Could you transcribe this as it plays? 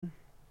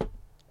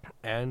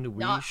And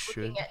we Not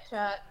should looking at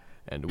chat.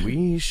 and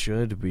we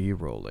should be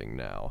rolling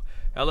now.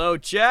 Hello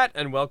chat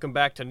and welcome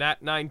back to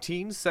Nat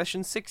 19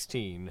 session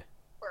 16.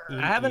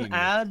 I have an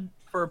ad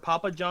for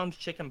Papa John's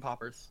chicken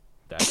poppers.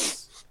 That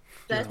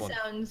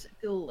sounds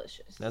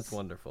delicious. That's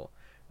wonderful.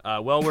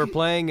 While we're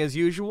playing as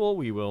usual,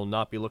 we will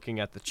not be looking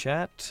at the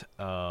chat.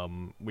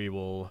 We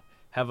will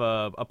have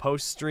a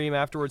post stream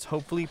afterwards,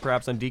 hopefully,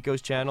 perhaps on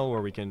Deco's channel,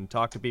 where we can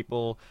talk to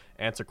people,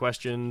 answer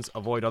questions,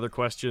 avoid other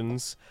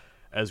questions,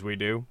 as we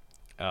do.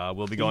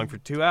 We'll be going for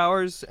 2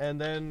 hours, and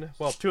then,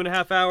 well,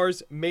 2.5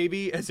 hours,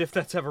 maybe, as if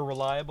that's ever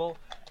reliable.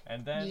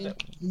 And then,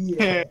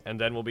 and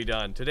then we'll be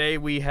done. Today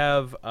we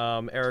have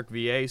Eric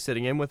VA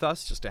sitting in with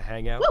us just to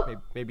hang out,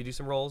 maybe do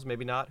some rolls,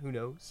 maybe not, who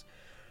knows.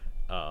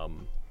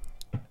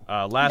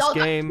 Last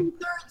game.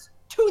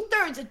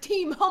 Two-thirds of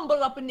Team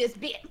Humble up in this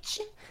bitch.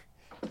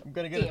 I'm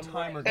gonna get a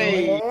timer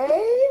going.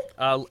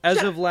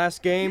 As of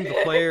last game, the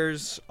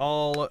players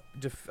all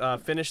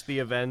finished the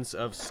events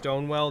of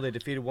Stonewell. They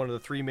defeated one of the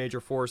three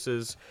major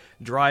forces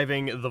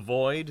driving the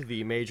Void,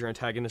 the major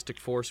antagonistic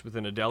force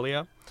within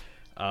Adelia.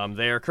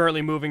 They are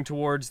currently moving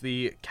towards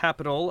the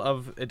capital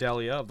of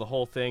Adelia, of the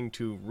whole thing,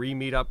 to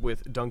re-meet up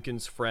with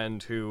Duncan's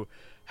friend who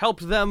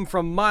helped them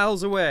from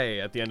miles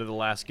away at the end of the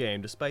last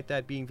game, despite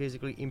that being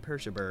physically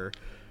imperishable.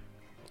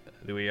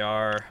 We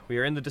are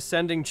in the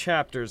descending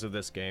chapters of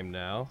this game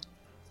now.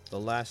 The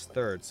last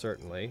third,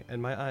 certainly.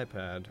 And my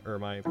iPad, or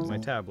my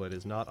tablet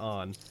is not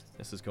on.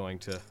 This is going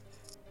to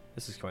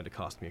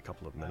cost me a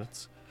couple of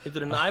minutes. Is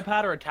it an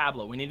iPad or a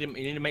tablet? We need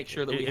to make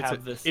sure that we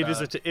have this. It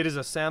is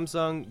a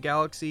Samsung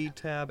Galaxy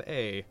Tab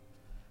A.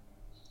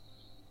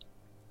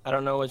 I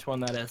don't know which one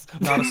that is.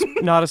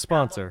 Not a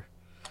sponsor.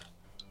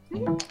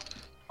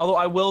 Although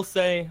I will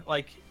say,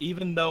 like,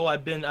 even though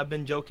I've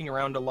been joking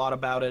around a lot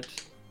about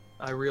it,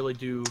 I really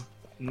do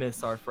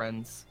miss our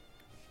friends.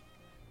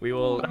 We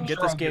will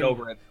get this game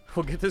over it.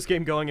 We'll get this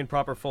game going in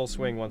proper full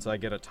swing once I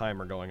get a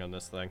timer going on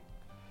this thing.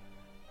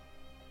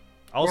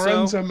 Also,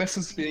 Lorenzo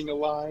misses being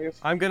alive.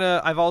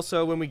 I've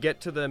also, when we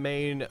get to the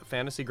main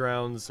Fantasy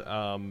Grounds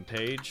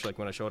page, like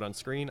when I show it on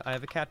screen, I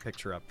have a cat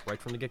picture up right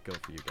from the get-go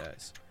for you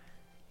guys.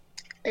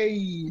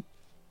 Hey.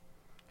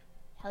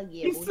 Hell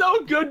yeah. He's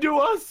so good to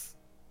us.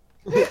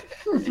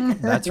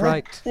 That's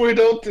right. We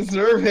don't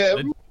deserve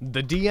him.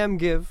 The DM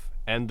give,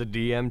 and the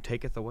DM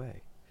taketh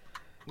away.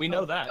 We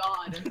know that.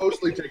 God.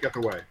 Mostly taketh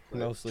away.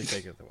 Mostly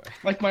taketh away.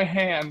 Like my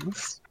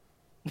hands.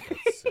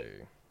 Let's see.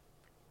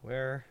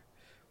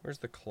 Where's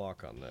the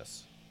clock on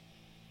this?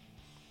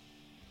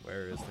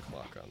 Where is the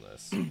clock on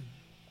this?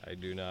 I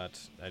do not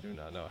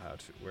know how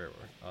to.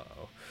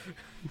 Uh-oh.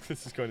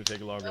 This is going to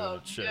take longer than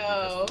it should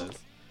because of this.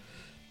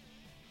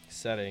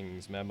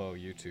 Settings, memo,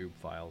 YouTube,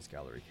 files,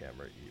 gallery,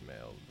 camera,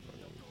 email.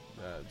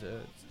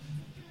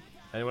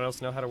 Anyone else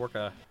know how to work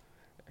a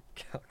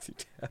Galaxy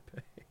Tab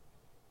A?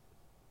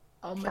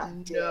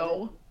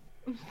 No.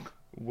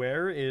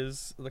 Where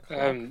is the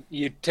clock?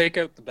 You take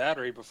out the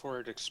battery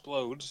before it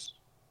explodes.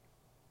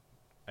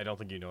 I don't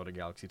think you know what a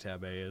Galaxy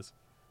Tab A is.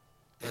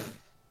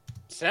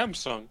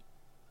 Samsung.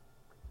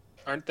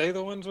 Aren't they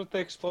the ones with the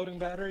exploding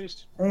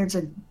batteries? I think it's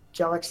a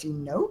Galaxy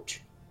Note.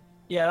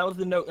 Yeah, that was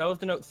the Note. That was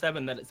the Note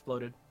 7 that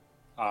exploded.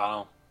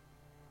 Oh.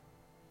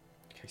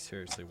 Okay,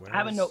 seriously, I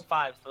have a Note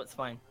 5, so it's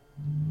fine.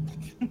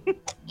 You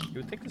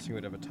would think this thing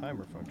would have a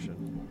timer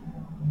function.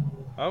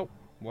 Oh,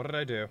 what did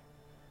I do?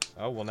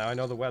 Oh, well, now I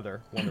know the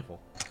weather. Wonderful.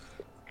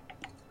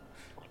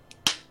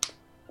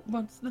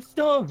 What's the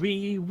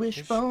story,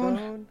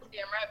 Wishbone?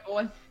 Damn right,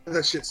 boy.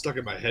 That shit's stuck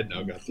in my head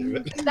now,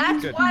 goddammit.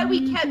 That's why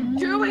we kept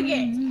doing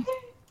it.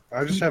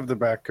 I just have the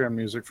background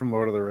music from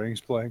Lord of the Rings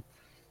playing.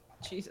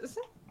 Jesus.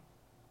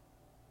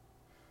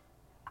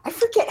 I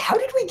forget, how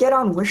did we get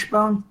on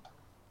Wishbone?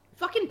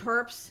 Fucking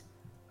perps.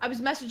 I was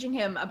messaging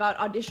him about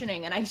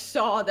auditioning, and I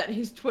saw that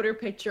his Twitter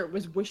picture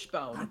was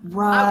Wishbone.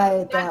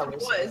 Right, That's what it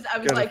was. I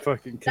was Gotta like,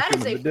 fucking kick that him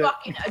is in a the dick.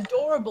 fucking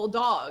adorable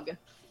dog.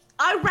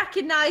 I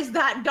recognize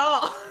that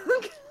dog.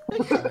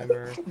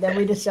 Timer. Then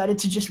we decided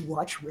to just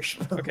watch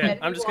Wishbone. Okay, And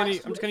I'm we just gonna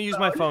watched use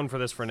my Wishbone. phone for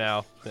this for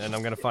now, and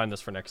I'm gonna find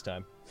this for next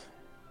time.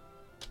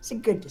 It's a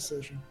good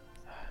decision.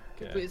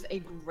 It Okay. was a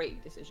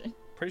great decision.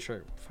 Pretty sure,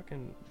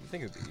 you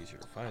think it would be easier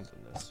to find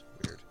than this.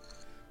 Weird.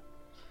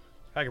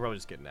 I could probably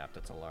just get an app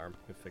that's an alarm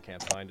if I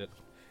can't find it.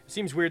 It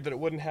seems weird that it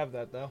wouldn't have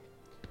that though.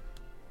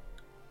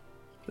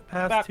 The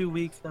past 2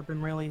 weeks I've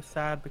been really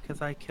sad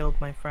because I killed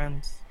my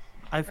friends.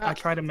 I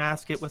try to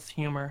mask it with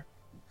humor.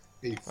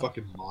 You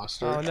fucking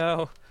monster. Oh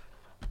no.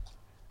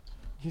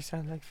 You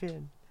sound like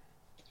Finn.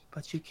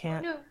 But you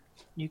can't. No.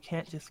 You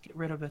can't just get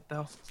rid of it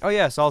though. Oh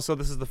yes, also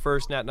this is the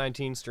first Nat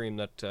 19 stream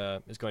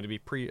that is going to be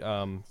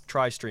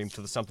tri-streamed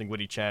to the Something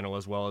Witty channel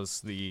as well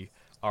as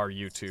our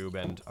YouTube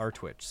and our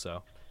Twitch,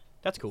 so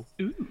that's cool.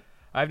 Ooh.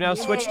 I've now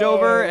switched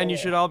over, and you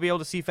should all be able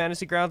to see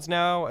Fantasy Grounds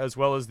now, as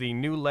well as the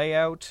new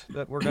layout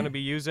that we're going to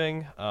be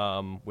using,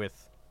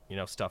 with,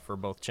 stuff for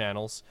both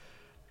channels.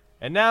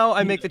 And now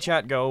I make the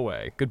chat go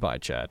away. Goodbye,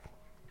 chat.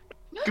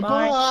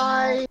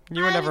 Goodbye.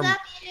 You were never,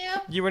 you.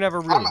 you were never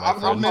really my I'm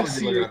friend. not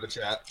looking at the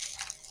chat.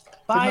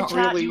 Bye, not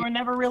chat. really. You were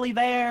never really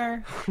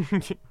there.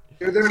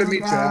 You're there to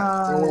meet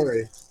Chat. Don't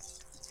worry.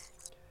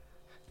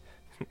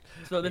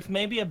 So this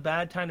may be a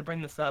bad time to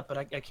bring this up, but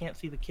I can't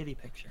see the kitty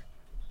picture.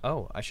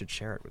 Oh, I should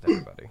share it with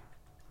everybody.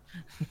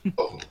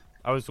 Oh.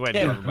 I was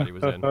waiting till everybody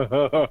was in.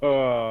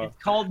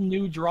 It's called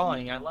New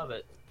Drawing. I love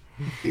it.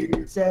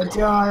 It's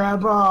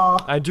adorable.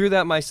 I drew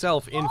that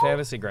myself in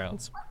Fantasy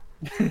Grounds.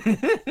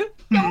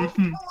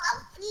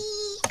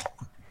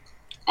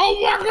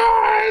 Oh my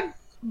god!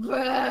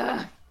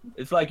 Bah.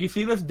 It's like, you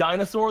see this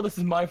dinosaur? This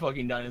is my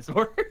fucking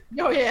dinosaur.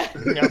 Oh yeah.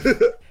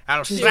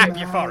 I'll slap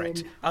you for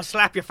it. I'll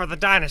slap you for the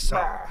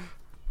dinosaur.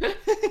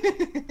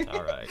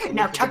 All right.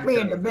 Now tuck me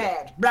into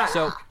bed. Blah.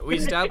 So we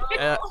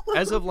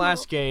as of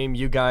last game,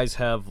 you guys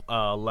have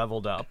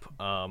leveled up.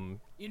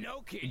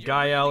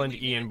 Gael and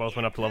Ian both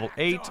went up to level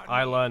 8.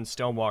 Isla and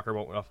Stonewalker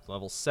went up to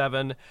level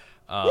 7.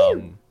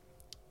 I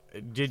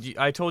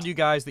told you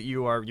guys that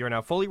you're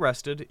now fully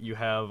rested. You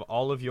have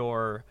all of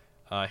your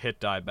hit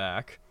die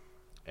back,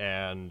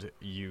 and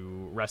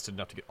you rested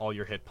enough to get all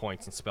your hit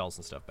points and spells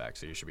and stuff back.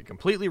 So you should be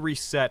completely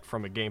reset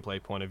from a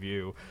gameplay point of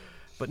view.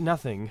 But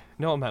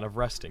no amount of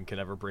resting can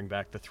ever bring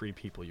back the 3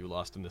 people you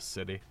lost in this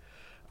city.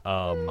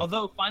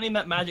 Although finding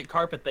that magic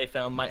carpet they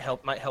found might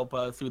help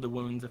soothe the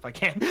wounds if I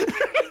can.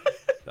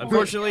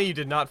 Unfortunately, you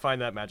did not find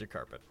that magic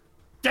carpet.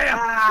 Damn!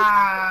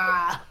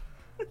 Ah!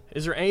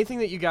 Is there anything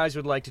that you guys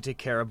would like to take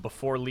care of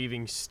before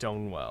leaving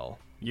Stonewell?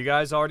 You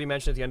guys already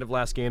mentioned at the end of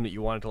last game that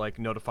you wanted to like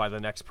notify the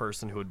next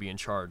person who would be in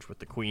charge with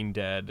the queen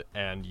dead,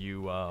 and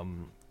you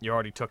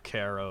already took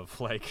care of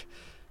like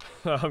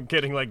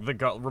getting like the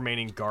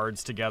remaining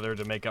guards together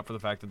to make up for the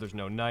fact that there's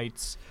no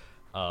knights.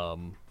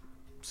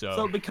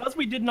 So because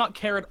we did not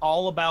care at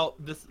all about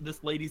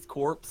this lady's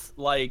corpse,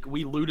 like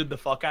we looted the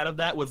fuck out of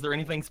that. Was there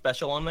anything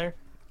special on there?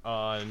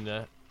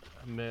 On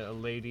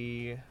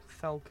Lady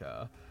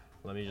Thelka,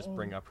 let me just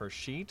bring up her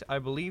sheet. I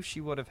believe she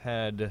would have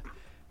had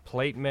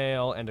plate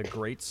mail and a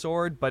great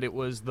sword, but it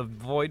was the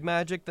void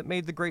magic that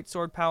made the great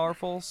sword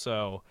powerful.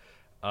 So,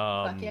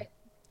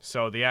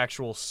 so the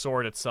actual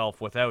sword itself,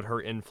 without her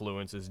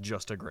influence, is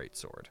just a great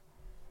sword.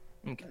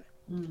 Okay.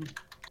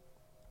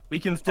 We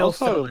can still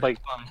Also, like,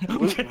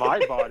 loot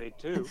my body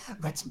too.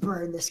 Let's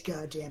burn this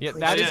goddamn place. Yeah,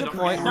 that is a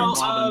point. No,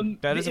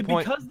 that is a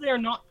point.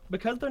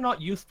 Because they're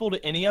not useful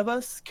to any of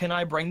us. Can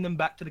I bring them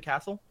back to the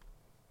castle?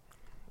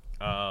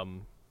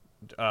 Bring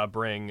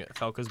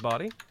Thelka's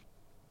body.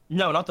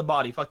 No, not the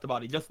body. Fuck the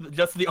body. Just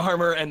the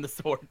armor and the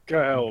sword.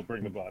 Gael will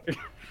bring the body.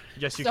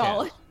 Yes, you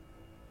Solid.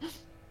 can.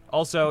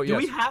 Also, Do yes.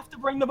 we have to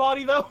bring the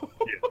body though?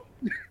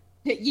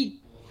 Ye-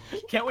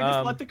 Can't we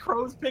just let the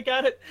crows pick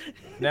at it?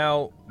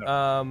 Now,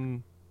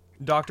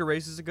 Doctor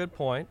raises a good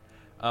point.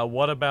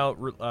 What about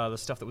the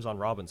stuff that was on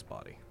Robin's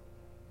body?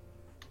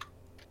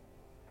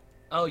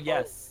 Oh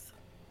yes.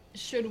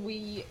 Should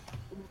we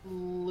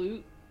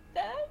loot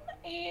them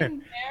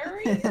and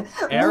bury them?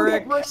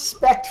 Eric-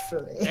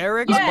 respectfully.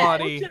 Eric's Yeah.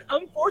 body.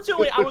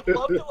 Unfortunately, I would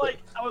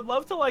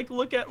love to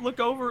look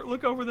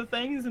over the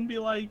things and be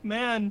like,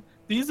 man,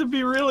 these would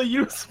be really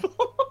useful.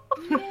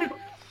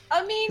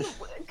 I mean,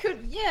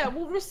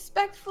 we'll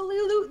respectfully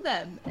loot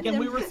them. And Can then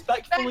we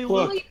respectfully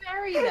look?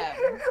 bury them.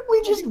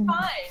 We just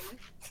Fine.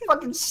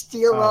 fucking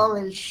steal all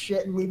his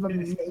shit and leave him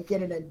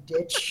naked in a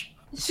ditch.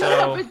 Shut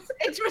up,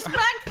 it's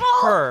respectful!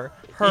 Her,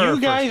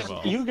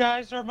 You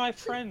guys are my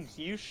friends.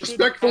 You should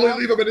Respectfully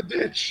leave him in a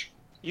ditch.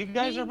 You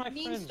guys are my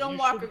Me friends. and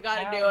Stonewalker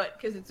gotta do it,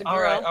 because it's a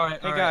girl.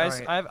 Alright. Hey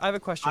guys, I have a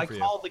question for you.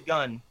 I call the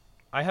gun.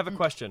 I have a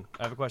question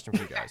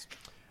for you guys.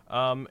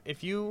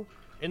 If you,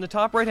 in the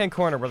top right-hand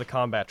corner where the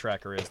combat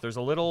tracker is, there's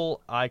a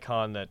little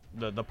icon that,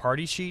 the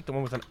party sheet, the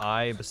one with an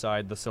eye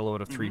beside the silhouette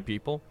of 3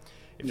 people.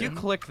 If you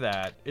click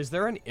that, is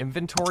there an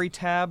inventory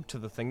tab to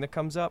the thing that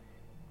comes up?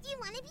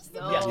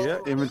 No. Yes. Yeah,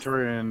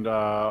 inventory and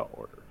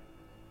order.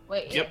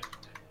 Wait. Yep.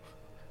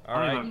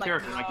 Alright.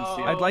 Character, I can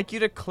see it. I'd like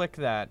you to click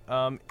that.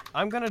 I'm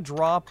gonna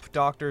drop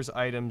Doctor's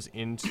items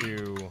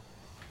into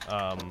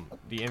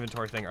the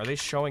inventory thing. Are they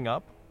showing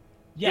up?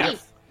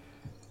 Yes.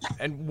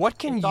 And what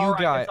can It's you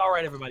alright, guys? It's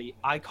alright, everybody.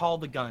 I call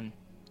the gun.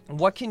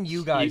 What can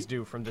you guys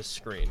do from this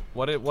screen?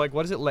 What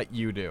does it let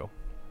you do?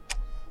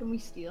 Can we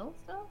steal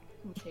stuff?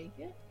 Can we take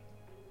it?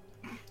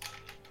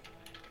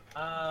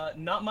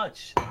 Not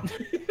much. Yeah,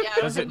 I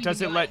don't Does think it we does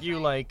can it do let you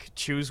anything. like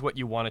choose what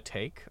you want to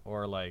take,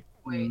 or like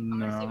Wait, I'm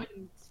gonna see if No. I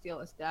can steal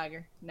this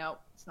dagger. Nope,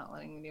 it's not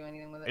letting me do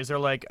anything with it. is there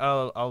like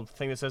a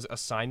thing that says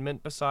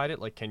assignment beside it?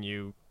 Like can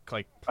you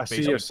like I see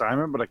basically-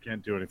 assignment, but I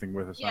can't do anything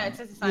with Yeah, it assignment.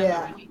 says assignment.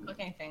 Yeah. You can't click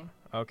anything.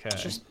 Okay.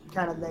 It's just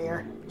kind of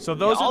there. So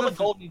those all are the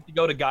gold needs to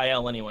go to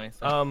Gael anyway.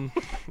 So.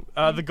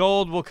 the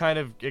gold will kind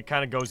of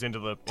goes into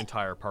the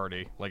entire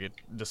party, like it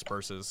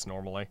disperses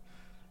normally.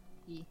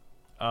 Yeah.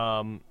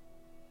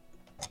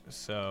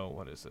 So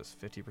what is this?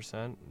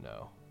 50%?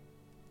 No.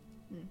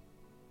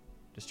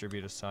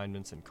 Distribute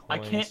assignments and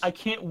coins. I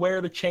can't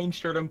wear the chain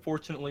shirt,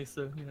 unfortunately.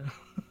 So you know.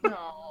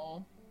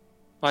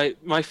 No.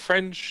 My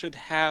friends should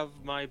have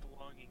my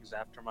belongings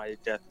after my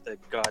death. The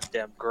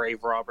goddamn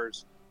grave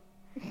robbers.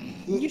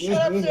 You shut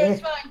up, sir.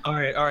 It's fine. All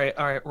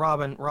right,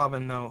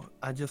 Robin. No,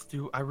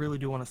 I really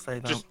do want to say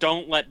though. Just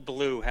don't let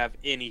Blue have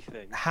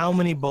anything. How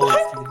many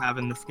bullets do you have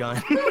in this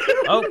gun?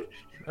 Oh,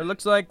 it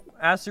looks like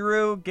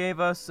Asaru gave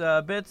us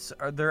bits.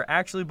 Are there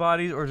actually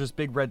bodies or just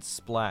big red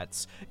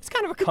splats? It's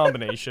kind of a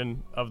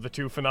combination of the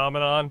two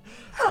phenomenon.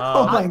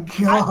 Oh my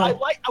god.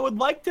 I would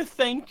like to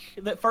think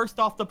that first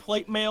off, the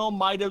plate mail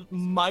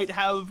might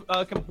have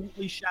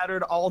completely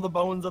shattered all the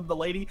bones of the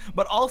lady,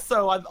 but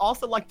also I'd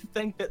also like to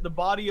think that the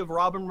body of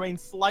Robin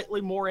remains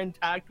slightly more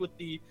intact with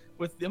the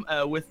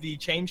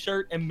chain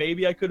shirt, and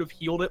maybe I could have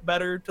healed it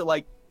better to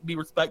like be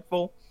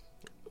respectful.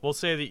 We'll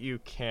say that you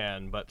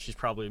can, but she's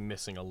probably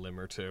missing a limb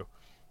or two.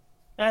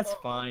 That's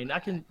fine.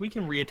 We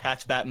can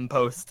reattach that in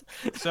post.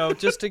 So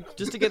just to get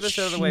this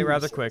out of the way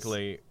rather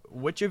quickly,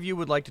 which of you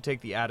would like to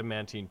take the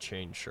adamantine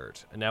chain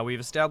shirt? And now we've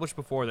established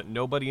before that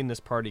nobody in this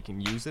party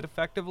can use it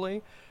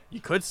effectively. You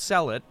could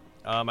sell it.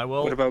 I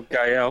will. What about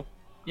Gael?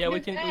 Yeah, we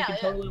can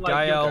totally like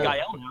Gael, give it to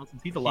Gael now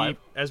since he's alive.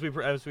 As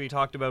we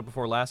talked about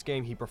before last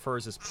game, he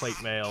prefers his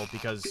plate mail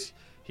because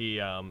he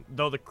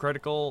though the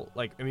critical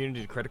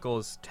immunity to critical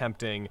is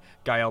tempting,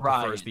 Gael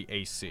prefers the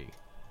AC.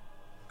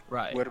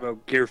 Right. What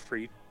about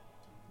Gearfree?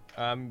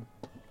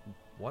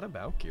 What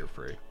about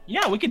Gearfree?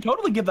 Yeah, we can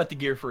totally give that to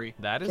Gearfree.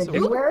 That is Can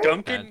you wear it?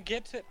 Duncan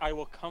gets it. I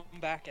will come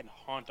back and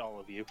haunt all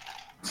of you.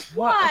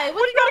 Why?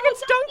 What do you got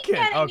against Duncan?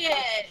 Duncan?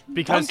 Okay.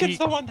 Because Duncan's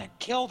the one that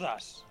killed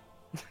us.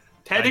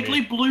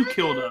 Technically, Blue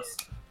killed us.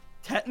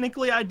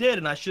 Technically, I did,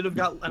 and I should have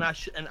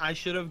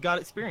got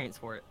experience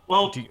for it.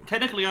 Well,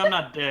 technically, I'm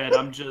not dead.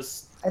 I'm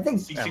just I think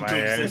ceasing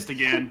to exist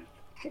again.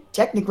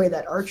 technically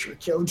that archer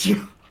killed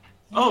you.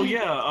 Oh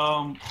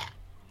yeah,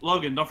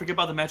 Logan, don't forget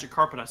about the magic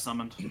carpet I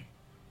summoned.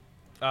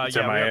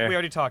 yeah, we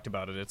already talked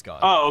about it. It's gone.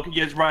 Oh, okay,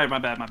 yes, right. My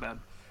bad.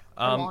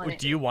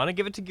 Do you want to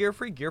give it to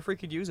Gearfree? Gearfree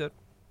could use it.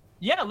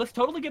 Yeah, let's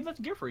totally give that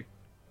to Gearfree.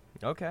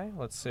 Okay,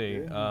 let's see.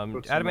 Yeah,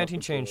 put some Adamantine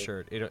up chain with it.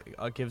 shirt.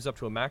 It gives up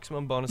to a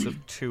maximum bonus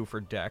of 2 for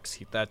dex.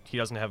 He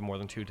doesn't have more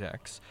than 2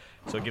 dex,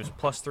 so it gives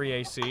 +3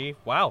 AC.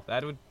 Wow,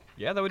 that would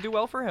do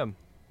well for him.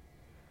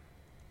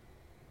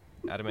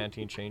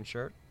 Adamantine chain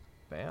shirt.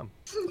 Bam.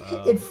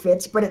 It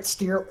fits, but it's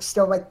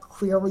still like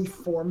clearly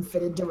form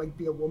fitted to like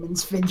be a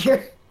woman's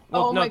figure.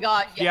 Well, Oh no, my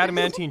god, The yes.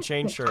 adamantine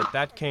chain shirt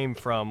that came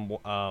from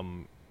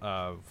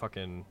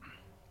fucking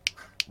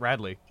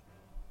Radley.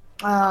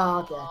 Oh,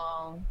 okay.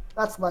 Oh.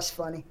 That's less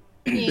funny.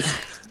 Yeah.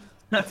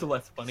 That's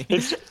less funny.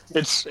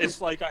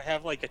 It's like I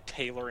have like a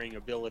tailoring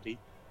ability.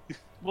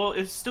 Well,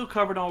 it's still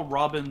covered all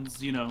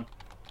Robin's,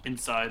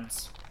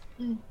 insides.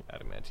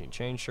 Adamantine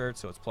chain shirt,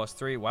 so it's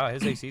 +3. Wow,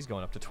 his AC's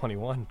going up to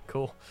 21.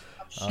 Cool.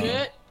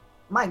 Shit.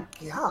 My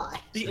god.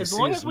 See, This as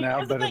long is as we now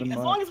here's the better thing, than as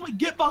mine. long as we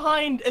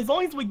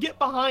get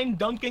behind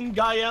Duncan,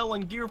 Gael,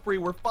 and Gearfree,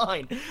 we're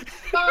fine.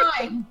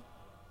 Fine.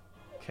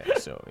 Okay,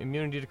 so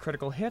immunity to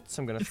critical hits.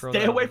 I'm gonna throw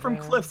Stay that away over from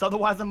there. cliffs,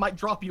 otherwise I might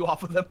drop you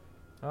off of them.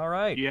 All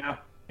right. Yeah.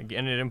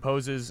 Again, it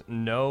imposes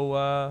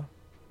no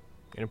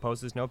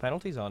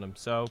penalties on him.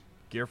 So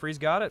Gearfree's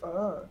got it.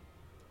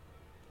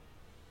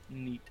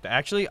 Neat.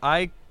 Actually,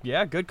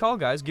 good call,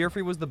 guys.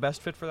 Gearfree was the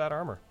best fit for that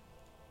armor.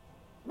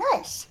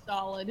 Nice.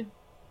 Solid.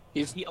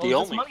 He's He the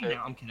owes us only money fit.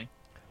 now. I'm kidding.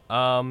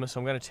 So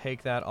I'm gonna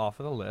take that off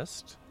of the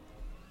list.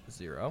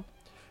 0.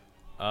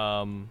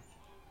 In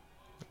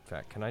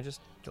fact, can I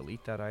just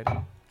delete that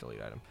item?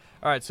 Delete item.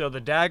 All right. So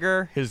the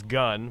dagger, his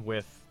gun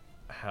with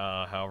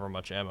however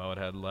much ammo it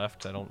had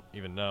left. I don't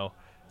even know.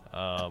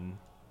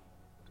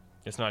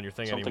 It's not your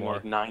thing Something anymore.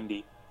 like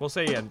 90. We'll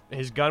say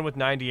his gun with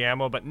 90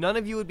 ammo, but none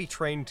of you would be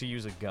trained to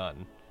use a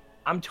gun.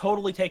 I'm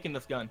totally taking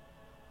this gun.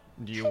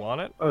 Do you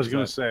want it? I was Is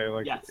gonna that- say,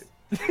 like, Yes.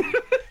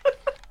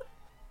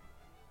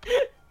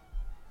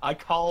 I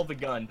call the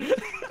gun.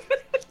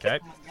 Okay.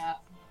 Oh my god.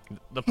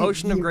 The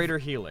potion of greater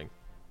healing.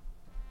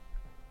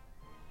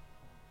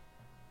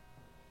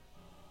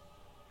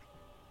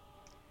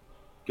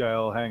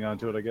 I'll hang on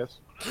to it, I guess.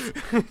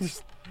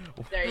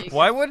 There you go.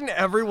 Why wouldn't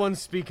everyone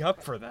speak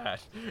up for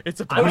that? It's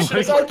a I was potion.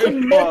 Because I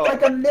can make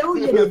like a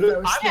million of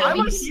those Yeah, I'm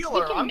a things.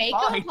 healer, we can I'm make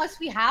fine. them, plus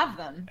we have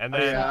them. And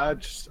Yeah,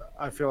 then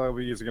I feel like I'll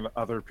be using it on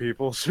other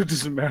people, so it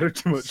doesn't matter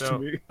too much to so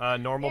me.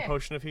 normal Yeah.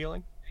 potion of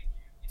healing.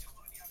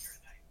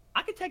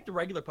 I could take the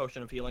regular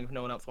potion of healing if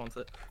no one else wants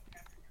it.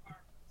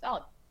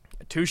 Solid.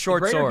 2 The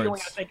short greater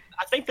swords. healing,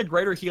 I think the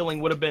greater healing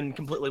would have been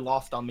completely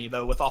lost on me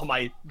though, with all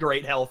my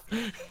great health.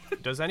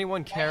 Does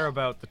anyone care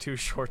about the 2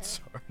 short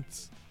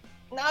swords?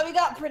 Now we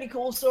got pretty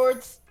cool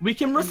swords. We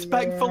can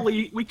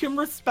respectfully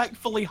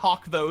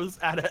hawk those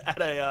at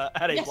a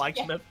Yes,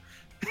 blacksmith.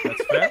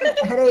 That's fair.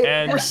 At a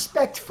And-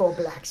 respectful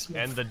blacksmith.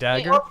 And the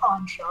dagger. Or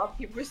pawn shop.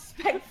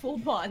 Respectful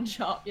pawn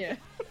shop, yeah.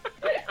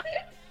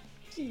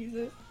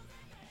 Jesus.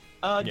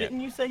 Yeah.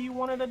 Didn't you say you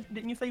wanted a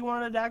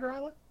dagger,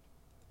 Isla?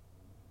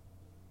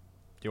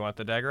 Do you want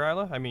the dagger,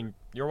 Isla? I mean,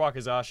 your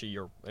wakizashi,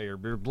 your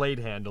blade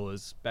handle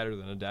is better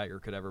than a dagger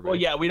could ever be. Well,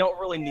 yeah, we don't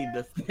really need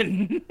this.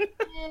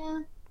 Yeah.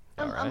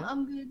 Alright.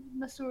 I'm good.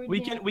 My sword.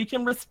 We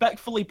can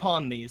respectfully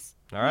pawn these.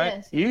 All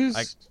right.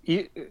 Yes.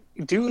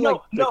 Do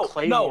like the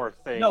claymore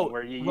thing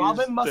where you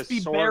Robin use must the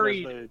be sword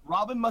buried. as the...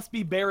 Robin must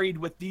be buried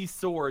with these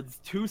swords,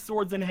 2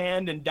 swords in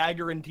hand and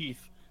dagger in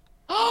teeth.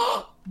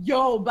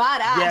 Yo,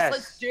 badass. Yes.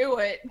 Let's do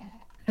it.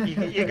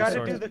 You gotta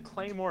Sword. do the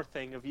claymore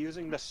thing of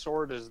using the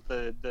sword as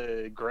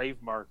the grave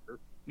marker.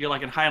 You're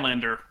like in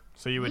Highlander.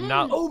 So you would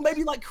not. Oh,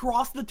 maybe like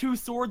cross the 2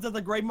 swords as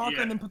a grave marker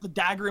Yeah. and then put the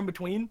dagger in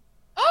between.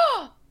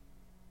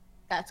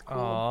 That's cool.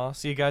 Aw,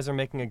 so you guys are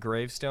making a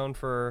gravestone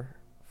for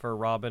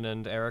Robin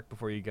and Eric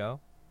before you go?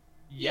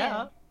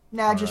 Yeah.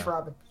 Nah, just Alright.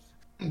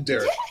 Robin.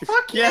 Derek.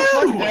 Fuck yeah,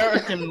 fuck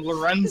Eric and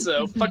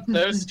Lorenzo. Fuck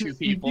those 2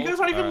 people. You guys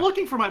aren't even Alright.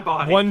 looking for my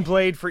body. One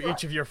blade for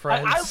each of your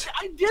friends.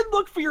 I did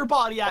look for your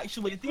body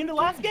actually. At the end of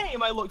last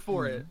game, I looked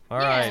for it. All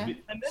right. Yeah.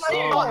 And then I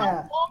Oh, thought,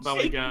 yeah. by the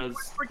way, guys.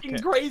 freaking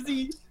Okay.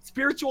 crazy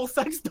spiritual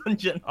sex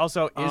dungeon.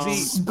 Also,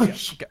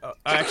 Izzy,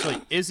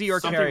 actually, Izzy or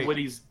Something Carrie,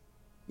 Witty's.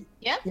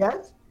 Yes?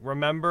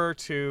 remember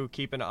to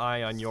keep an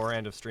eye on your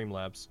end of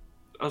Streamlabs.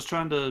 I was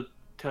trying to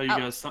tell you Oh.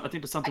 guys. I think the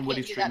I something can't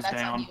Witty do that. streams That's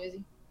on down. you,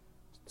 Izzy.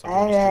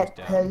 Something just Alright, streams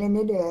down.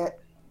 pulling it up.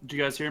 Did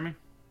you guys hear me?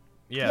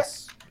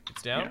 Yes,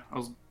 it's down.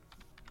 Yeah.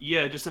 Yeah,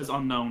 it just says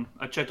unknown.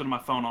 I checked on my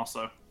phone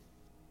also.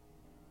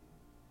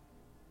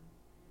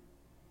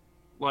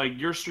 Like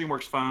your stream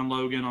works fine,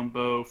 Logan, on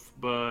both,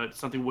 but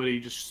something Witty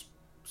just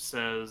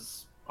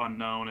says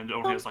unknown and it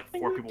only has like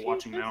 4 people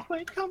watching now.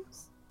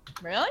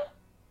 Really?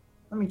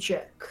 Let me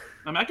check.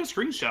 I mean, I can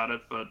screenshot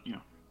it, but you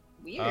know.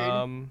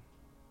 Weird.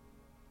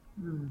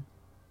 Hmm.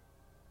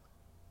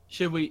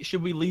 Should we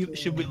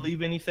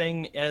leave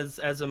anything as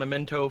a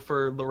memento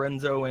for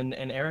Lorenzo and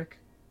Eric?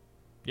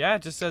 Yeah,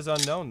 it just says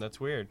unknown. That's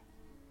weird.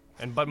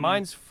 But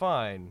mine's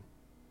fine.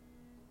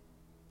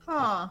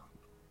 Huh.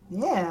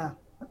 Yeah.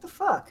 What the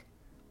fuck?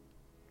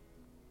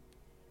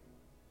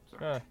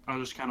 Sorry. Huh. I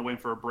was just kind of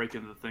waiting for a break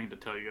in the thing to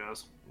tell you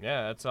guys.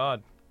 Yeah, that's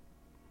odd.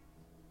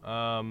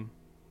 Want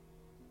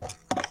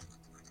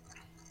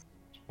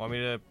me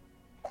to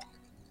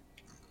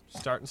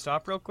start and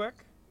stop real quick?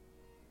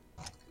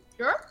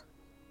 Sure.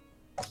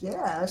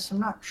 Yes, I'm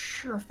not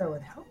sure if that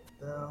would help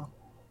though.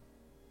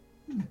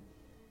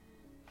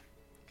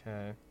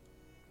 Okay.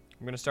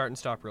 I'm gonna start and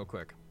stop real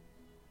quick.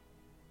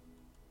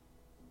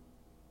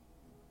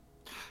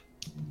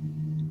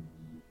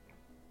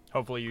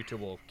 Hopefully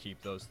YouTube will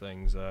keep those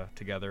things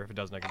together. If it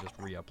doesn't, I can just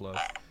re-upload.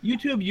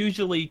 YouTube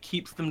usually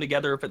keeps them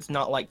together if it's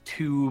not like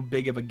too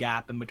big of a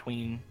gap in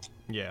between.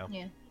 Yeah.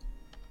 Yeah.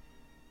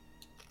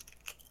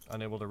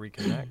 Unable to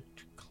reconnect.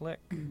 Click.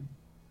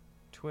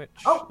 Twitch.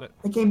 Oh,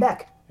 it came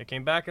back. It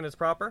came back and it's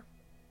proper?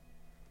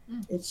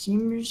 It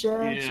seems.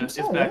 Yeah, seems it's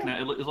so, back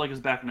yeah. now. It's like it's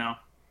back now.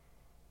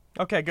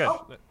 Okay, good.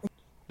 Oh.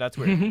 That's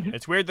weird.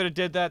 It's weird that it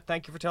did that.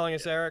 Thank you for telling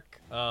us, Eric.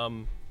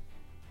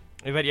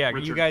 But yeah, you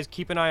Richard. guys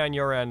keep an eye on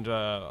your end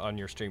on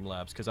your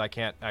Streamlabs because I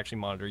can't actually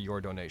monitor your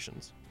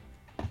donations.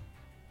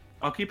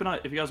 I'll keep an eye.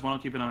 If you guys want,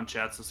 I'll keep an eye on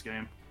chats this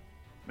game.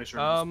 Make sure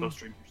both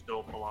streams are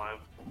still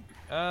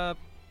alive.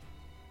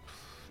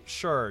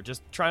 Sure.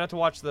 Just try not to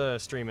watch the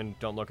stream and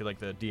don't look at like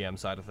the DM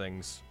side of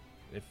things,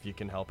 if you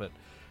can help it.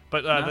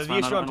 But That's the fine, I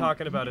issue don't- I'm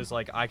talking about is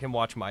like I can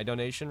watch my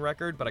donation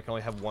record, but I can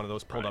only have one of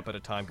those pulled Right. up at a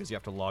time because you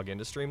have to log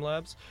into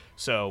Streamlabs.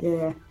 So,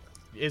 Yeah.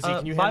 Izzy,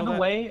 can you By handle the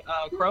that? way,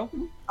 Crow,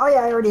 Oh yeah,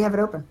 I already have it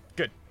open.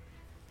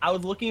 I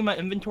was looking in my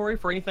inventory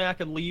for anything I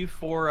could leave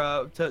for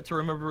to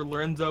remember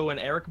Lorenzo and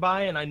Eric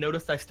by, and I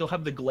noticed I still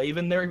have the glaive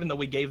in there, even though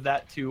we gave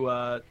that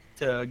to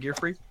Gear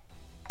Free.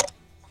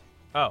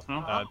 Oh,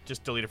 Huh?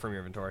 just delete it from your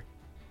inventory.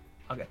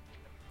 Okay.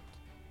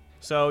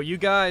 So you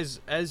guys,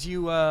 as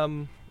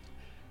you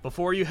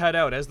before you head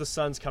out, as the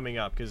sun's coming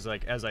up, because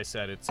like as I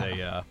said, it's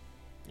a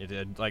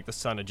like the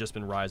sun had just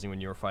been rising when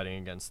you were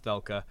fighting against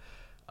Thelka.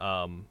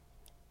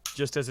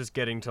 Just as it's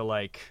getting to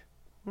like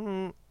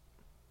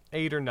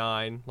 8 or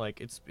 9, like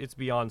it's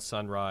beyond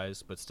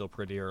sunrise, but still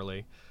pretty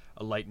early.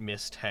 A light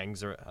mist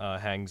hangs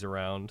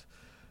around.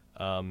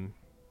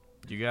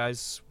 You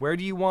guys, where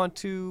do you want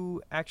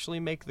to actually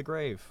make the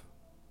grave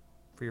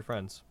for your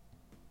friends?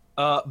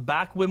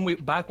 Back where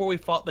we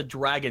fought the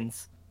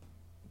dragons.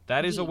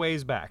 That is a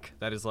ways back.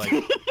 That is like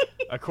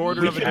a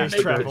quarter We of a can't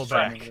day's make travel it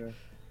back.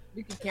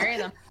 We can carry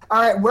them.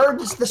 Alright, where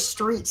does the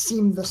street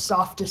seem the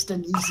softest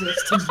and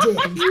easiest to dig?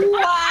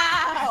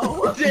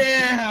 Wow!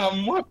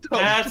 Damn, what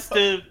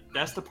the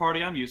That's the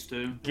party I'm used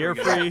to. Gear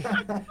Free,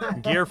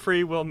 Gear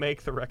Free will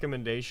make the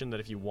recommendation that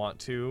if you want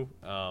to,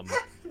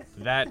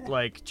 that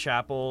like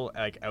chapel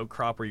like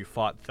outcrop where you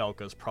fought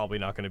Thelka is probably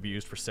not going to be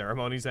used for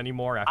ceremonies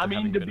anymore. After I mean,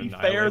 having to been be fair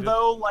annihilated.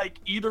 though, like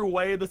either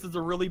way, this is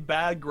a really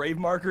bad grave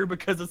marker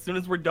because as soon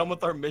as we're done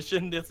with our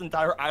mission, this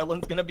entire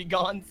island's gonna be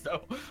gone.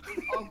 So.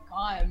 Oh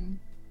god.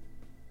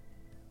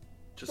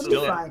 Just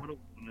It'll be fine.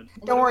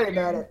 Don't worry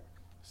about it.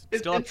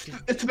 Still up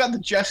it's about the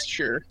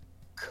gesture.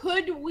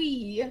 Could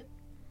we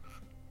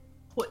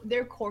put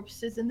their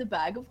corpses in the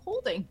bag of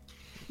holding?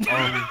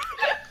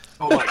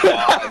 Oh my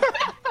god.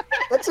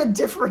 That's a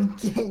different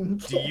game.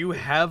 Do you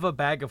have a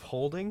bag of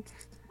holding?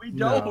 We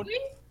No. don't.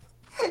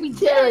 We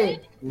Gary.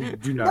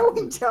 did. Do No, not.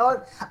 we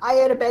don't. I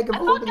had a bag of I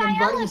thought holding in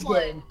Diana Buddy's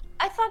would. game.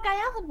 I thought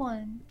Gael had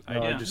one. I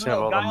Yeah. just No,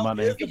 have all the Guile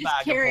money. is- You're The just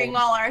bag of carrying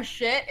holding. all our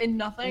shit and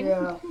nothing.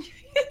 Yeah.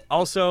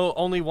 Also,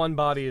 only one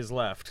body is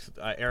left.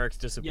 Eric's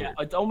disappeared.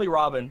 Yeah, it's only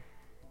Robin.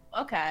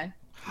 Okay.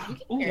 You can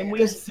carry Can it. we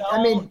Does, sell?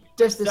 I mean,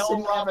 does the sell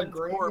city have a Robin's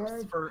corpse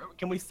graveyard? for?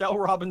 Can we sell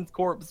Robin's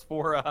corpse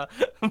for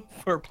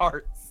for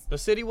parts? The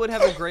city would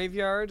have a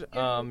graveyard.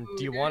 Do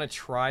you want to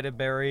try to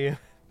bury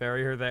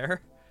her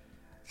there?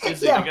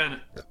 Izzy, Yeah.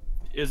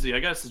 I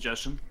got a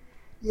suggestion.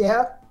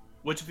 Yeah.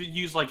 What if you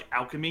use like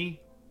alchemy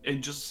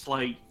and just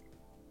like,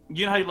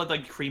 you know how you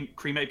like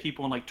cremate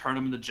people and like turn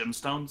them into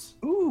gemstones?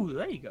 Ooh,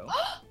 there you go.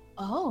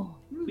 Oh.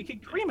 We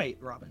could cremate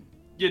Robin.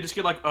 Yeah, just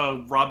get like a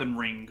Robin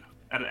ring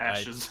out of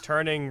ashes.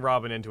 Turning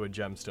Robin into a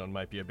gemstone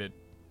might be a bit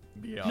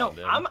beyond No,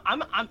 it.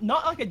 I'm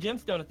not like a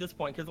gemstone at this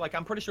point because like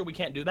I'm pretty sure we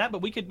can't do that,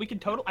 but we could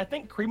total. I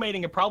think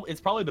cremating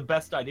is probably the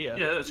best idea.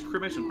 Yeah, that's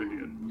cremation pretty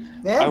good.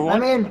 Yeah, I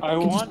mean, I you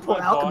could want just put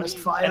my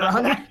alchemist body- fire And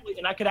on it.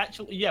 I could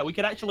actually, yeah, we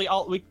could actually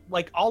all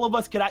of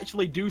us could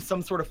actually do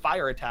some sort of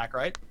fire attack,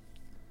 right?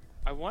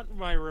 I want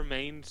my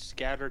remains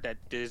scattered at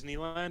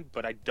Disneyland,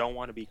 but I don't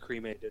want to be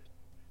cremated.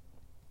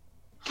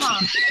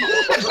 Huh.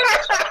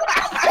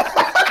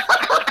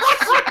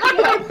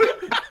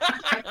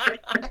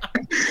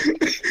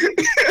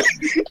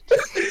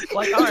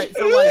 Like, all right,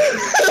 so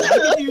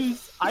like,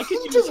 I could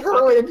You use just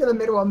hurl it into the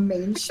middle of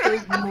Main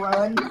Street and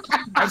run.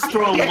 I just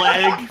throw a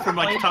leg from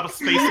like top of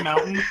Space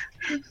Mountain.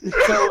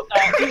 So,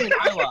 Ian,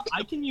 Isla,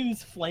 I can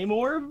use Flame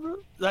Orb.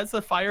 That's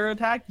a fire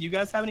attack. You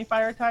guys have any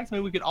fire attacks?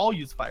 Maybe we could all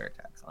use fire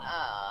attacks.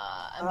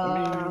 I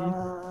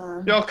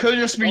mean, Y'all could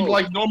just be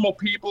like normal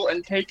people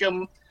and take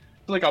them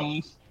to like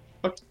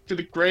to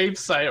the grave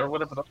site or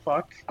whatever the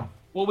fuck.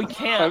 Well, we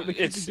can't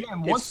because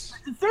again, as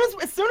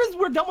soon as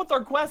we're done with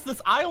our quest,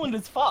 this island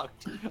is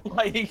fucked.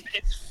 Like,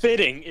 It's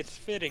fitting,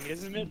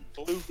 isn't it?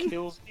 Blue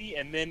kills me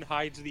and then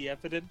hides the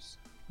evidence.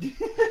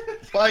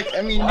 Like,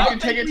 I mean, you can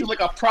take it to like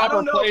a I proper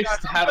don't know, place guys,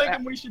 to I'm have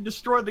thinking we should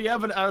destroy the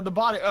the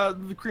body,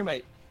 the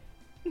cremate.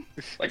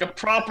 like a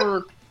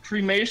proper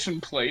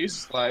cremation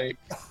place. Like,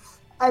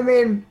 I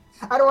mean,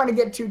 I don't want to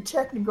get too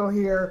technical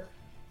here,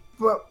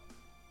 but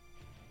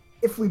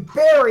if we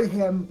bury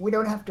him, we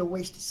don't have to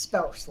waste a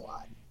spell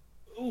slot.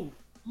 Ooh,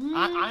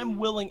 I'm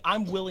willing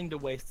to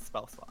waste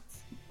spell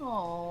slots.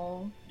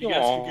 Oh. You guys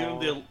can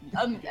give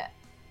him the.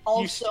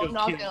 Also, still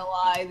not can't- gonna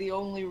lie, the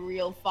only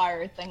real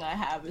fire thing I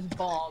have is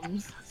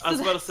bombs. I was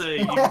about to say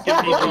you can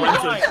give me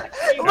Lorenzo.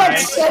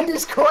 Let's send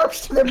his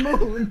corpse to the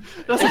moon.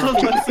 That's what I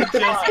was about to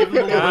suggest. Give him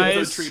the Lorenzo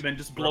Guys. treatment.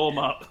 Just blow him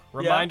up.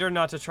 Reminder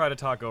not to try to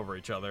talk over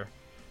each other.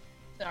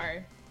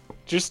 Sorry.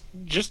 Just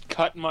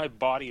cut my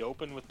body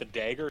open with the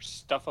dagger,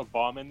 stuff a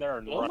bomb in there,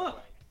 and Blow run him away.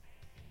 up.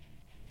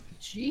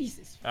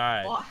 Jesus. All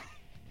right.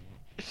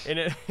 Fuck. In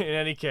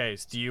any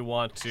case, do you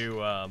want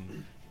to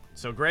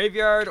so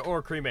graveyard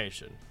or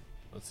cremation?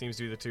 That seems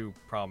to be the two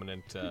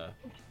prominent. Did it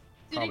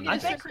Probably. get I a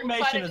think circle try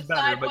cremation to is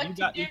better, decide but what you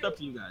to got do? it's up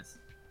to you guys.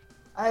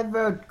 I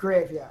vote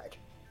graveyard.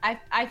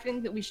 I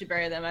think that we should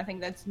bury them. I think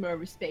that's more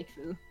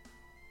respectful than,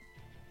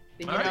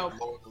 you Alright. know,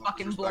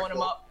 fucking blowing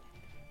them up.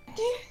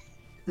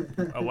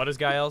 Oh, what does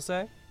Gael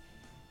say?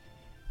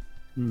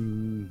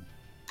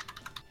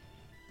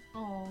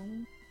 Oh.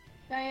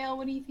 Gael,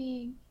 what do you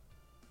think?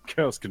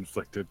 Chaos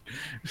conflicted.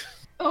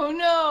 Oh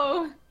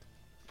no!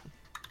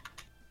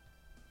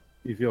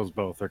 He feels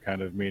both are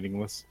kind of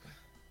meaningless.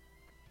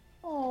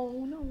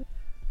 Oh no.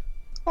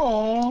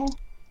 oh,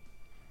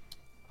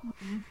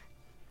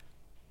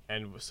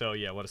 And so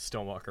yeah, what does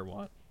Stonewalker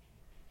want?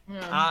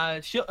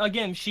 Yeah.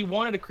 She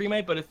wanted to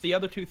cremate, but if the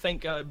other two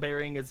think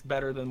burying is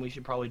better, then we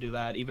should probably do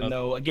that. Even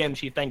though, again,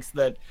 she thinks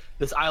that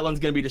this island's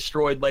gonna be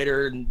destroyed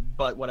later,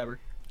 but whatever.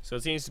 So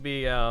it seems to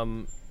be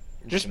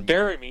Just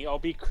bury me. I'll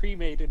be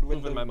cremated when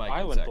Moving the my mic a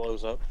island sec.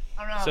 blows up.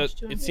 I don't know. So it's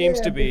too- it seems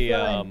to Yeah, be be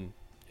fine.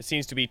 it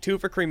seems to be 2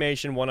 for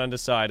cremation, 1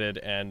 undecided,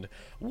 and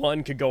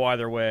 1 could go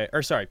either way.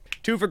 Or sorry,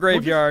 2 for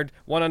graveyard,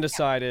 1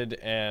 undecided,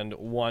 and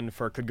 1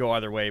 for could go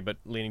either way, but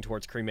leaning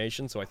towards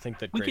cremation. So I think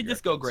that We could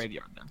just go wins.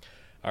 graveyard then.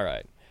 All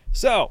right.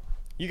 So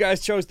you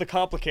guys chose the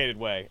complicated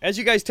way. As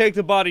you guys take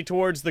the body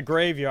towards the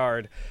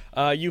graveyard,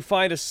 you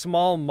find a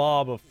small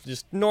mob of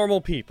just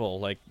normal people,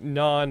 like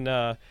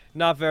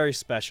not very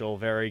special,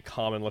 very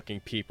common-looking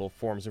people,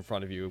 forms in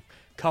front of you.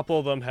 A couple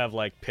of them have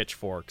like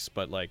pitchforks,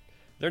 but like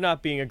they're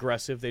not being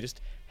aggressive. They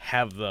just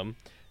have them,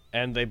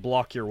 and they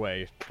block your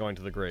way going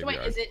to the So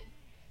graveyard. wait,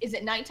 is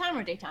it nighttime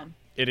or daytime?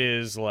 It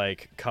is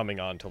like coming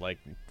on to like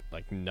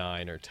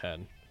 9 or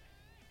 10.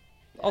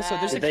 Also,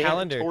 there's Uh, a They have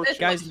calendar, torches. This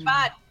guys. looks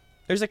bad.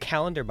 There's a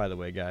calendar, by the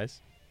way,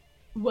 guys.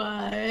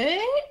 What?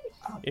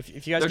 If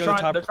you guys They're go to the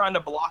top, trying to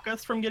block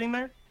us from getting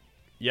there.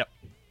 yep.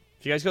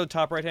 If you guys go to the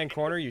top right-hand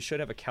corner, you should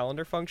have a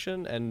calendar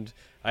function, and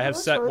I have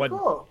That's set very what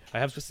cool. I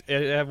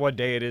have what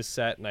day it is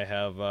set, and I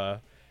have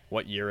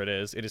what year it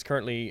is. It is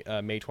currently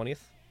May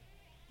 20th,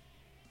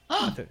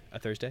 a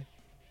Thursday.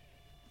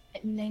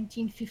 At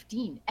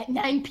 19:15 at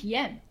 9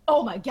 p.m.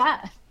 Oh my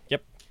god.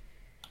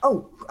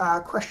 Oh,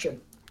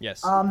 question.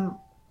 Yes.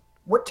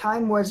 What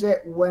time was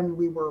it when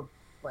we were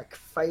like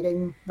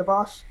fighting the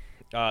boss?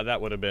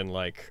 That would have been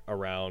like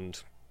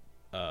around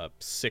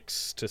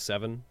 6 to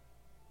 7.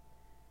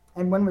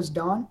 And when was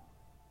dawn?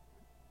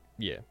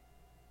 Yeah.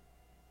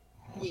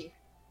 Yeah.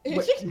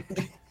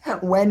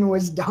 When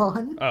was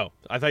dawn? Oh,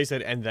 I thought you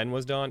said and then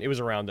was dawn. It was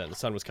around then. The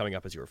sun was coming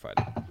up as you were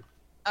fighting.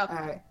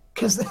 Okay.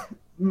 Because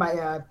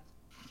my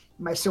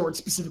sword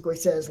specifically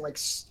says like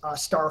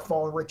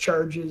Starfall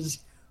recharges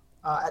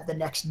at the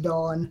next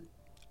dawn.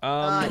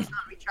 It's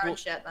not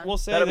recharged yet then. We'll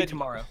say That'll be that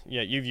tomorrow.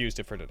 Yeah, you've used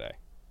it for today.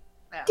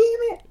 Yeah.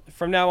 Damn it!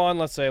 From now on,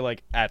 let's say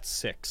like at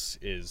 6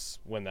 is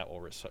when that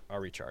will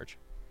recharge.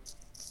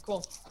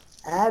 Cool.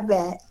 I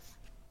bet.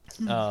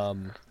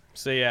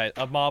 So yeah,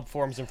 a mob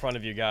forms in front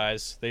of you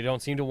guys. They don't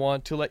seem to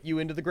want to let you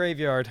into the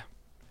graveyard.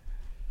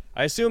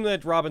 I assume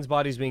that Robin's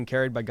body's being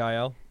carried by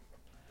Gael.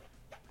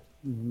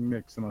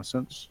 Makes the most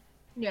sense.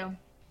 Yeah.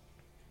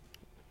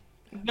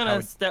 I'm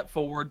gonna step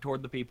forward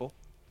toward the people.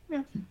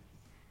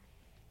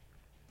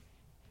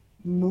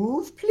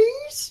 Move,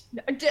 please?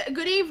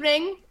 Good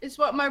evening, is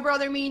what my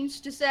brother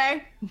means to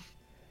say.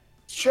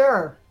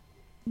 Sure.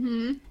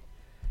 Hmm. Is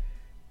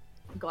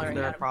Glaring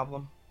there a at him.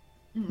 problem?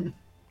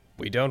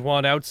 We don't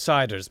want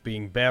outsiders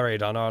being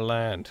buried on our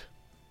land.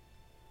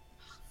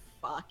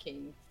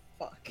 Fucking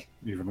fuck.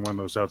 Even when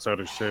those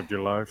outsiders saved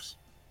your lives.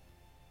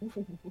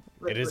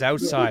 It is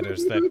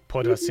outsiders that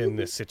put us in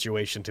this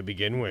situation to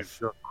begin with.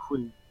 Your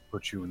queen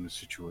put you in this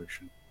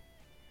situation.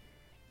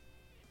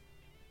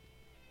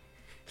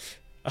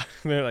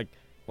 They're like,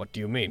 what do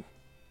you mean?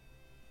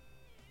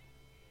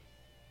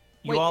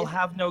 You Wait, all is-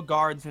 have no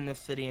guards in this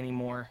city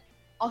anymore.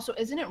 Also,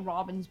 isn't it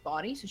Robin's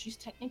body? So she's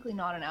technically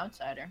not an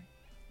outsider.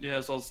 Yeah,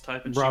 so I was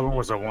typing. Robin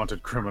was a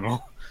wanted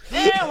criminal.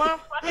 Yeah, well,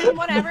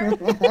 whatever.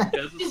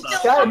 She's still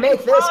Gotta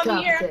make this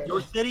from here.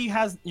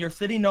 complicated. Your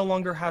city no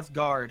longer has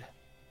guard.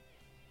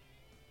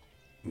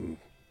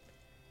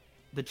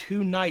 The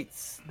 2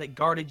 knights that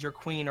guarded your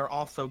queen are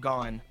also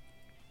gone.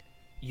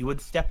 You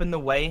would step in the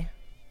way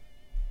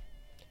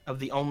of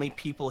the only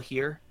people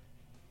here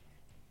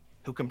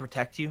who can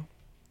protect you.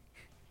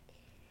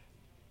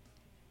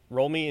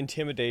 Roll me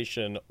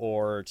intimidation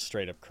or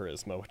straight up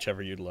charisma,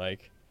 whichever you'd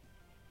like.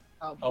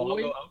 Oh Oh,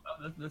 boy,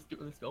 let's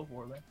go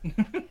for it,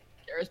 man.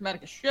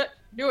 charismatic as shit.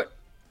 Do it.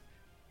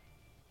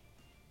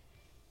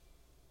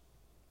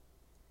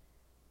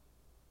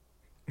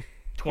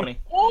 $20.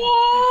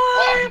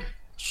 Oh!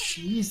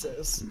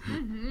 Jesus.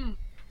 Mm-hmm.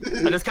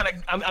 I just kind of,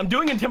 I'm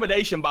doing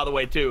intimidation, by the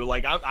way, too.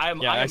 Like I am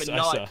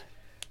not.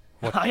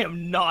 I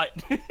am not.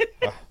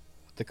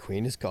 The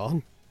queen is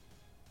gone.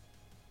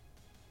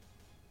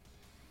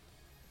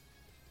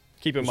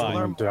 Keep in You'll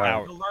mind,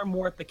 You'll learn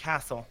more at the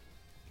castle.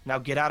 Now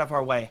get out of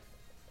our way.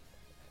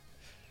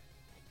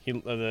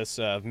 this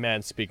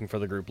man speaking for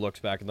the group looks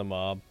back at the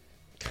mob.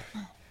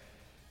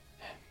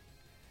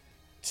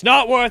 It's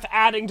not worth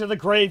adding to the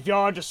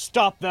graveyard to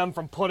stop them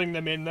from putting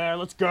them in there.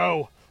 Let's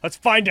go. Let's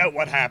find out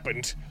what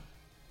happened.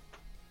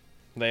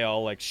 They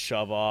all like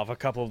shove off. A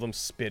couple of them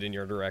spit in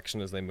your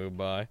direction as they move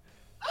by.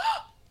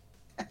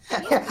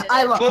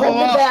 Isla, hold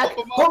me back.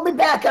 Hold me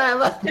back,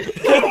 Isla.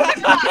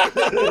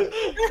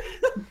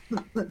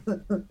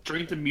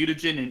 Drink the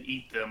mutagen and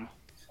eat them.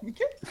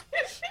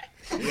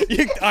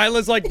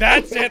 Isla's like,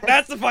 that's it.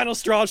 That's the final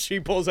straw. She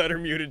pulls out her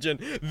mutagen.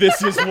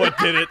 This is what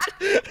did it.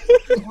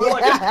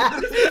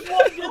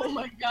 Oh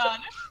my god.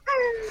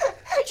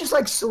 Just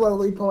like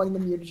slowly pulling the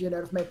mutagen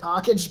out of my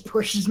pocket, just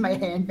pushes my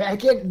hand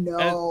back in.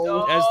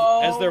 No.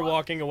 As they're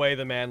walking away,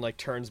 the man like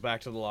turns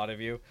back to the lot of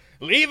you.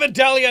 Leave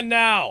Adelia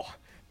now,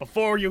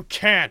 before you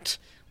can't.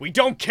 We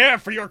don't care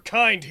for your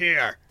kind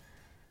here.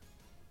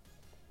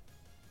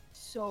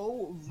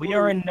 So rude. We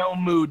are in no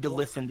mood to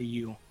listen to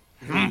you.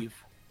 Leave.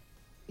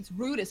 It's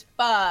rude as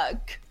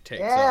fuck.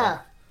 Yeah.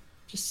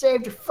 Just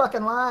saved your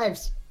fucking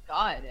lives.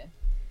 God.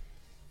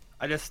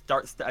 I just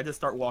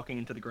start walking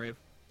into the grave.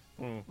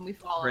 We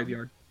follow.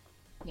 Graveyard.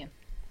 Yeah.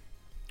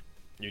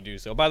 You do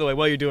so. By the way,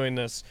 while you're doing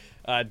this,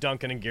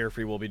 Duncan and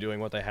Gearfree will be doing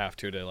what they have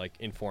to like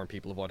inform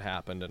people of what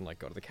happened and like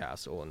go to the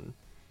castle and,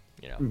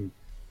 you know,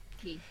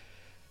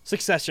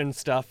 succession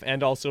stuff,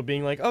 and also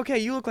being like, okay,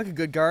 you look like a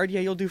good guard.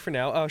 Yeah, you'll do for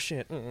now. Oh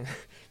shit. Oh,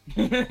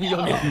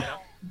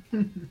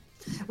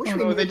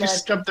 they just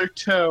stubbed their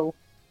toe.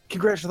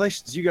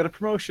 Congratulations, you got a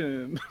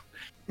promotion.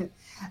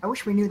 I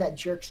wish we knew that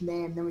jerk's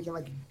name, then we can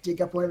like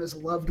dig up one of his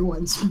loved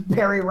ones,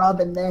 bury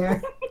Robin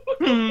there.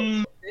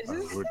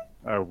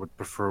 I would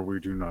prefer we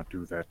do not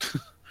do that.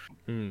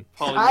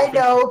 I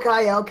know,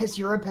 Kyle, because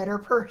you're a better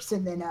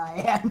person than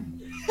I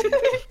am.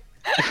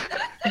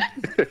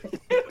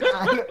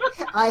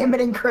 I am an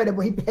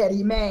incredibly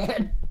petty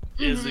man.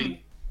 Izzy. Is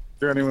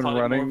there anyone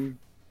Polymorph. running?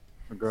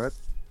 Oh, go ahead.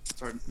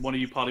 Sorry, one of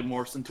you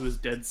polymorphs into his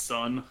dead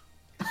son.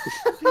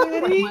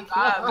 Oh my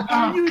god.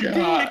 Oh, You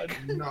God. dick.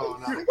 No,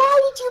 Why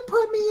did you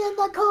put me in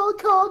the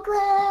cold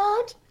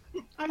ground?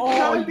 I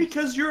died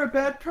because you're a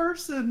bad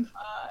person.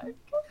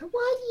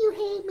 Why do you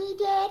hate me,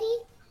 Daddy?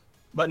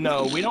 But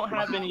no, we don't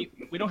have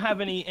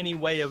any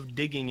way of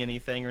digging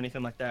anything or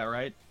anything like that,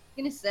 right?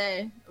 I'm gonna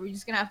say, are we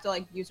just gonna have to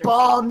like use our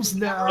Bombs, I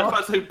was no.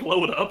 about to say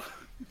blow it up.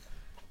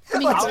 I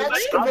mean, Let's I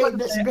was excavate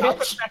this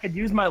bitch. I could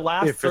use my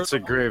last. If it's a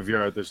circle.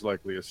 graveyard, there's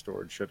likely a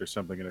storage shed or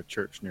something in a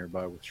church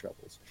nearby with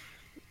shovels.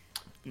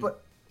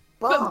 But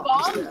But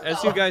bombs. bombs?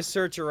 As you guys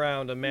search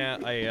around, a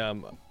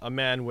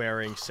man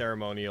wearing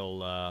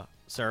ceremonial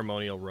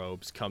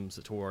robes comes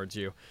towards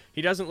you.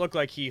 He doesn't look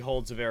like he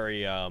holds a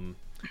very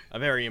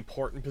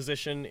important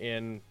position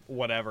in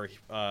whatever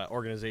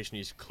organization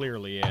he's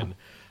clearly in,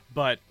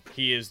 but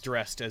he is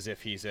dressed as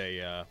if he's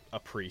a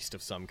priest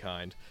of some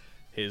kind.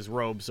 His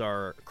robes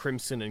are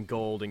crimson and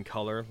gold in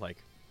color, like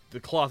the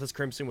cloth is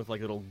crimson with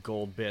like little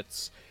gold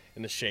bits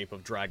in the shape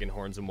of dragon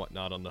horns and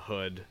whatnot on the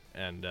hood,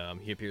 and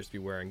he appears to be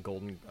wearing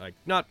golden,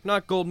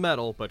 not gold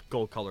metal, but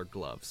gold-colored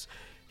gloves.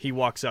 He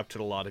walks up to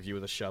the lot of you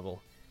with a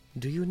shovel.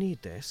 Do you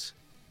need this?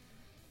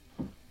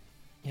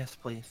 Yes,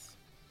 please.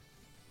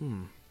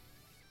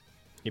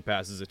 He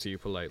passes it to you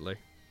politely.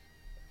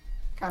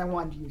 Kind of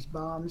wanted to use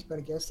bombs, but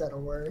I guess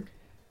that'll work.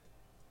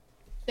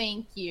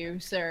 Thank you,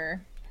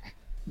 sir.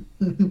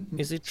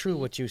 Is it true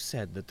what you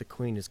said, that the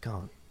queen is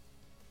gone?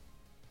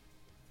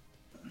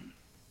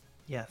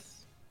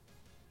 Yes.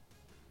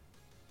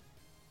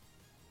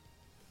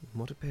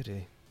 What a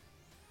pity.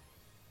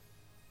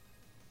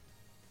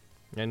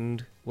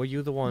 And were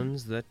you the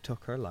ones that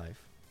took her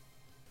life?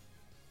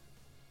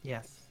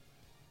 Yes.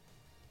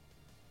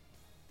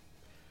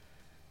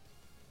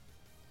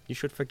 You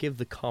should forgive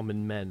the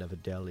common men of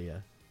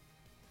Adelia.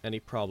 Any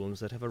problems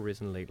that have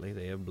arisen lately,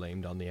 they have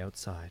blamed on the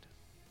outside.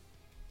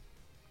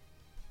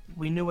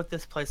 We knew what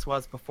this place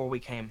was before we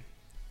came.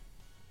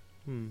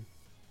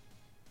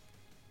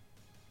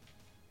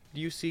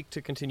 You seek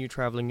to continue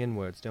traveling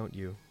inwards, don't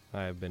you?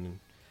 I have been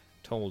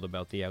told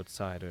about the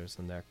outsiders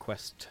and their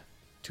quest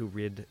to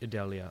rid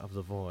Adelia of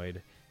the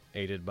void,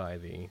 aided by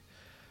the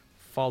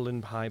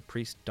fallen high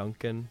priest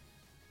Duncan.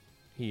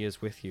 He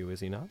is with you, is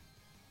he not?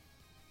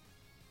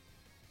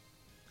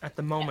 At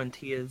the moment,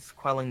 he is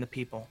quelling the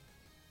people.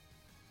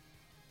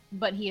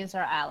 But he is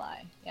our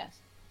ally, yes.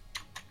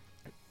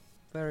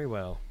 Very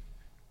well.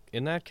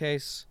 In that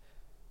case,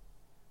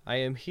 I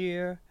am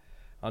here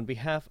on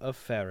behalf of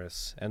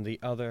Ferris and the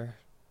other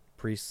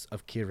priests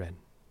of Kiren,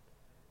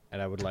 and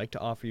I would like to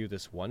offer you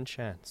this one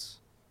chance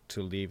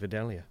to leave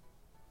Adelia.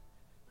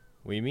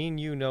 We mean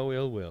you no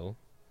ill will,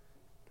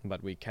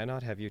 but we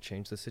cannot have you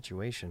change the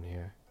situation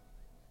here.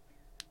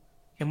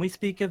 Can we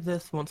speak of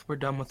this once we're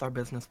done with our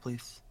business,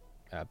 please?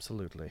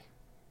 Absolutely.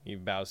 He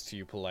bows to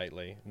you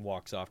politely and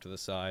walks off to the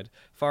side,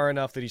 far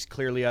enough that he's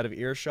clearly out of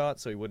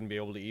earshot, so he wouldn't be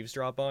able to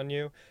eavesdrop on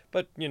you,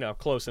 but, you know,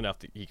 close enough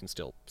that he can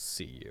still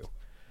see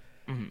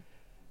you.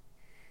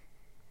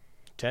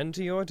 Tend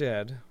to your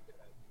dead.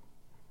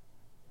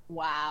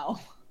 Wow.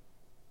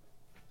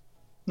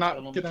 Not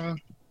gonna.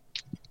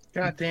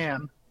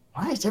 Goddamn.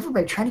 Why is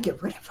everybody trying to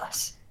get rid of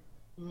us?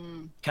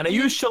 Can I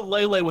use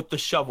Shillelagh with the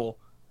shovel?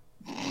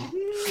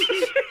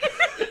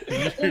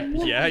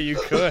 Yeah, you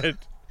could.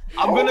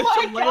 I'm gonna my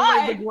Shillelagh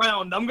God. the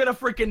ground. I'm gonna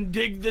freaking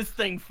dig this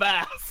thing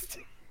fast.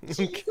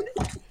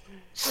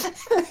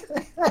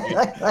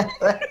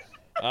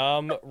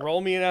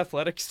 Roll me an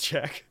athletics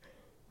check.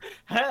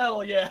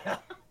 Hell yeah.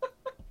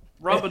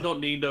 Robin don't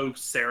need no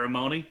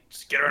ceremony.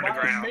 Just get her on the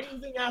ground.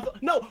 Amazing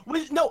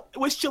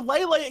with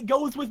Shillelagh it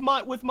goes with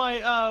my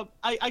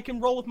I can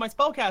roll with my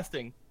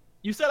spellcasting.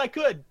 You said I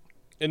could.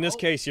 In this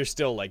case, you're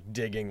still, like,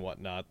 digging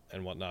whatnot,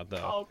 though.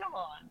 Oh, come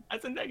on.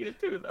 That's a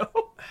 -2,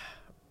 though.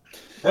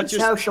 That's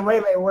how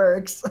Shillelagh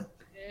works.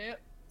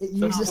 Yep. It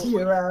uses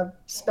your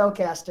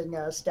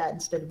spellcasting stat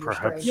instead of your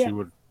Perhaps strength. you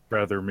would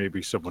rather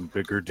maybe someone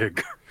bigger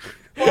dig.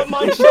 But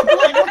my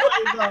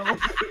Shillelagh,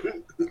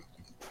 though.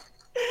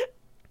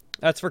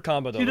 That's for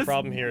combo, though. She The just-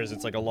 problem here is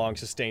it's like a long,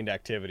 sustained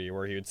activity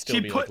where he would still She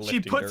be, like,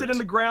 lifting puts dirt. it in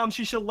the ground.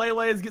 She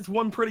Shillelaghs, gets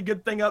one pretty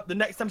good thing up. The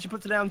next time she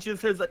puts it down, she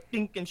just hears that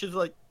dink, and she's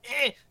like,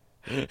 eh.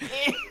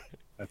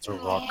 That's a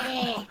rock.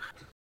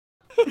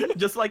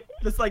 just like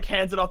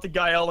hands it off to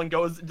Gael and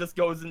goes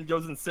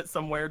and sits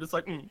somewhere, just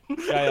like.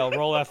 Gael,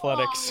 roll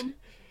athletics.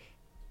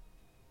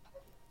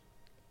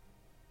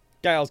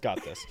 Gael's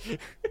got this.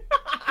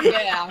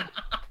 Yeah.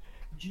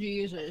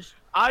 Jesus.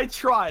 I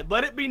tried.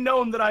 Let it be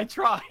known that I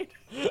tried.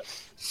 Oh,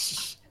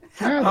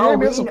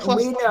 Damn, it's a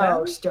plus we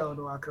know, 10.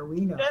 Stonewalker,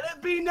 we know. Let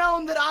it be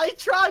known that I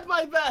tried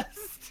my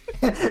best.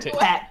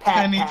 Pat,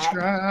 And he pat.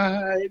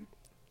 tried.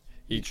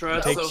 He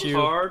Tried takes so you.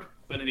 hard,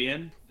 but in the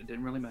end, it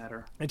didn't really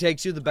matter. It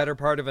takes you the better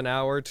part of an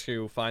hour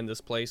to find this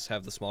place,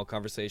 have the small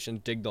conversation,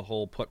 dig the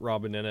hole, put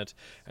Robin in it,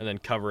 and then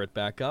cover it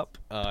back up.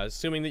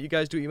 Assuming that you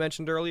guys do what you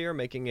mentioned earlier,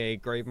 making a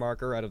grave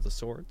marker out of the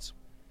swords.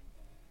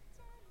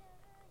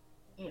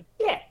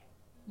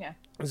 Yeah.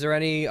 Is there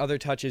any other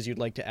touches you'd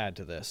like to add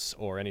to this,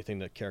 or anything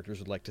that characters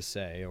would like to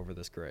say over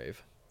this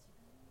grave?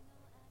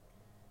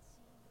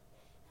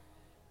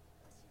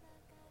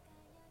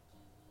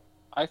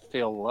 I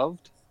feel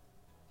loved.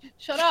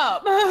 Shut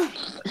up.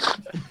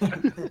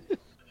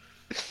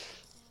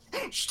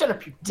 Shut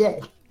up, you're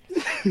dead.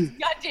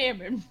 God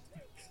damn it.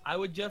 I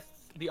would just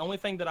the only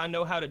thing that I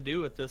know how to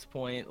do at this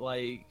point,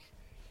 like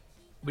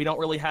we don't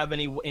really have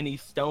any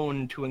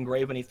stone to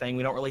engrave anything.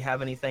 We don't really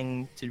have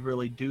anything to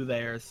really do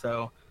there,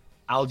 so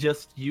I'll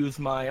just use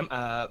my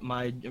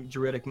my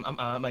druidic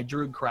my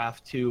druid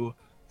craft to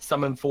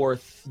summon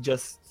forth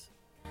just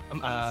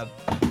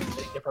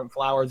different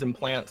flowers and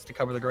plants to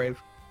cover the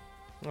grave.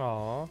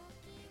 Aww.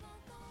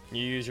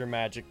 You use your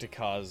magic to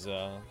cause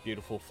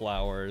beautiful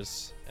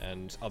flowers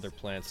and other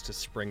plants to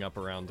spring up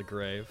around the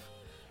grave.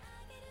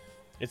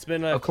 It's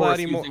been a Of course,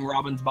 cloudy using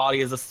Robin's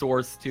body as a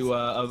source to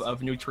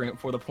of nutrient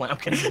for the plant.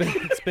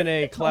 It's been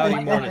a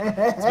cloudy morning.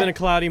 It's been a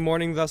cloudy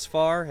morning thus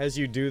far. As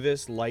you do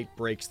this, light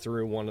breaks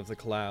through one of the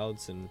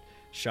clouds and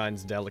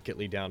shines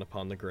delicately down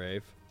upon the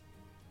grave.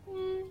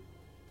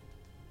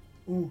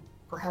 Ooh,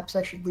 perhaps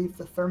I should leave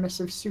the thermos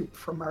of soup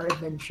from our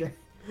adventure.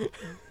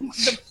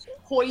 The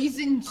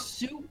poison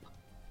soup.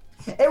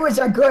 It was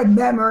a good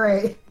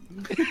memory.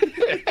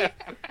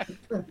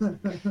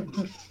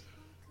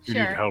 If you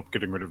need help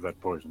getting rid of that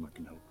poison, I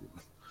can help you.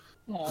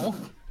 Oh.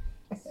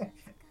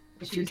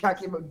 If you're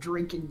talking about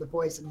drinking the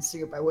poison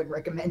soup, I wouldn't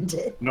recommend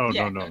it. No.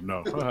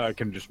 I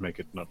can just make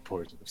it not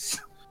poisonous.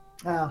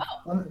 Oh,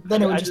 well,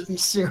 then it would just be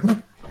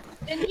soup.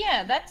 And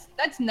yeah,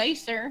 that's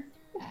nicer.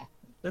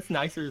 That's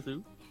nicer,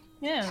 soup.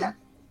 Yeah.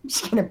 I'm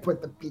just gonna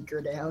put the beaker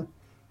down.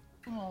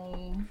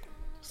 Oh.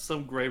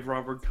 Some grave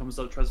robber comes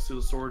up, tries to steal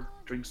the sword,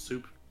 drinks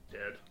soup,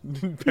 dead.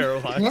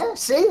 Paralyzed. Yeah,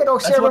 see, it'll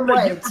That's serve what him they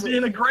right. get It's for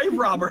being a grave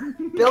robber.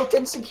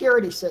 built-in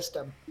security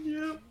system.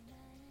 Yeah.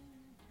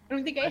 I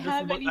don't think I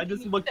have anything. I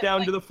just look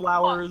down to the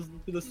flowers,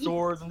 to the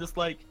swords, and just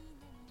like,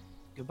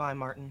 goodbye,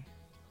 Martin,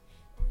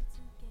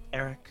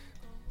 Eric,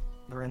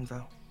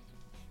 Lorenzo.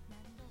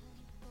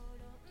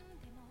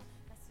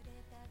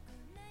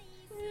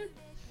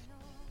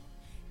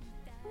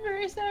 I'm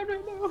very sad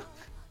right now.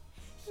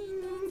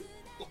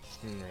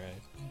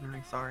 Alright. I'm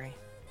very sorry.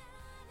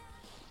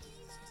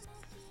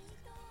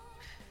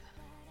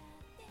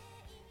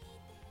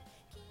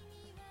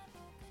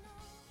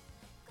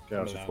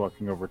 Gauss is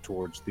walking over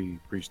towards the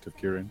priest of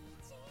Kirin.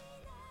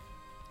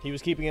 He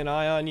was keeping an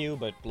eye on you,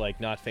 but like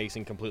not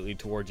facing completely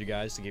towards you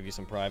guys to give you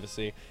some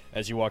privacy.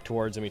 As you walk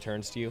towards him, he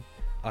turns to you.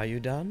 Are you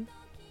done?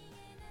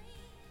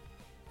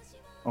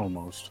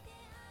 Almost.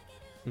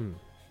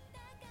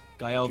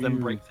 Gael then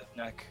breaks his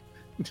neck.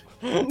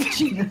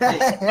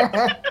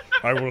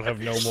 I will have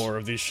no more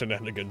of these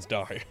shenanigans,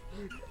 die.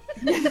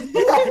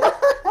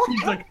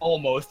 He's like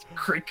almost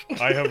crick.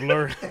 I have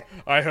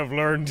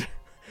learned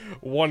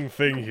one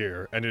thing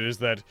here, and it is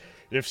that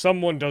if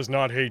someone does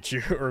not hate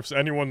you, or if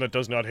anyone that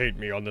does not hate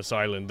me on this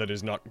island that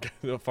is not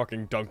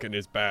fucking Duncan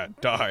is bad,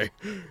 die.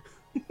 Oh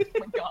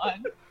my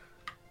god.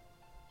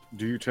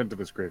 Do you tend to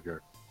this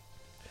graveyard?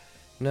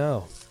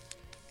 No.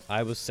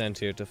 I was sent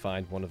here to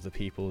find one of the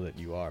people that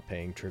you are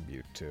paying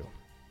tribute to.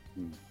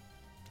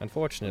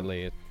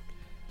 Unfortunately, it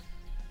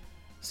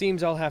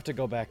seems I'll have to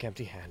go back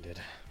empty-handed.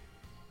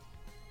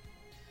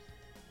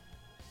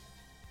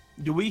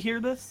 Do we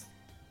hear this?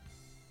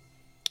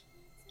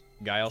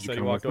 Gael said he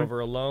come walked with me?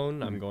 over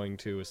alone. I'm going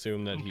to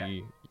assume that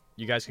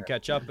you guys can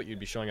catch up, but you'd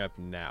be showing up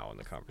now in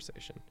the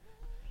conversation.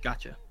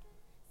 Gotcha.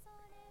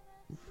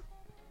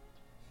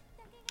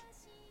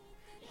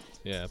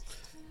 Yeah.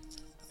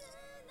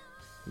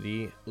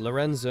 The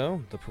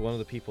Lorenzo, one of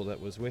the people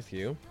that was with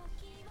you,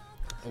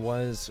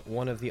 was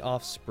one of the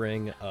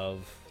offspring of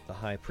the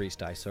high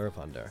priest I serve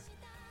under,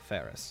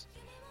 Ferris.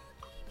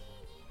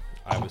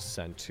 I was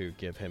sent to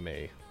give him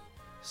a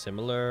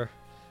similar,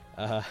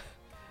 I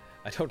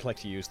don't like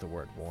to use the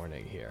word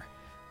warning here,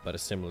 but a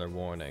similar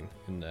warning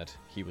in that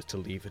he was to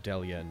leave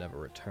Adelia and never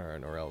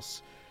return, or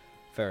else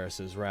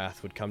Ferris's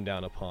wrath would come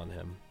down upon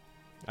him.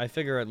 I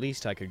figure at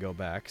least I could go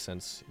back,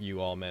 since you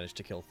all managed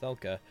to kill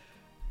Thelka,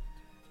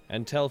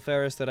 and tell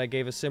Ferris that I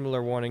gave a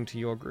similar warning to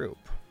your group.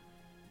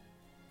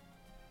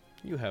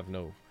 You have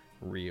no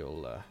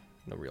real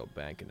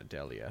bank in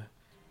Adelia.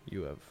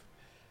 You have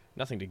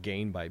nothing to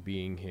gain by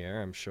being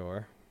here, I'm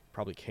sure.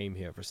 Probably came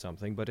here for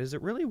something, but is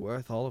it really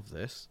worth all of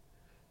this?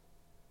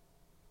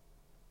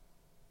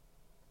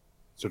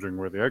 Considering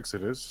where the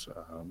exit is,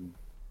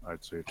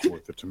 I'd say it's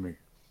worth it to me.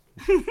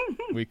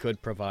 We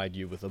could provide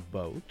you with a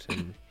boat,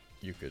 and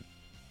you could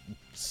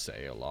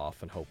sail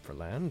off and hope for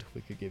land.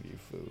 We could give you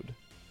food.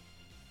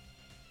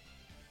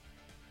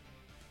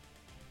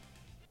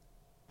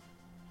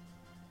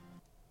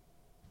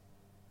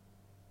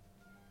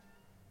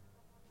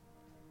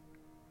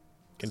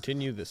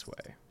 Continue this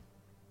way,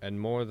 and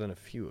more than a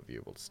few of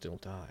you will still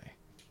die.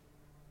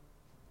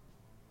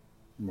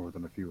 More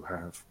than a few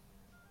have.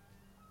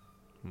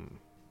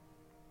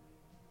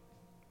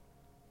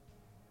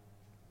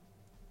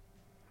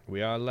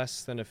 We are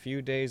less than a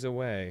few days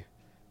away,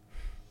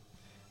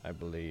 I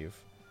believe,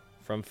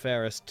 from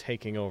Ferris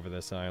taking over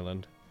this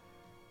island.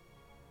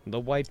 The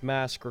White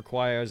Mask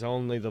requires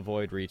only the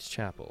Voidreach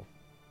Chapel.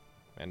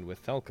 And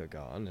with Thelka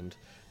gone, and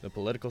the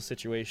political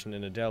situation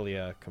in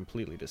Adelia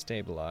completely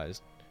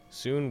destabilized,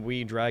 soon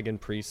we dragon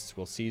priests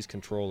will seize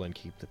control and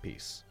keep the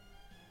peace.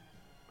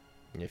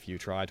 If you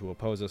try to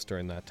oppose us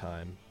during that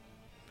time,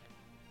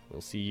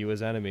 we'll see you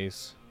as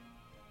enemies.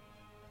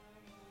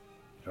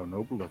 How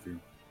noble of you.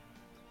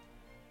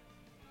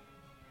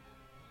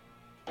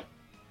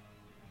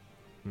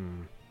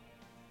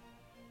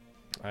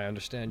 I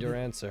understand your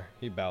answer.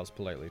 He bows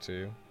politely to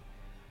you.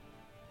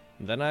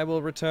 Then I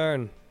will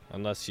return,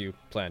 unless you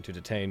plan to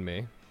detain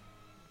me.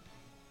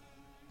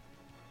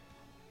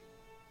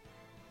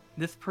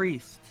 This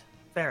priest,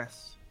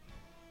 Ferris.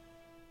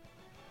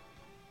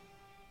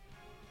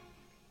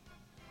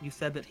 You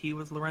said that he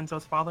was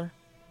Lorenzo's father?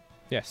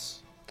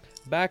 Yes.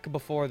 Back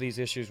before these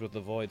issues with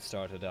the Void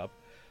started up,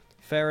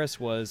 Ferris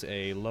was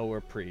a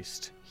lower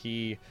priest.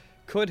 He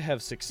could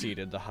have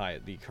succeeded the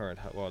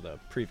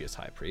previous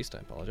high priest, I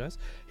apologize.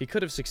 He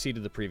could have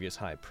succeeded the previous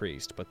high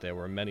priest, but there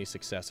were many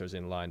successors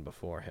in line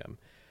before him.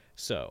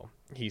 So,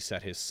 he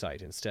set his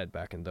sight instead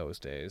back in those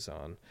days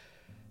on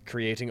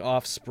creating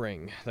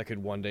offspring that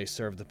could one day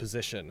serve the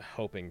position,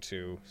 hoping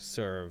to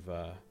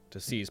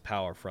seize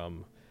power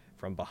from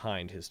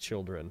behind his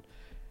children.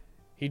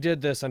 He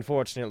did this,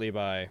 unfortunately,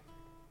 by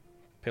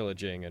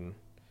pillaging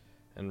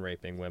and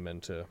raping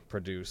women to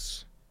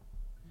produce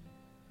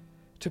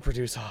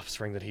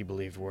offspring that he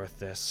believed worth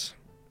this.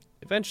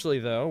 Eventually,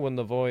 though, when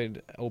the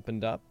Void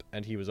opened up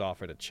and he was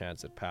offered a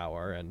chance at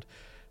power, and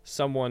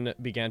someone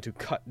began to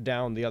cut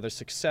down the other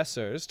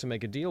successors to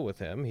make a deal with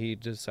him, he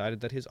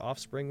decided that his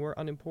offspring were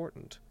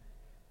unimportant.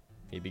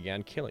 He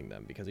began killing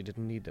them because he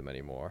didn't need them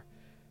anymore.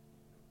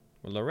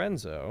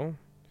 Lorenzo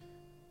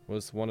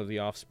was one of the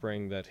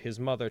offspring that his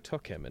mother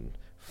took him and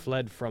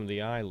fled from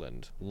the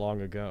island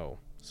long ago,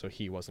 so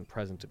he wasn't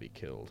present to be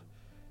killed.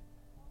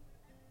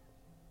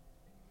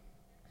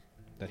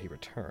 That he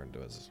returned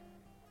was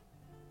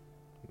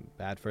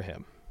bad for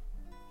him.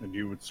 And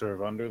you would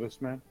serve under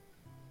this man?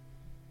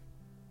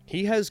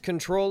 He has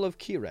control of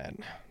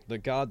Kiran, the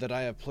god that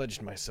I have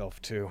pledged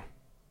myself to.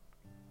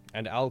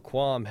 And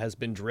Alquam has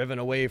been driven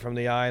away from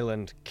the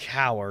island,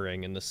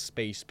 cowering in the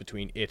space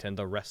between it and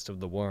the rest of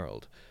the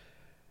world.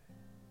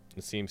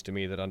 It seems to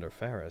me that under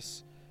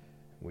Ferris,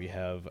 we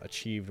have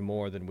achieved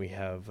more than we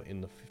have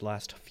in the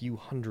last few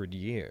hundred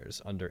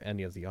years under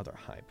any of the other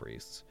high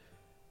priests.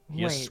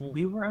 Wait,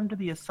 we were under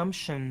the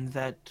assumption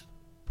that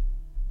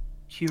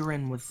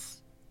Kiran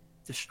was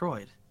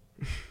destroyed.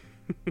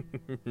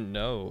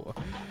 No.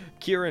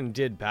 Kiran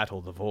did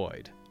battle the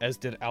Void, as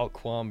did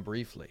Alquam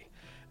briefly.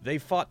 They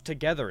fought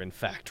together, in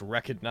fact,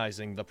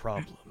 recognizing the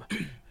problem.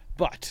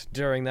 But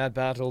during that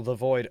battle, the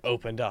Void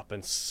opened up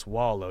and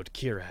swallowed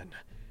Kiran.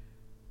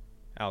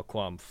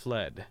 Alquam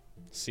fled,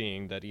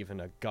 seeing that even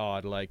a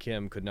god like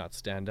him could not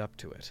stand up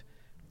to it.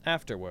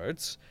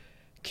 Afterwards,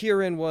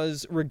 Kiran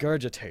was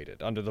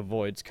regurgitated under the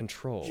Void's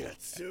control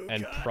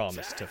and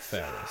promised to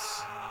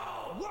Ferris,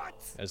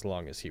 as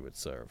long as he would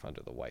serve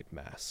under the White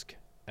Mask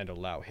and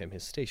allow him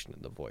his station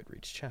in the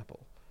Voidreach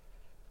Chapel.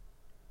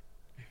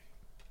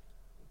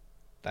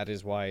 That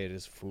is why it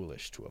is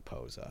foolish to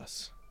oppose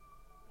us.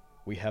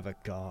 We have a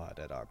god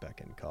at our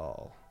beck and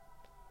call.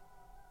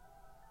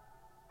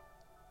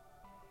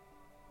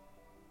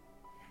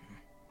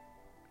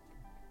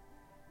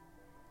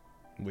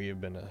 We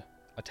have been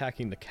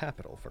attacking the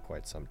capital for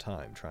quite some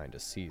time, trying to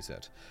seize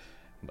it.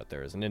 But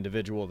there is an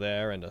individual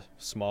there and a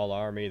small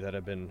army that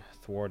have been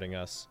thwarting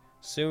us.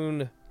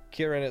 Soon,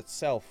 Kiran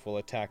itself will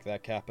attack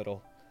that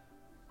capital.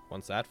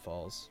 Once that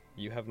falls,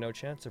 you have no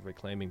chance of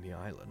reclaiming the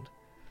island.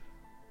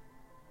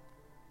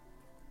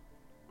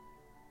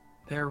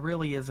 There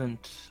really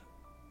isn't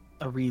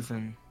a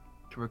reason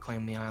to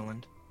reclaim the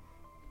island.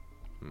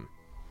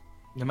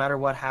 No matter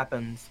what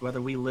happens,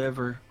 whether we live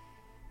or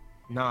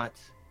not,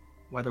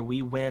 whether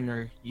we win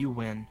or you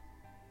win,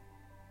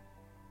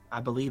 I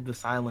believe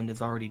this island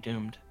is already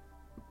doomed.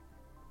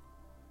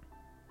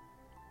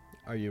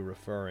 Are you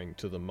referring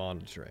to the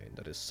Monodrain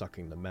that is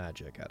sucking the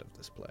magic out of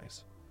this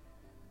place?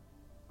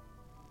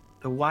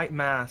 The White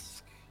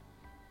Mask,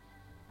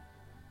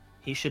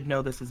 he should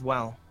know this as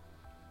well.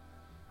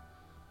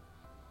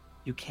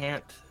 You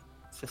can't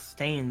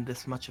sustain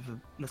this much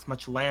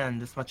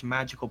land, this much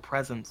magical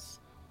presence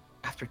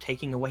after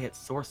taking away its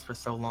source for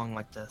so long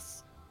like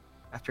this.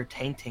 After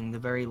tainting the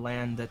very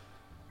land that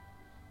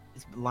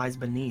lies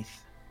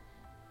beneath.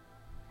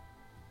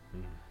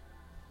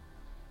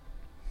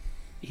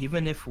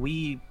 Even if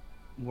we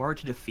were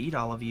to defeat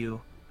all of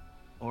you,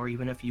 or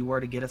even if you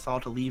were to get us all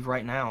to leave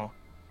right now,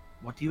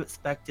 what do you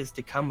expect is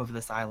to come of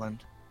this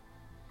island?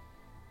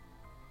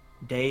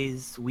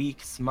 Days,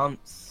 weeks,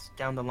 months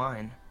down the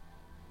line.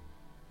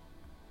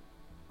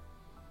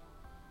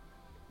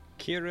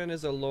 Kiran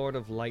is a Lord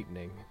of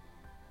Lightning,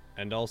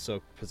 and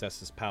also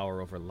possesses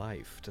power over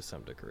life to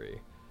some degree.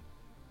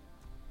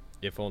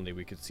 If only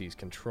we could seize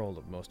control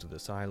of most of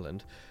this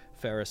island,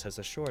 Ferris has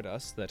assured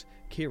us that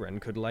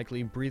Kiran could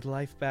likely breathe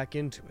life back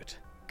into it,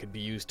 could be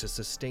used to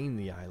sustain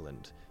the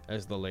island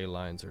as the ley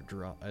lines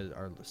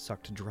are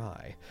sucked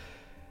dry.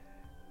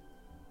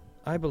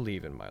 I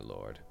believe in my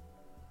lord.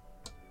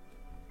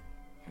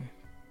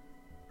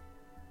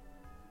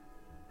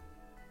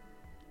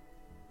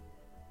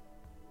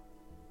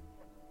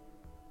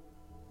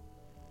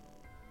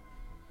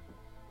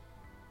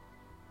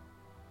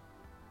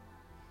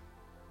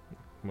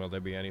 Will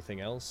there be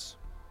anything else?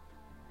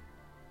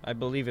 I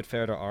believe it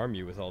fair to arm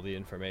you with all the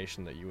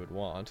information that you would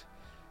want.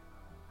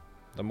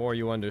 The more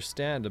you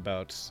understand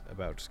about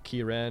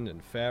Kiran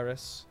and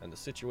Ferris and the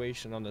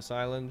situation on this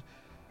island,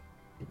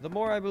 the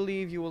more I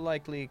believe you will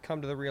likely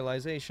come to the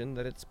realization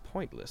that it's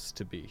pointless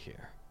to be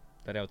here,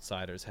 that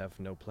outsiders have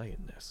no play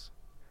in this.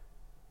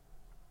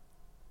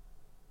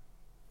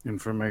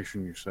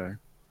 Information, you say?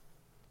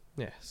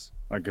 Yes.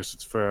 I guess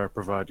it's fair I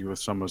provide you with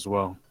some as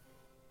well.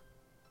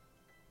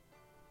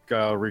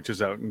 Guile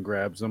reaches out and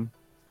grabs them.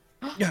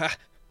 What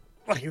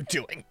are you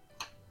doing?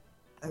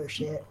 Oh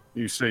shit.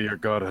 You say your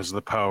god has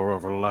the power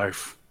over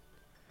life.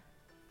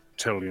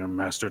 Tell your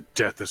master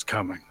death is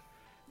coming.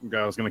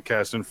 Guile's gonna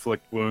cast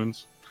Inflict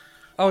Wounds.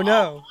 Oh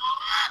no!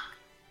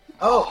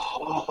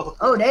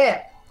 Oh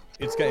damn.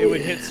 It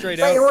would hit straight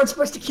But you out. weren't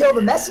supposed to kill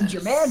the messenger,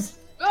 man.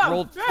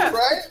 Roll,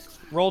 Right?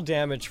 roll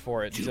damage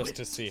for it just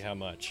to see how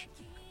much.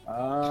 Where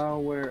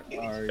are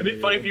you? It'd be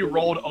funny if you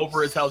rolled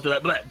over his house to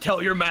that. Blah,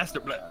 tell your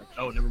master. Blah.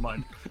 Oh, never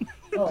mind.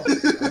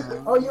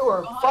 Oh, you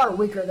were far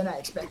weaker than I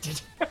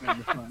expected.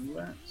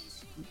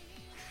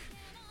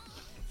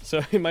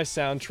 So in my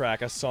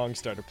soundtrack, a song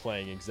started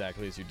playing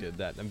exactly as you did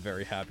that, and I'm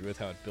very happy with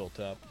how it built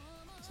up.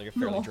 It's like a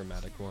fairly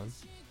dramatic one.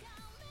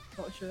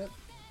 Oh shit.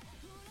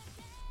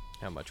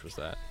 How much was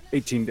that?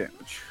 18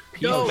 damage.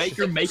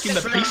 Peacemaker making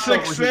the peace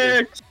Six, over here.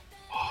 six.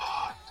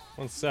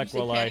 One sec You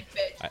while I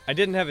satanic bitch. I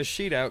didn't have a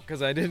sheet out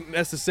because I didn't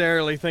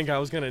necessarily think I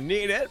was gonna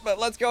need it, but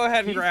let's go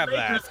ahead and grab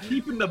that. Peacemaker's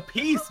keeping the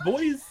peace,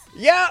 boys.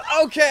 Yeah,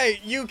 okay,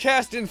 you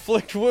cast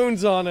Inflict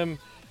Wounds on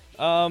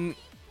him.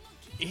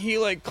 He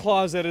like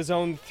claws at his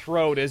own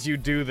throat as you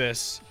do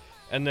this,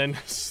 and then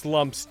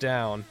slumps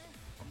down.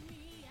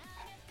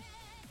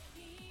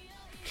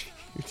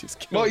 You just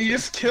killed Well, him. you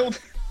just killed.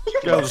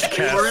 Guile's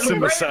cast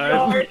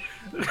suicide.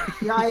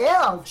 Yeah, I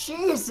am.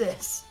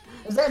 Jesus.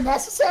 Is that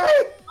necessary?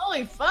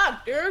 Holy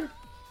fuck, dude.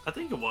 I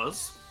think it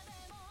was.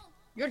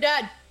 You're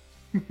dead.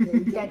 Yeah,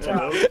 you can't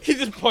tell. He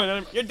just pointed at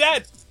him. You're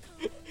dead.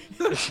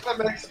 That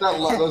makes that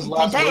those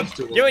last words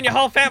to him. You and your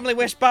whole family,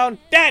 Wishbone,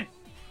 dead.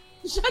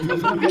 Shut the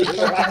fuck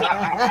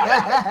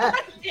up.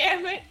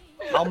 Damn it.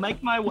 I'll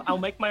make my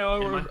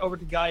way over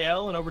to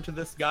Gael and over to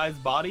this guy's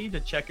body to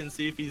check and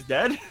see if he's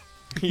dead.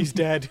 He's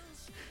dead.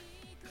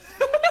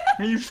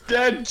 He's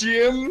dead,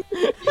 Jim.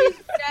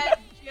 Dead,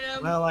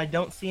 Jim. Well, I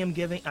don't see him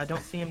giving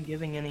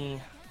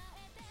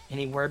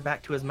any word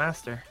back to his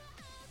master.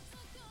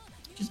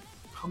 Just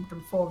pumped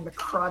him full of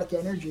necrotic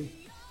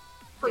energy.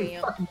 Pretty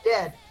Damn. fucking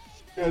dead.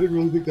 Yeah, I didn't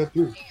really think that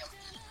through.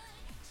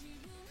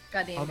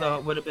 Goddamn. Although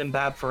it would have been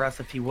bad for us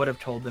if he would have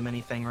told them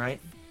anything,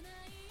 right?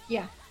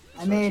 Yeah.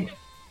 I mean, Time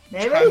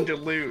maybe? to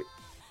loot.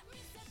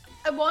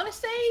 I want to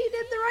say he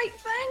did the right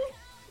thing.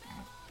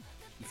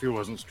 If he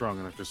wasn't strong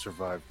enough to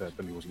survive that,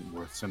 then he wasn't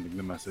worth sending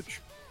the message.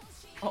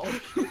 Oh.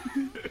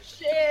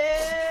 Shit.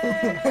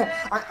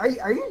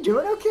 Are you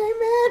doing okay,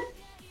 man?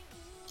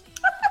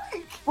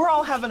 We're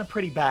all having a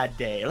pretty bad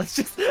day. Let's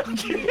just.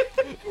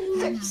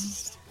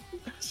 Jesus.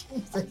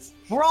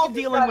 We're all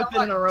dealing with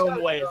it in our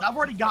own ways. I've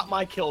already got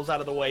my kills out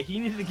of the way. He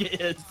needed to get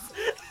his.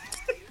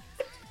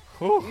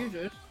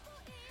 Jesus.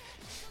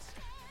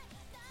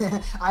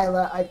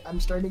 I'm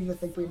starting to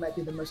think we might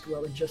be the most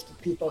well-adjusted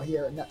people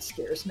here, and that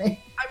scares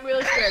me. I'm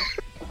really scared.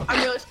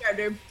 I'm really scared,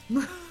 dude.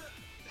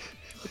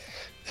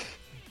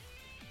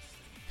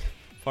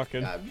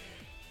 Fucking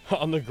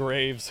on the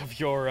graves of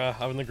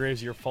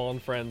your fallen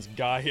friends,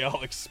 Gael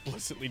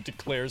explicitly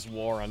declares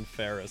war on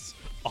Ferris.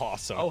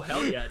 Awesome. Oh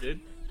hell yeah, dude.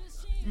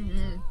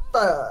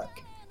 Fuck.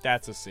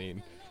 That's a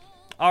scene.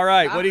 All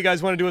right, what do you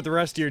guys want to do with the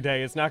rest of your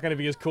day? It's not going to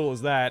be as cool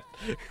as that.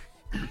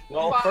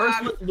 Well,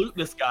 first let's loot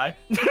this guy.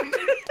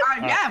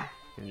 Yeah.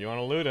 You want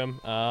to loot him?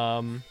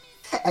 And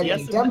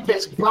Yes, then dump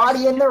his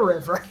body in the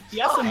river. He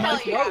has some hell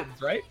nice yeah.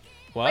 robes, right?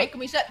 What? Wait, can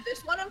we set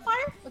this one on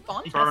fire with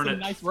Bond? He has Burn some it.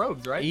 nice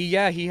robes, right? He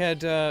had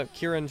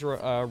Kieran's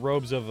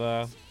robes of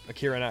a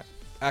Kieran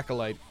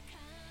acolyte.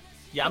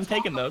 Yeah, I'm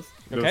taking those.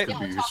 Those Okay. could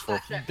be let's talk useful.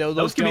 that shit.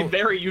 Those can be don't-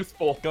 very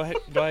useful. Go ahead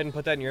and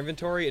put that in your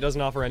inventory. It doesn't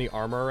offer any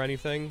armor or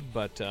anything,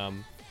 but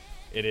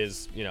it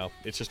is,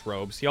 it's just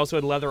robes. He also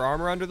had leather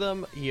armor under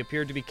them. He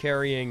appeared to be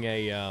carrying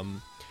a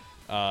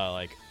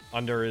like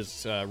under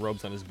his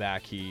robes on his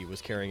back. He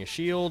was carrying a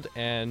shield,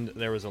 and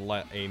there was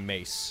a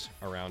mace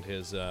around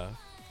his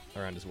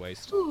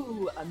waist.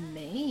 Ooh,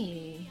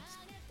 amazing.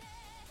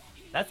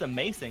 That's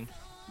amazing.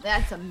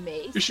 That's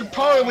amazing. You should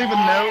probably leave a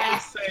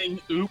note saying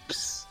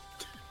 "Oops."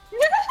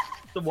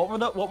 So what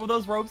were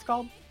those robes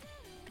called?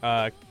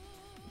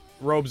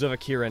 Robes of a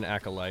Kieran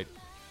acolyte,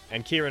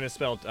 and Kieran is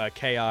spelled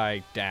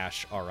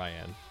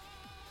K-I-R-I-N.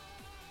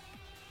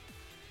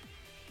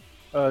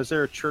 Is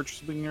there a church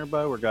something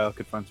nearby where Guile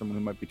could find someone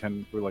who might be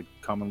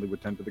commonly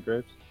would tend to the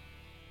graves?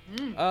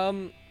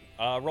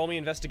 Roll me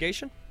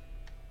investigation.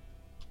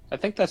 I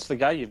think that's the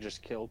guy you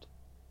just killed.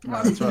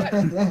 No, that's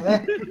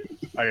right.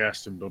 He I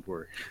asked him, don't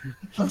worry.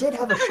 did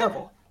have a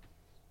shovel.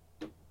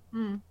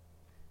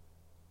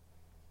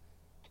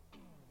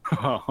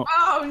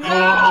 Oh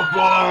no!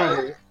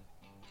 Oh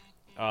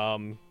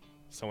boy!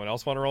 Someone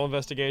else want to roll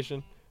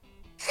investigation?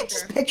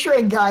 Just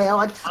picturing Gaia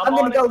like, I'm on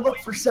gonna go it, look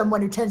boy. for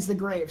someone who tends the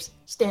graves.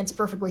 Stands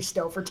perfectly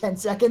still for 10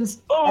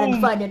 seconds. I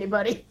didn't find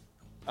anybody.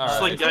 All It's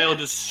right. like Gael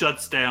just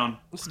shuts down.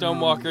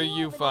 Stonewalker,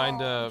 you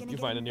find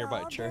a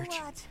nearby church.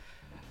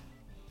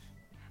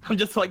 I'm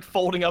just like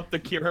folding up the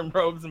Kieran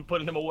robes and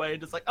putting them away,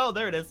 just like, oh,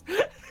 there it is.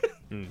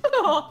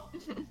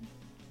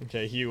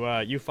 Okay,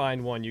 you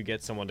find one. You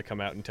get someone to come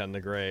out and tend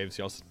the graves.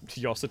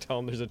 You also tell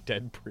him there's a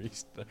dead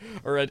priest,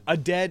 or a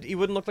dead. He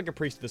wouldn't look like a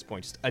priest at this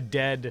point. Just a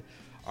dead,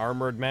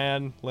 armored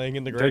man laying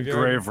in the Dead graveyard.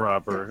 grave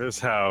robber is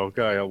how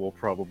Gaia will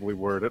probably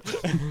word it.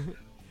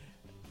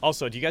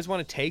 Also, do you guys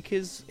want to take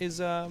his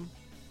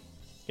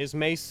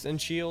mace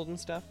and shield and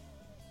stuff?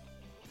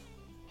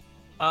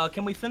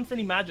 Can we sense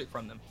any magic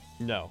from them?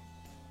 No.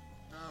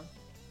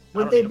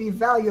 Would they be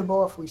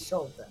valuable if we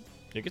sold them?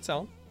 You could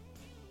sell them.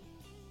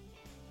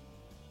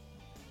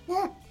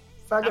 Yeah.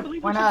 Fuck I it.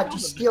 believe Why we should not? sell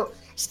Just them.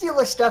 steal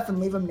his stuff and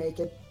leave him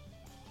naked.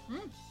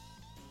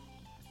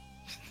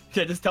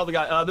 Yeah, just tell the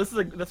guy. This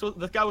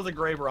guy was a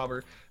grave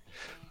robber.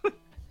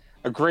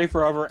 A grave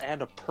robber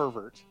and a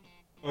pervert.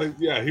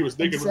 Yeah, he was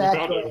naked when we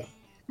found out. Exactly.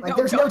 Like,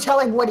 there's no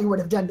telling what he would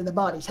have done to the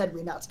bodies had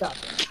we not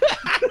stopped him.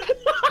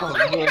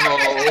 Oh,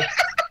 no.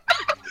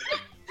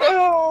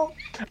 Oh,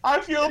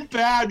 I feel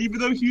bad. Even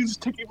though he was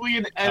technically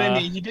an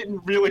enemy, he didn't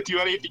really do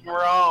anything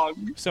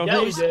wrong. So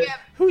Yeah, he did.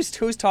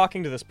 who's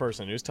talking to this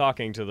person? Who's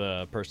talking to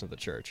the person at the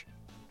church?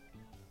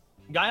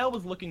 Gael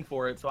was looking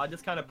for it, so I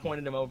just kind of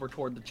pointed him over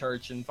toward the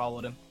church and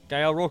followed him.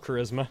 Gael, roll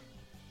charisma.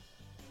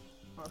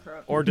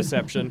 Or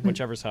deception,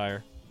 whichever's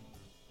higher.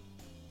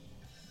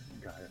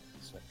 Gaia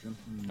deception.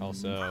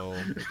 Also,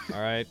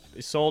 alright.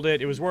 You sold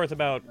it. It was worth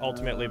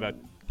ultimately about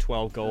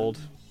 12 gold.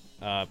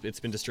 It's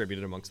been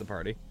distributed amongst the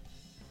party.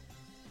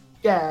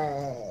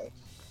 Yay.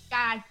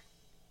 God.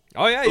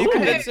 Oh yeah, you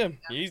convinced him.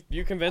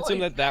 You convinced him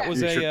that was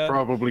You a... should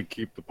probably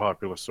keep the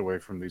populace away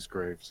from these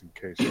graves in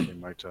case they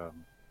might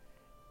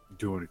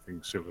do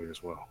anything silly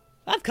as well.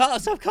 Of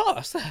course, of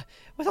course.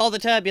 With all the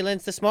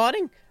turbulence this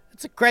morning,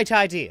 it's a great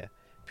idea.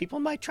 People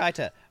might try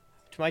to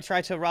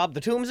rob the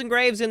tombs and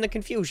graves in the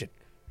confusion.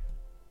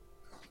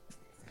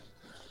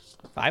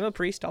 If I'm a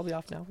priest, I'll be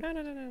off now.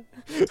 No.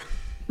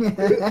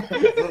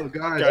 Oh,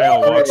 guys. Gaia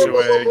walks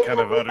away and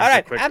kind of utters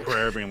Alright, a quick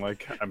prayer, being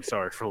like, I'm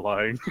sorry for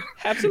lying.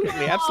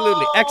 Absolutely.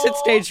 Exit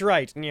stage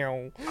right.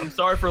 No. I'm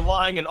sorry for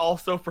lying and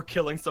also for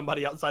killing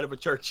somebody outside of a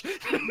church.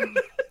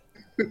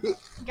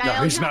 No,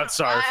 he's not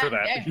sorry for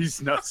that.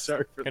 He's not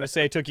sorry for Gonna that.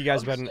 say it took you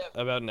guys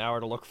about an hour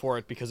to look for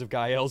it because of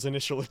Gael's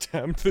initial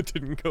attempt that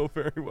didn't go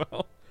very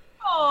well.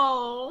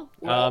 Oh.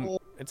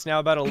 It's now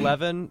about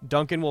 11.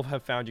 Duncan will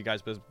have found you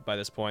guys by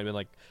this point. Been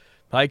like,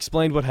 I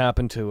explained what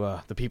happened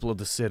to the people of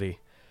the city.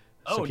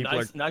 Oh,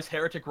 nice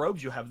heretic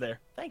robes you have there.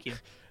 Thank you.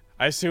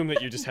 I assume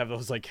that you just have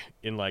those like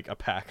in like a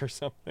pack or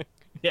something.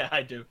 Yeah,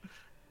 I do.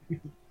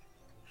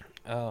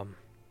 And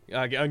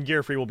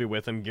Gearfree will be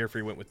with him.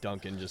 Gearfree went with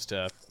Duncan just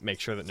to make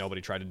sure that nobody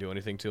tried to do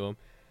anything to him.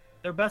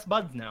 They're best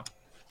buds now.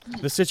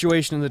 The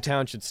situation in the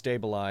town should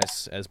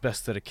stabilize as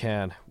best that it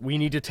can. We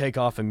need to take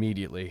off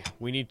immediately.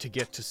 We need to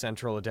get to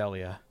Central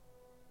Adelia.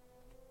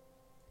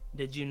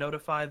 Did you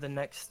notify the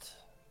next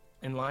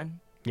in line?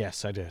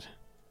 Yes, I did.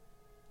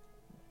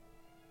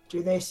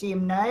 Do they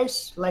seem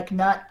nice? Like,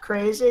 not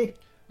crazy?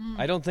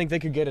 I don't think they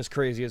could get as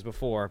crazy as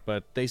before,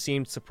 but they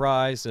seemed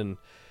surprised, and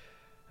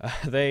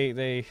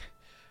they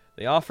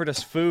offered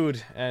us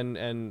food and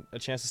a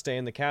chance to stay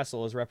in the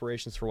castle as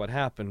reparations for what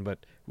happened, but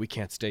we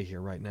can't stay here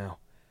right now.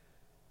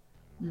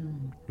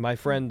 My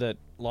friend that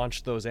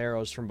launched those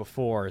arrows from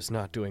before is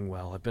not doing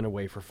well. I've been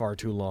away for far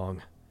too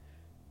long.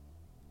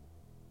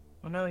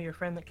 Oh no, your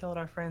friend that killed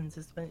our friends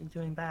is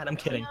doing bad. I'm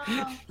kidding.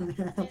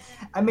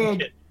 I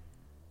mean,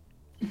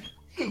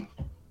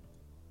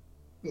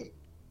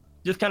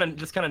 just kind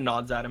of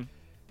nods at him.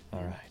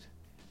 All right.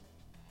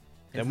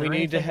 Then we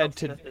need to head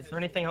to... Is there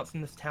anything else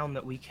in this town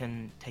that we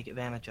can take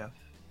advantage of?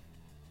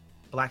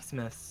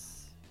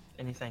 Blacksmiths,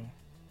 anything?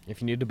 If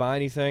you need to buy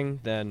anything,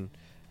 then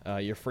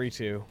you're free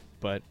to,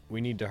 but we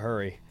need to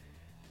hurry.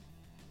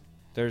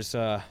 There's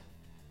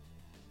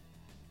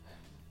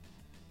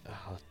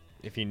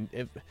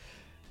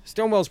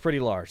Stonewell's pretty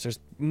large. There's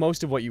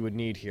most of what you would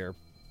need here,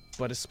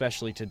 but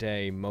especially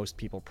today, most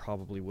people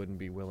probably wouldn't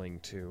be willing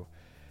to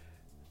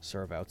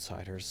serve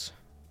outsiders.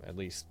 At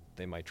least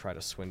they might try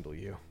to swindle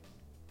you.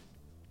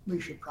 we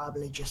should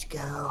probably just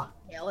go.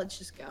 Yeah, let's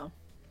just go.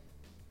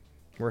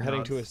 We're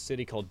heading to a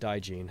city called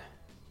Daijin.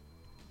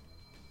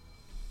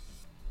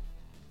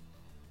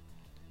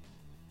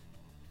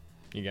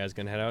 You guys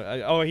gonna head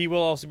out? Oh, he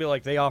will also be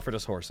like, they offered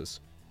us horses.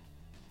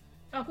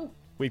 Oh, cool.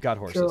 We've got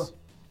horses. Sure.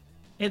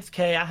 It's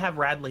Kay. I have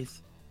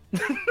Radley's.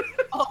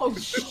 Oh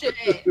shit.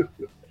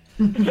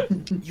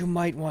 You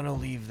might want to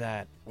leave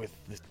that with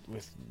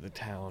the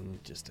town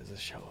just as a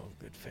show of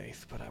good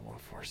faith, but I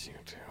won't force you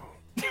to.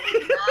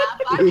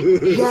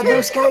 Yeah,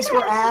 those guys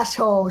were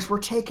assholes. We're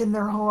taking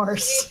their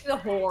horse. Take the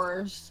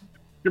horse.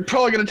 You're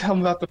probably gonna tell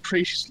them about the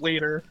priest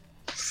later.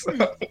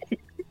 So.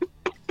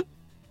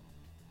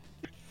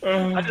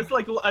 I just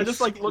looked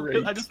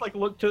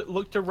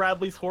to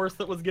Radley's horse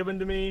that was given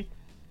to me,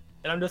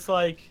 and I'm just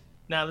like,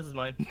 nah, this is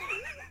mine.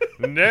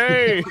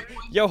 Nay!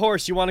 Yo,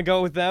 horse, you want to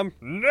go with them?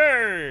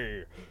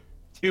 Nay!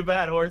 Too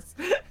bad, horse.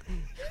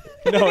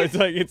 No, it's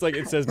like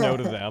it says no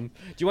to them.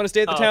 Do you want to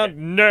stay at the town? Okay.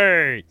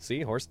 Nay! See,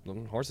 horse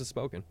has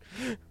spoken.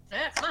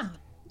 Yeah, come on.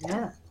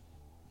 Yeah.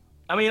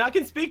 I mean, I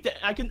can speak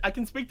to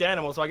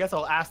animals, so I guess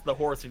I'll ask the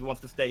horse if he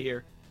wants to stay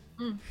here.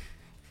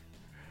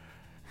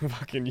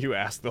 Fucking you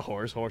ask the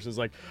horse. Horse is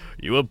like,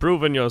 you have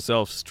proven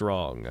yourself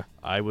strong.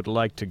 I would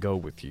like to go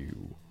with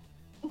you.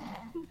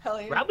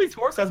 Hell yeah. Bradley's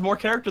horse has more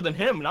character than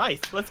him. Nice.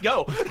 Let's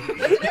go.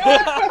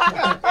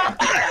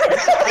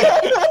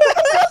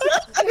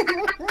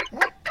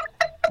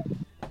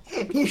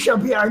 He shall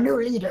be our new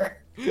leader.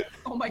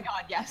 Oh my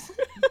god, yes.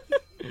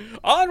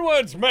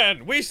 Onwards,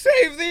 men! We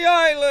save the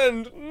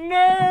island!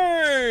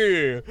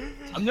 Nay!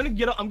 I'm gonna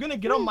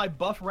get on my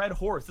buff red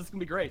horse. This is gonna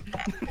be great.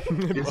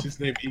 Is his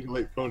name Eagle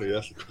Eight Pony?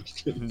 That's the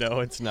question. No,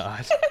 it's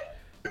not.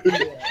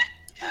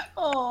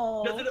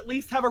 Oh. Does it at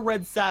least have a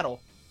red saddle?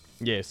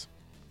 Yes.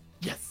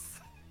 Yes.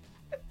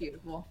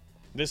 Beautiful.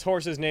 This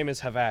horse's name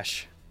is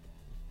Havash.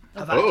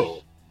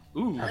 Oh.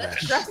 Ooh.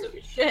 That's aggressive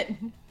as shit.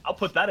 I'll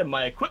put that in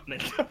my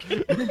equipment.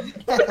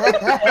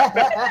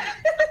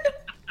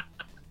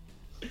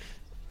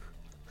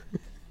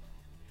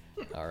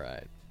 All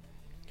right.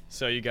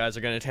 So you guys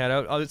are gonna head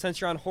out.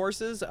 Since you're on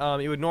horses,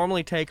 it would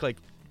normally take like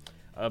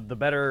a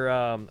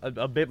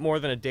bit more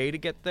than a day to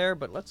get there.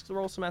 But let's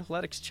roll some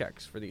athletics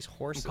checks for these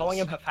horses. I'm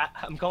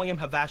calling him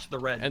Havash the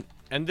Red.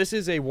 And this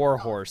is a war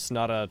horse,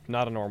 not a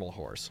normal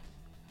horse.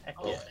 Heck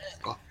yeah.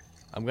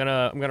 I'm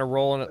gonna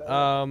roll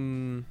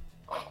an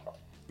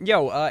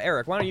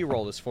Eric, why don't you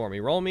roll this for me?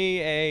 Roll me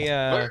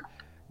a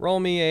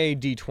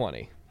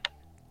d20.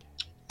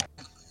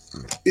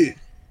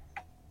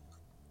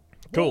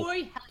 Cool.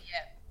 Boy, hell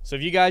yeah. So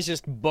if you guys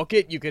just book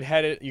it, you could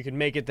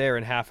make it there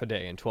in half a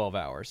day, in 12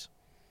 hours.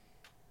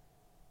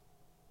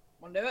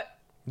 Wanna do it?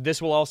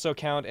 This will also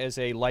count as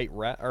a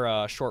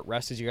a short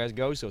rest as you guys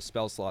go, so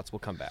spell slots will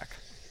come back.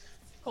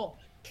 Cool.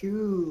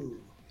 Cool.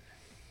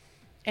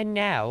 And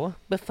now,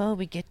 before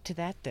we get to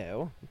that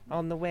though,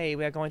 on the way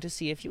we're going to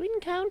see if you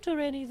encounter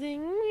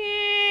anything.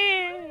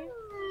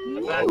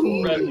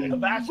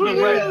 Havash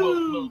the Red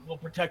will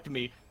protect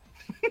me.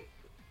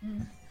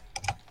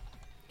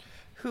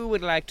 Who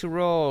would like to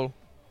roll?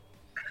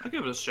 I'll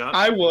give it a shot.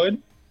 I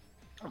would.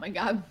 Oh my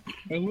god.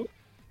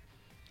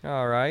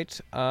 All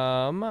right.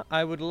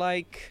 I would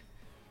like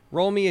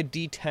roll me a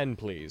d10,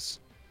 please.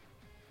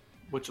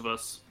 Which of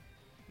us?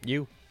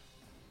 You.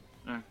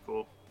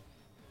 Cool.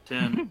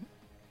 10.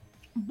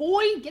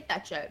 Boy, get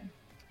that shit.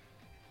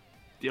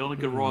 The only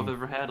good roll I've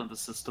ever had on the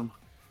system.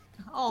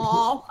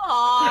 Oh,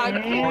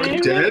 Are you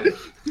dead?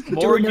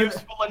 More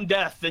useful in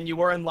death than you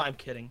were in life.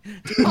 Kidding.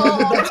 All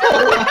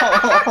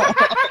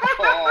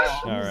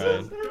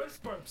right.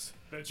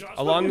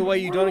 Along the way,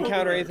 you don't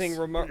encounter anything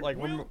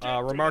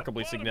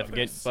remarkably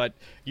significant, but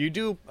you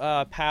do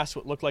pass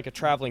what looked like a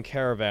traveling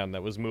caravan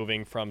that was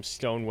moving from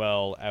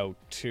Stonewell out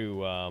to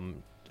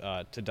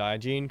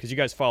Diogene, because you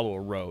guys follow a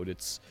road.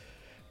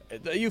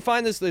 You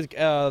find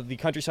the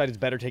countryside is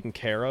better taken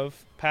care of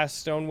past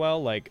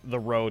Stonewell. Like, the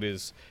road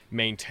is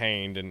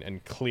maintained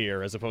and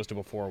clear, as opposed to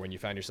before when you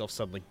found yourself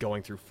suddenly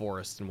going through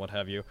forests and what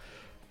have you.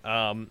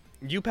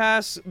 You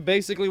pass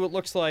basically what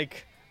looks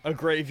like a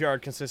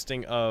graveyard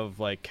consisting of,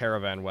 like,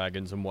 caravan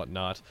wagons and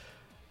whatnot.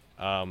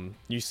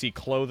 You see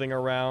clothing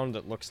around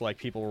that looks like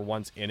people were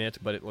once in it,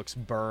 but it looks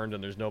burned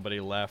and there's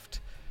nobody left.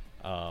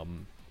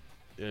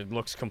 It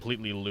looks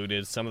completely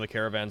looted. Some of the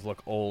caravans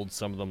look old.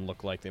 Some of them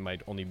look like they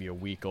might only be a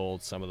week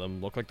old. Some of them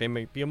look like they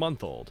might be a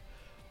month old.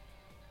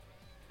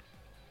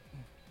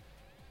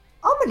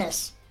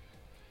 Ominous.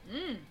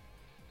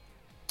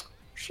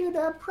 Should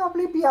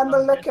probably be on the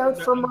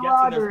lookout for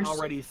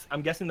marauders.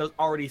 I'm guessing there's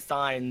already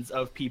signs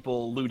of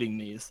people looting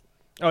these.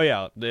 Oh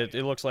yeah, it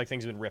looks like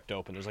things have been ripped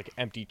open. There's like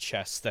empty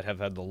chests that have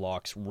had the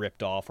locks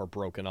ripped off or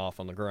broken off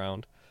on the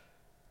ground.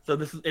 So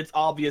it's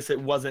obvious it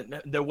wasn't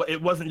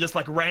just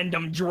like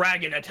random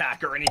dragon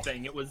attack or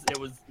anything. It was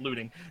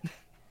looting.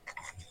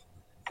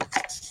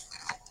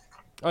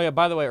 Oh yeah,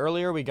 by the way,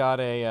 earlier we got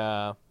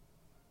Izuki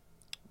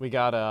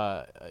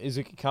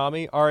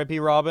Kami, R.I.P.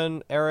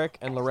 Robin, Eric,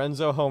 and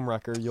Lorenzo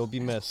Homewrecker. You'll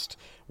be missed.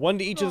 One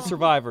to each of the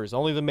survivors,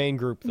 only the main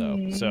group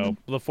though. So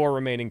the 4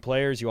 remaining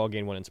players, you all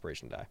gain 1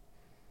 inspiration die.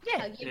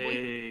 Yeah.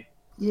 Hey.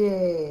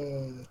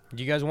 Yay.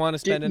 Do you guys want to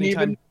spend any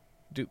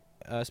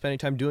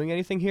time doing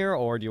anything here,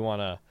 or do you want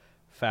to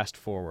fast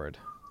forward?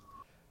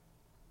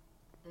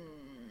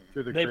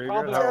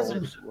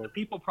 The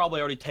people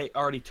probably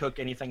already took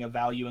anything of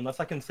value. Unless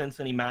I can sense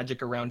any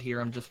magic around here,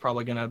 I'm just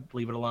probably gonna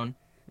leave it alone.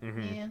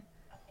 Yeah.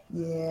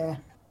 Yeah.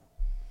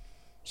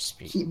 Just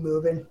keep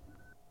moving.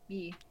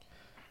 Yeah.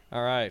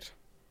 All right.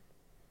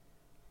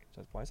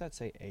 Why does that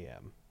say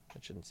AM?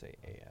 That shouldn't say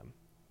AM.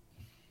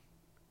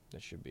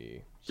 That should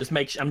be.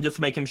 I'm just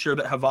making sure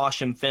that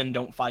Havash and Finn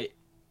don't fight.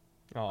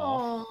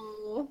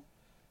 Oh.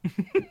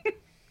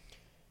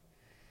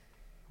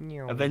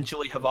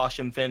 Eventually, Havash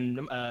and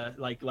Finn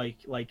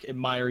like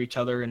admire each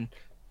other, and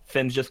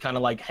Finn's just kind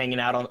of like hanging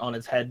out on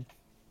his head,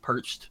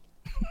 perched.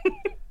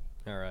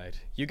 All right.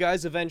 You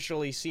guys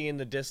eventually see in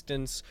the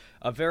distance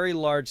a very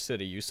large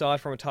city. You saw it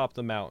from atop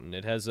the mountain.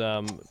 It has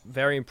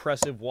very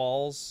impressive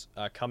walls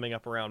coming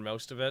up around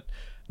most of it.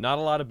 Not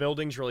a lot of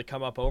buildings really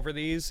come up over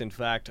these. In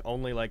fact,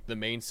 only like the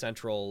main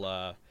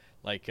central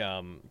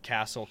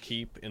castle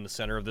keep in the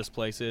center of this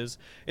place is.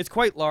 It's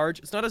quite large.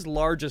 It's not as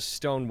large as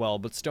Stonewell,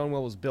 but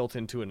Stonewell was built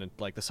into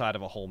like the side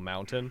of a whole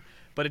mountain.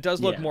 But it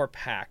does look more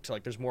packed.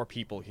 Like there's more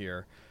people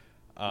here,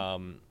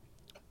 and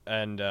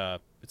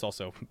it's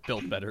also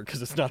built better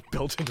because it's not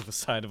built into the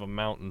side of a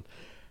mountain.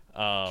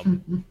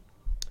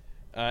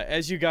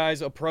 As you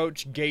guys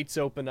approach, gates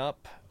open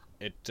up.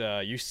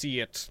 You see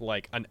it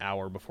like an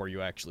hour before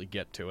you actually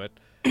get to it.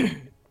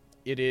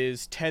 It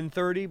is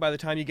 10:30 by the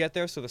time you get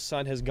there, so the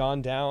sun has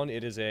gone down.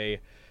 It is a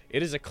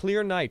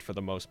clear night for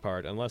the most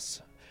part,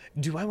 unless...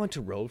 Do I want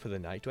to roll for the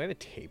night? Do I have a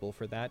table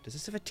for that? Does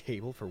this have a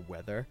table for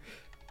weather?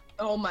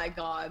 Oh my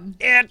god.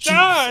 It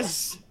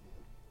does!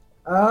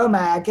 Oh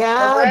my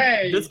god.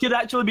 Hooray! This could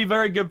actually be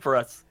very good for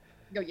us.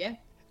 Oh yeah.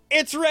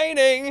 It's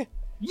raining!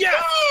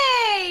 Yeah!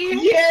 Yay!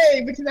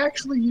 Yay! We can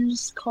actually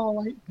use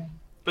call lightning.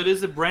 But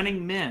is it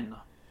branding men?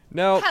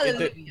 No,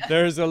 Hallelujah.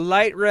 there's a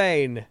light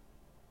rain.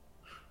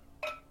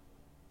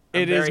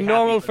 It is very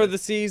normal happy for for the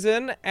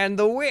season, and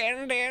the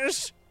wind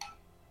is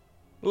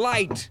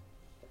light.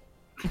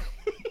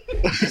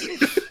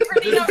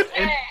 Pretty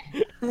okay.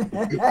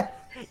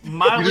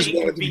 Mildly just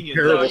wanted to be inconvenient.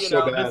 terrible So,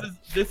 so bad.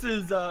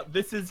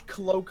 this is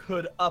cloak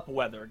hood up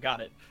weather.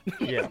 Got it.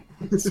 Yeah.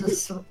 This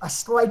is a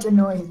slight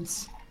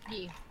annoyance.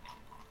 Yeah.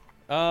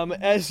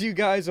 As you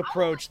guys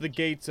approach, the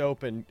gates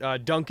open.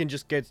 Duncan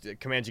just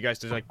commands you guys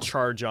to like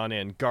charge on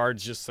in.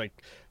 Guards just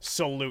like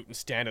salute and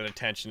stand at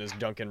attention as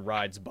Duncan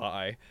rides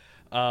by.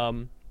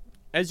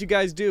 As you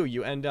guys do,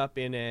 you end up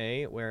in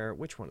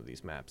which one of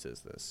these maps is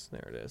this?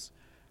 There it is.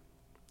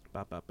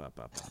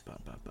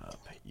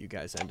 You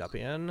guys end up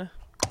in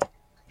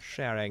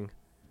sharing.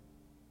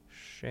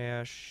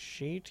 Share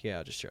sheet?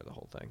 Yeah, just share the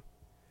whole thing.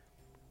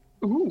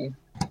 Ooh.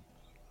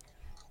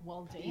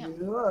 Well, damn.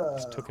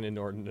 This took an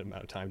inordinate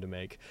amount of time to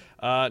make.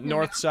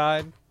 North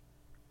side.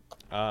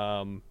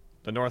 The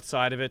north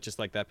side of it, just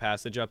like that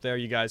passage up there.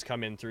 You guys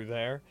come in through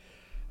there.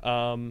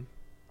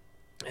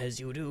 As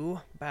you do.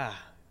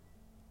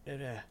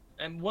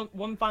 And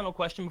one final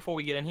question before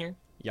we get in here.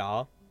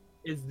 Yeah.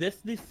 Is this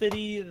the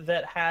city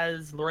that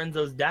has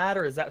Lorenzo's dad,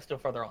 or is that still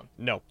further on?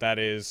 No, that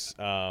is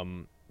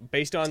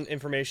based on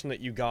information that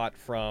you got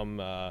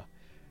from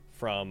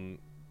fucking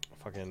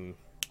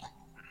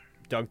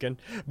Duncan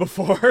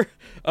before.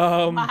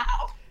 Wow.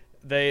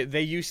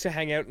 They used to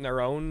hang out in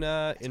their own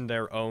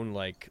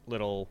like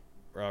little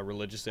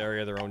religious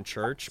area, their own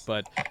church,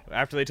 but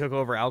after they took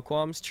over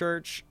Alquam's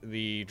church,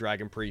 the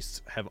dragon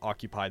priests have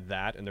occupied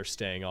that, and they're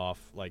staying off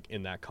like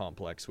in that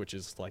complex, which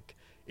is like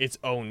its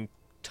own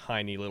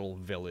tiny little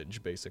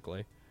village,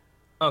 basically.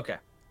 Okay,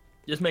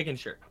 just making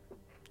sure.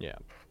 Yeah.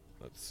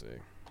 Let's see.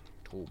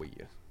 Toby.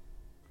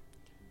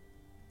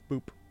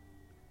 Boop.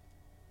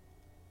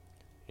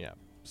 Yeah.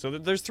 So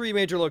there's three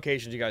major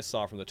locations you guys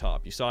saw from the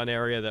top. You saw an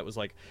area that was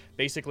like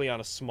basically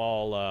on a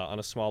small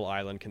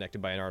island connected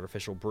by an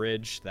artificial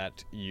bridge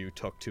that you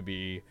took to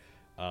be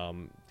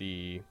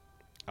the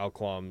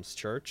Alquam's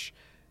church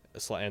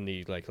and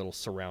the like little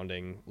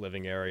surrounding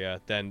living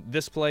area. Then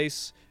this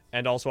place,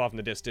 and also off in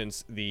the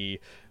distance,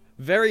 the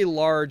very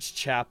large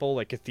chapel,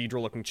 like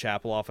cathedral-looking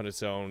chapel off on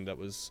its own that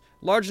was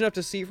large enough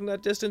to see from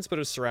that distance, but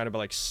it was surrounded by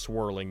like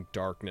swirling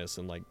darkness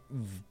and like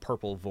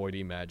purple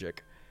voidy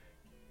magic.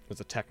 It's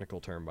a technical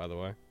term, by the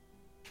way.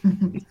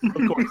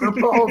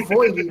 Purple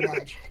voidy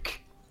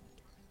magic.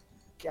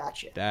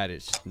 Gotcha. That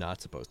is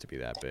not supposed to be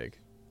that big.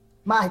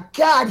 My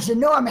god, it's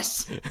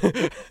enormous!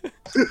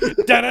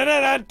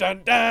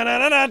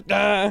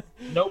 Da-da-da-da-da-da-da-da-da.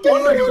 No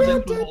wonder he was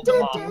in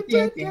the whole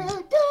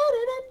demon.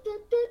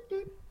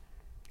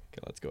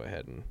 Okay, let's go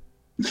ahead and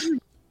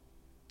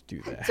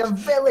do that. It's a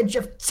village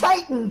of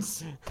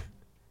titans!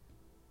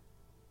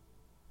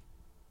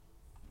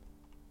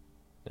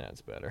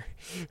 That's better.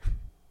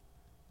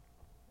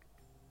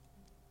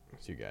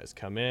 So you guys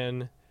come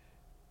in.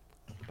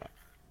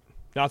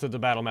 Not that the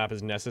battle map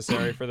is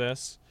necessary for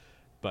this,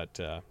 but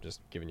just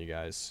giving you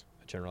guys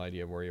a general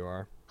idea of where you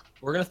are.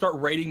 We're gonna start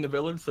raiding the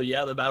village, so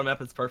yeah, the battle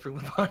map is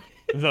perfectly fine.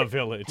 The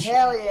village.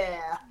 Hell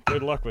yeah!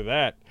 Good luck with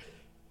that.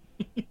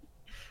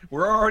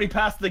 We're already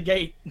past the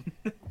gate.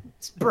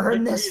 Let's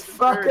burn this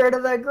fucker to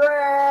the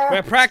ground!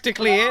 We're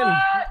practically in.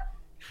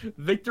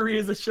 Victory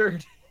is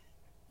assured.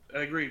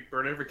 I agree.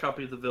 Burn every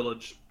copy of The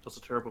Village. That's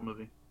a terrible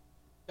movie.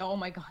 Oh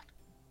my god.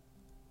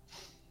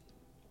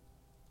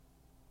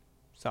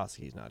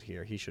 Sasuke's not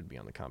here. He should be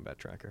on the combat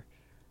tracker.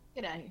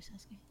 Get out of here,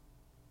 Sasuke.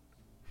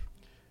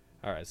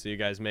 All right, so you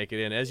guys make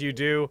it in. As you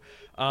do,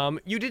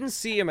 you didn't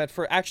see him at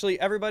first. Actually,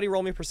 everybody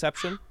roll me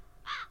perception.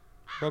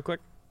 Real quick.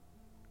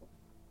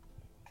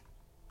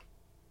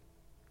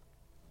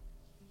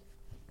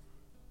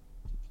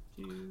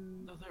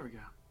 Oh, there we go.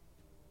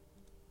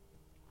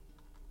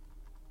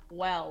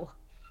 Well.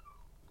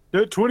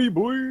 That 20,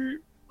 boy.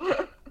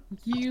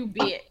 You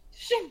bitch.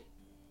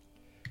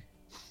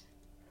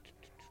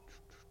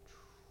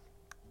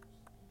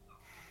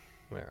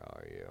 Where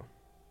are you?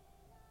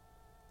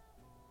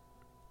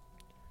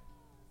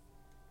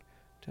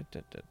 Da,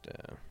 da, da, da.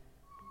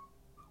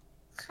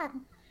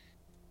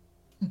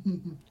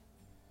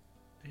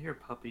 I hear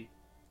puppy.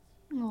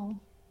 No.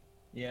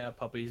 Yeah,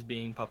 puppies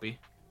being puppy.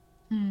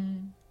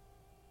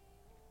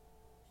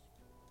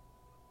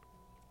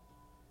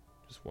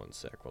 Just one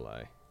sec while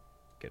I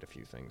get a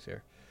few things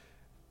here.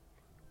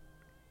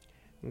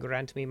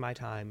 Grant me my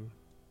time.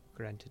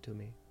 Grant it to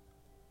me.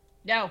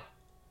 No.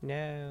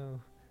 No.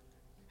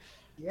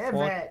 Yeah,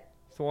 Vet.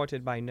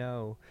 Thwarted by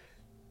no.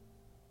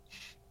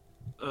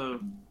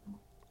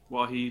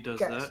 While he does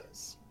Guys.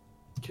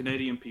 that,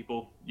 Canadian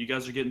people, you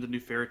guys are getting the new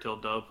Fairy Tale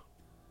dub,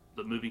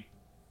 the movie.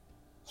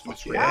 It's gonna be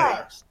straight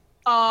Yeah.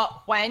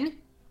 When?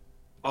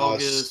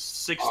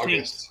 August 16th.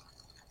 August.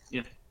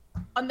 Yeah,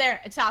 I'm there.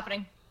 It's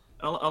happening.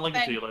 I'll link it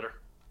to When? you later.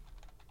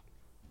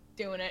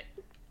 Doing it.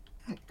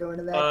 Going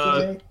to that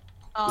today.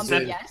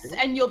 Then- Yes,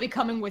 and you'll be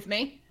coming with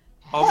me.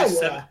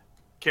 August yeah. 7th.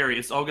 Carrie,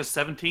 it's August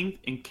 17th,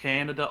 and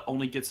Canada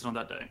only gets it on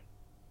that day.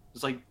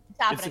 It's like, It's it's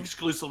happening.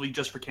 exclusively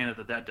just for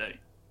Canada that day.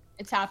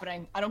 It's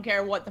happening. I don't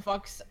care what the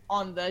fuck's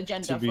on the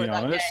agenda To be for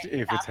that honest, day.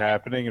 if it's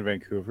happening in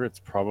Vancouver, it's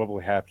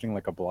probably happening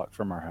like a block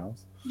from our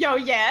house. Yo,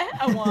 yeah,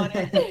 I want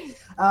it.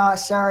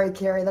 Sorry,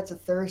 Carrie, that's a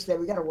Thursday.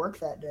 We gotta work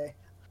that day.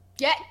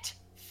 Get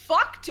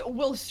fucked.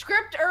 We'll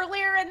script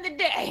earlier in the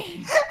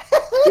day.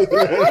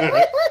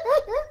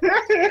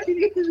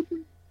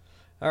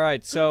 All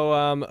right,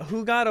 so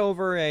who got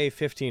over a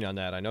 15 on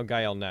that? I know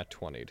Gael nat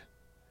 20'd.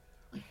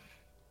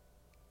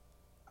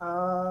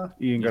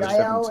 Ian got a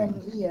Gael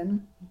 17. and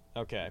Ian.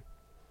 Okay.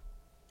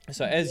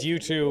 So as you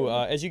two,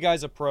 as you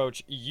guys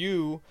approach,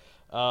 the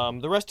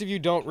rest of you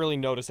don't really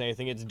notice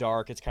anything. It's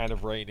dark. It's kind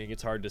of raining.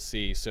 It's hard to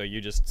see. So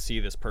you just see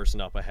this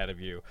person up ahead of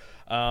you.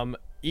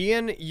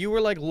 Ian, you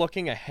were like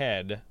looking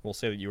ahead. We'll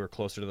say that you were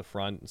closer to the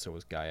front, and so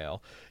was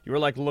Gael. You were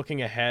like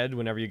looking ahead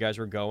whenever you guys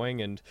were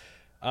going, and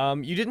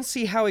you didn't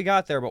see how he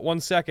got there, but 1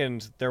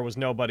 second there was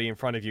nobody in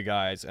front of you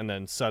guys, and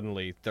then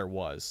suddenly there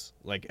was,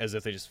 like as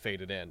if they just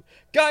faded in.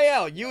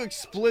 Gael, you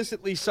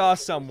explicitly saw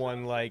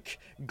someone like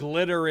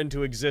glitter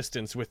into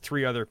existence with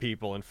 3 other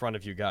people in front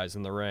of you guys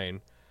in the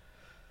rain.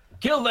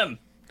 Kill them!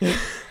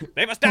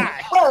 They must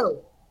die!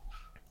 Whoa!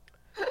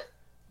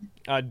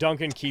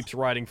 Duncan keeps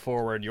riding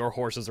forward. Your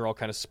horses are all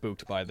kind of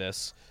spooked by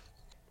this.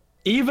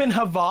 Even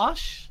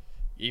Havash?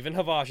 Even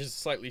Havash is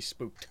slightly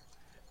spooked.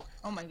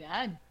 Oh my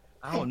god.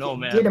 I don't know,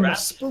 man. Get him a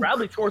spook.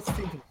 Bradley towards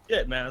the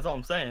shit, man. That's all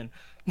I'm saying.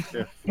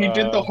 If, He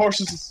did the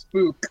horses a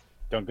spook.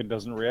 Duncan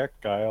doesn't react,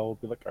 Guile will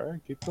be like, all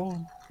right, keep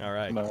going. All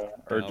right. And,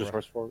 urge his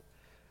horse forward.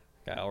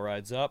 Gael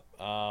rides up.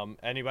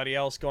 Anybody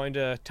else going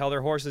to tell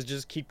their horses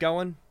just keep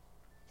going?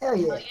 Hell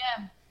yeah. Oh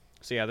yeah.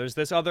 So yeah, there's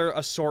this other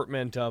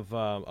assortment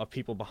of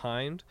people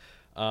behind.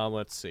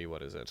 Let's see,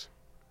 what is it?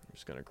 I'm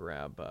just gonna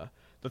grab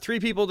the 3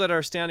 people that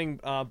are standing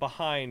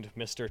behind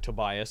Mr.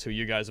 Tobias, who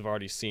you guys have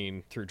already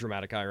seen through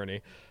dramatic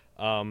irony.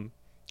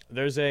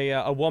 There's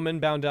a woman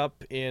bound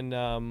up in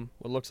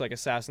what looks like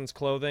assassin's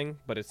clothing,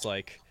 but it's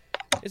like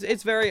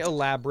it's very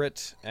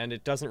elaborate, and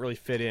it doesn't really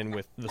fit in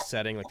with the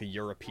setting, like the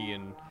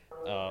European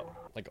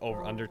like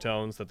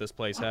undertones that this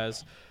place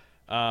has.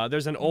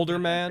 There's an older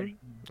man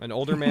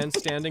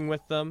standing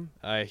with them.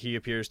 He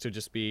appears to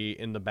just be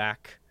in the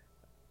back.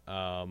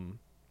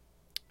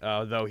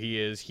 Though he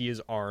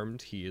is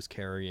armed. He is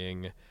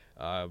carrying,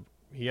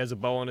 he has a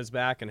bow on his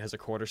back and has a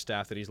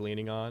quarterstaff that he's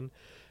leaning on.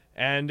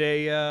 And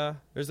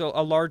there's a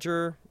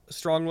larger,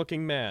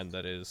 strong-looking man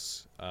that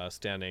is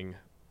standing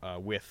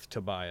with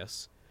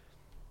Tobias.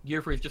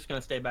 Gearfrey's just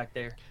gonna stay back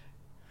there.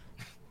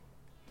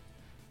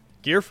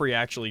 Gearfrey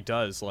actually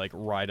does like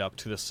ride up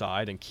to the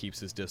side and keeps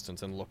his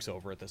distance and looks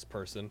over at this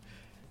person.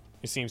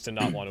 He seems to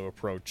not want to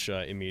approach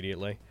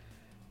immediately.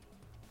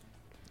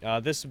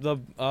 The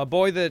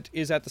boy that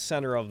is at the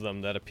center of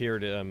them that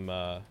appeared,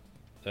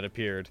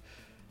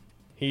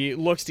 he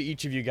looks to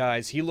each of you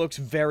guys. He looks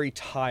very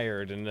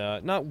tired and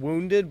not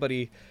wounded, but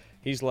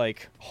he's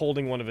like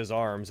holding one of his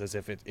arms as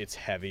if it's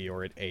heavy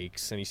or it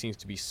aches, and he seems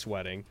to be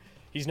sweating.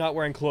 He's not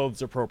wearing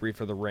clothes appropriate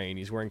for the rain.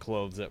 He's wearing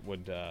clothes that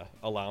would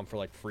allow him for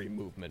like free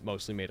movement,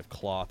 mostly made of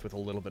cloth with a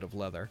little bit of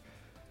leather.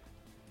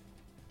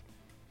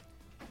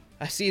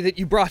 I see that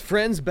you brought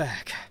friends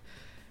back.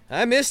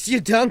 I missed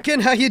you, Duncan.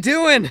 How you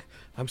doing?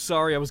 I'm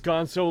sorry I was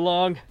gone so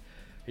long.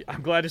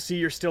 I'm glad to see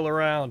you're still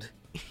around.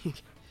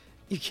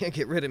 You can't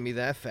get rid of me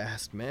that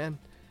fast, man.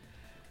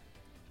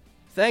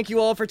 Thank you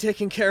all for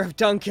taking care of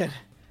Duncan.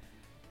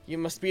 You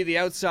must be the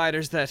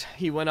outsiders that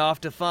he went off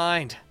to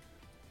find.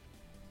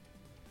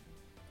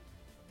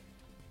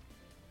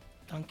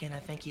 Duncan, I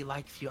think he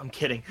likes you. I'm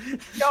kidding.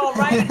 No,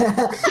 right?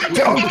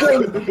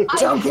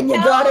 Duncan, you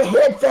gotta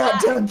hit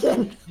that,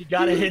 Duncan. You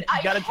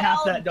gotta tap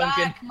that,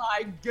 Duncan. Back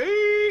my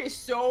gay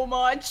so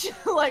much.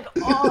 Like,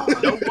 oh.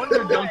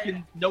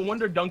 No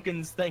wonder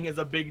Duncan's thing is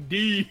a big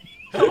D.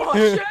 Oh,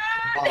 shit.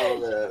 Oh,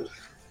 man.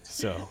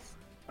 So,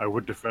 I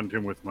would defend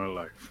him with my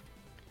life.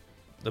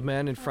 the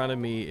man in front of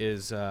me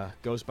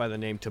goes by the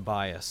name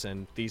Tobias,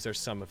 and these are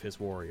some of his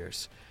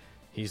warriors.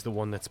 He's the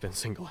one that's been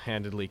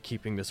single-handedly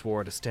keeping this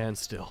war at a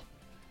standstill.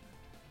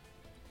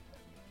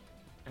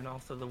 And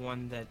also the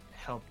one that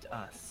helped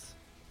us.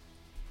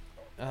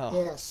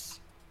 Oh. Yes.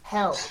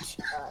 Helped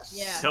us.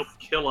 Yeah. Help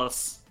kill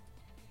us.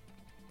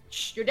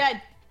 Shh, you're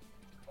dead.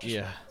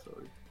 Yeah.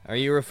 Are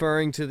you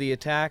referring to the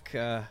attack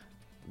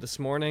this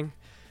morning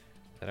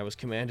that I was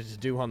commanded to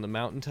do on the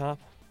mountaintop?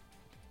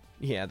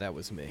 Yeah, that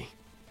was me.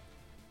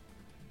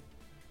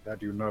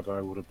 Had you not,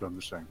 I would have done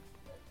the same.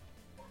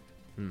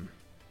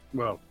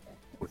 Well,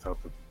 without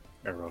the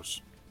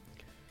arrows.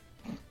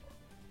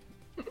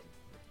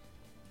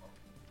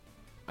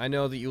 I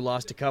know that you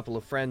lost a couple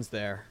of friends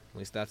there. At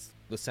least that's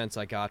the sense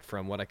I got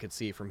from what I could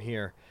see from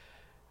here.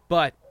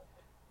 But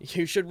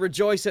you should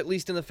rejoice at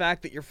least in the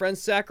fact that your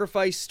friend's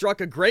sacrifice struck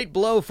a great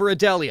blow for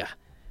Adelia.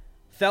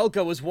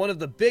 Thelka was one of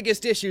the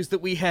biggest issues that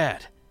we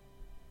had.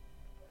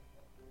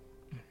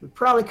 We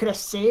probably could have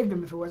saved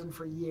him if it wasn't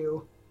for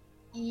you.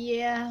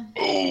 Yeah.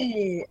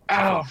 Oh,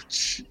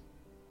 ouch.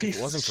 It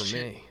wasn't for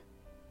me.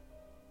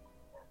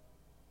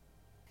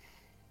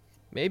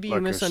 Maybe you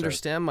Like I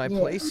misunderstand my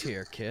place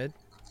here, kid.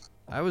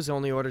 I was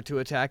only ordered to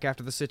attack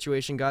after the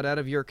situation got out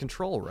of your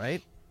control,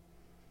 right?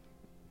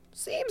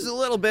 Seems a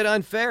little bit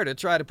unfair to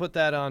try to put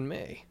that on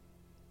me.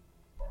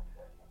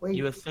 Wait,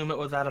 You assume it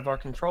was out of our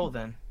control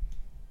then?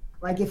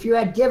 like if you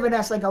had given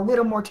us like a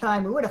little more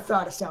time, we would have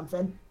thought of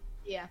something.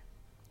 Yeah.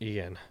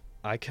 Ian,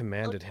 I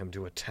commanded him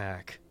to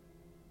attack.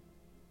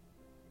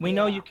 We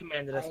know Yeah, you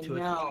commanded us I to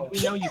know. attack.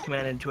 We know you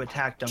commanded to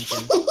attack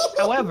Duncan.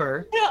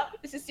 However, No,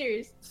 this is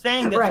serious.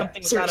 saying that Right,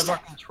 something is out of our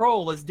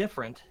control is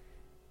different.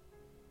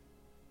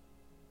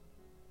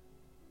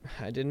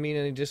 I didn't mean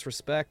any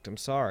disrespect, I'm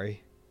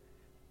sorry.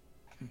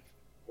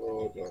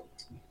 Oh,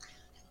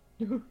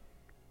 no.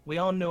 We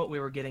all knew what we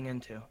were getting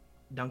into.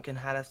 Duncan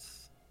had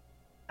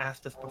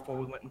asked us before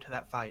we went into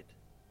that fight.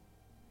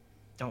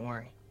 Don't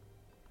worry.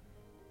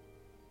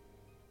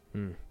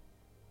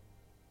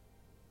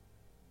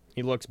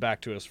 He looks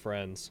back to his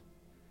friends.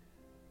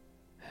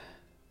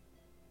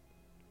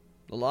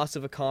 The loss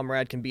of a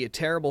comrade can be a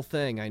terrible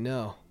thing, I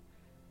know.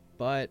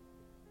 But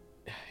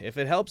if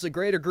it helps a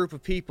greater group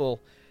of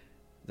people,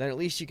 then at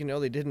least you can know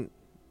they didn't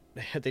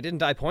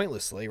die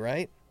pointlessly,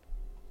 right?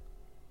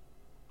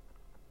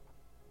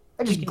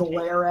 I just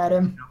glare at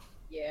him.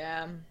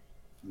 Yeah.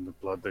 And the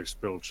blood they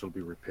spilled shall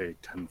be repaid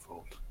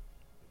tenfold.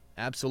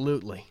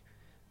 Absolutely.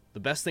 The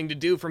best thing to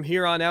do from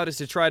here on out is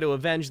to try to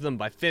avenge them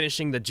by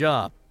finishing the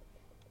job.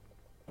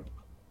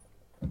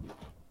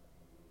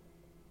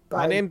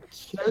 By name-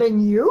 killing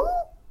you?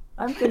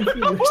 I'm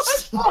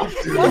confused.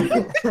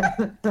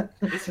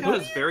 This guy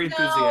is very No,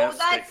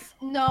 enthusiastic.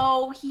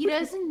 no, he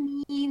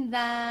doesn't mean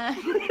that.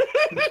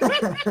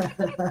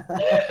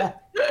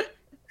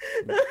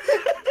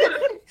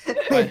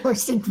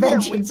 Wasting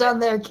vengeance on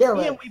their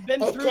killer. Yeah, we've been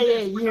through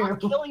AKA this. We're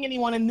not you. killing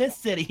anyone in this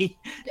city.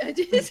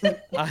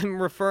 I'm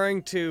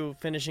referring to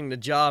finishing the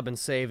job and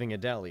saving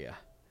Adelia.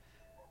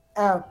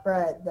 Oh,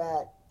 right,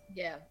 that.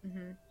 Yeah.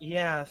 Mm-hmm.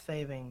 Yeah,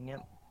 saving.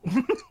 Yep.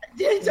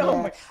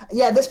 Oh my.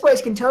 Yeah, this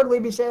place can totally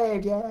be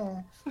saved,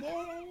 yeah.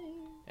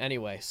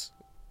 Anyways,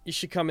 you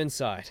should come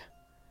inside.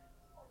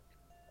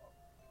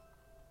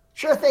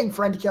 Sure thing,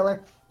 friend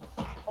killer.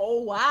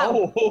 Oh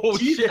wow. Oh,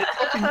 Jesus shit.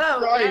 fucking Oh,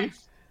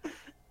 Christ.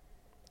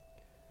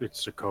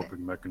 It's a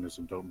coping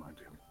mechanism, don't mind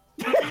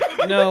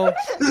him. No,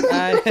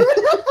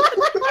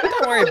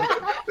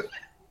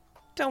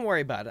 don't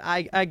worry about it.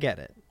 I get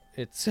it.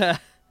 It's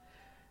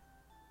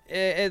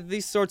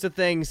these sorts of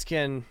things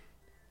can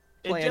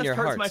play It on your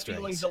just hurts my heartstrings.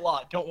 feelings a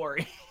lot. Don't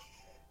worry.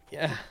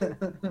 Yeah.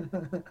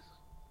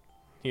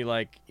 He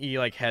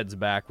heads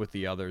back with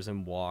the others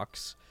and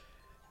walks.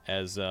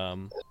 As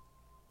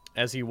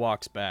he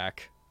walks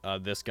back,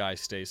 this guy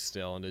stays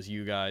still, and as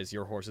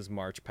your horses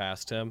march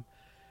past him,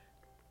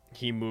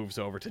 he moves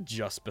over to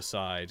just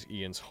beside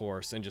Ian's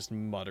horse and just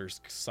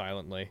mutters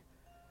silently,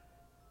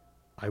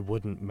 "I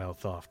wouldn't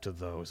mouth off to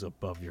those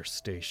above your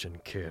station,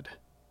 kid."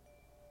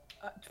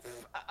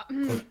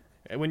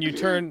 And when you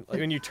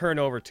turn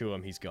over to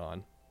him, he's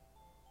gone.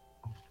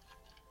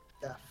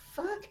 The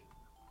fuck?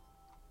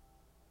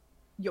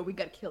 Yo, we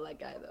gotta kill that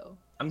guy though.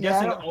 I'm Yeah,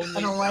 guessing I don't- only.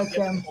 I don't like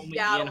him. Only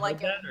Yeah, I Ian don't like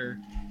heard him. that, or...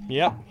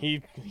 Yep,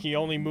 he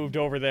only moved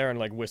over there and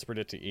whispered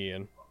it to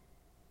Ian.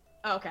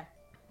 Oh, okay.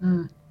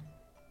 Mm.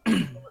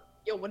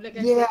 Yo, what did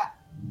I Yeah, say?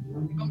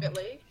 You gonna get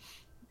laid?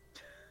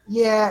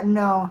 yeah,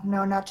 no,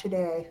 not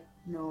today.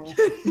 No.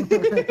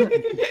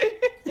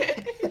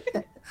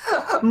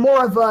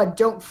 More of a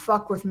don't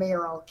fuck with me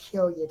or I'll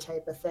kill you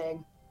type of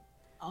thing.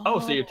 Oh,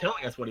 so you're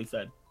telling us what he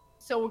said.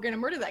 So we're gonna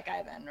murder that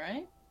guy then,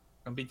 right?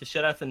 I'll beat the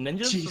shit out of the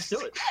ninjas. Let's do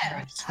it.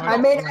 I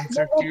mean,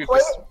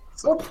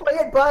 we'll play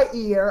it by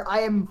ear.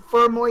 I am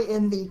firmly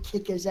in the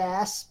kick his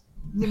ass,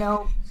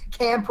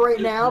 camp right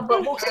now,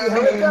 but we'll see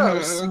how it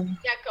goes.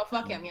 Yeah, go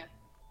fuck him, yeah.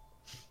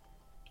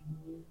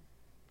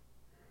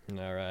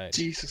 All right.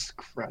 Jesus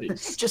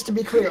Christ. Just to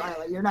be clear,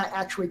 Isla, you're not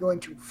actually going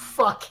to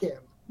fuck him.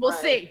 We'll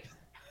Right. see.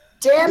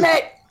 Damn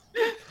it!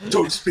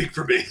 Don't speak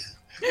for me.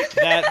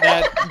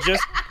 That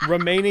just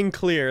remaining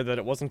clear that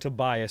it wasn't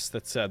Tobias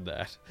that said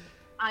that.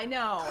 I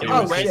know. It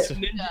Oh, was, shit.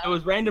 It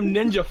was random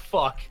ninja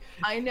fuck.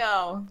 I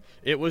know.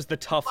 it was the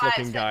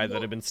tough-looking Tobias, guy that-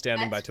 that had been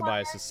standing by that's why-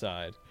 Tobias's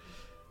side.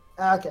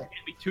 Okay. Can't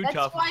be too That's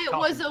tough. why it Tough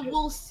was and a shit.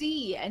 we'll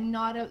see and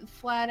not a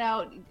flat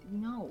out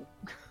no.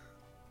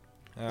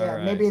 All Yeah,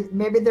 right.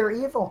 maybe they're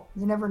evil.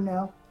 You never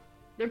know.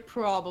 They're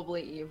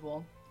probably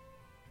evil.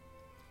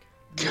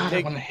 God,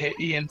 I want to hit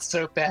Ian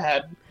so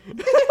bad.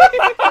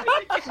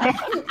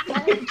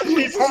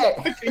 Jesus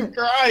fucking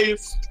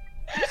Christ.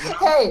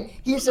 Hey,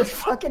 he's a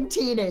fucking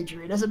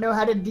teenager. He doesn't know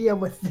how to deal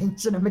with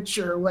things in a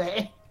mature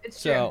way.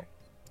 So,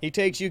 he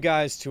takes you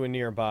guys to a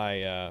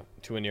nearby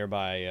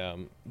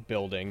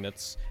building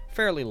that's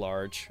fairly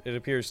large. It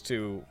appears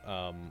to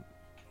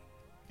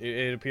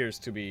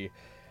be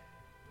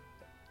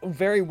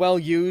very well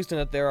used,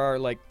 and that there are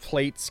like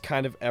plates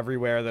kind of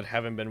everywhere that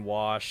haven't been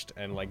washed,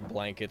 and like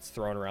blankets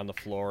thrown around the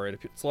floor.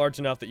 It's large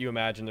enough that you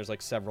imagine there's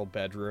like several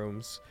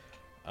bedrooms.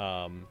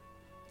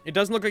 It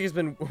doesn't look like it's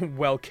been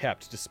well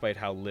kept, despite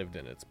how lived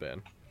in it's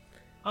been.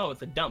 Oh,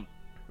 it's a dump.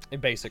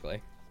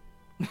 Basically.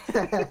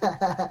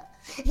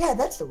 Yeah,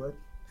 that's the word.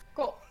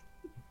 Cool.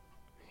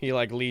 He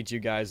like leads you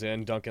guys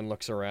in. Duncan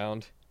looks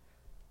around.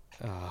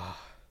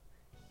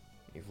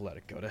 You've let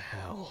it go to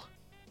hell.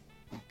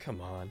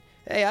 Come on.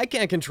 Hey, I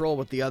can't control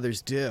what the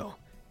others do,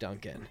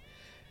 Duncan.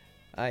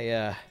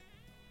 I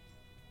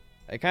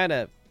kind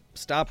of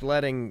stopped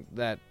letting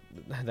that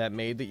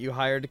maid that you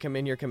hired to come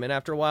in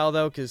after a while,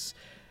 though, because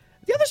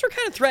the others were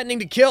kind of threatening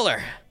to kill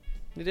her.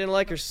 They didn't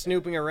like her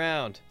snooping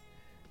around.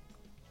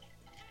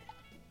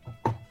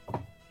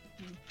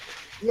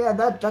 Yeah,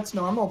 that's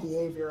normal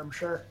behavior, I'm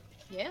sure.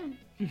 Yeah.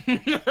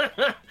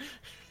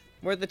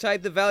 We're the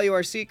type that value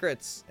our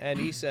secrets, and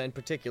Issa in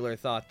particular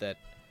thought that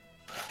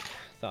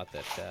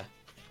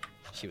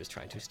she was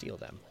trying to steal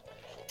them.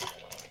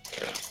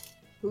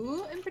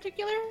 Who in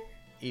particular?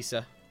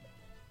 Issa.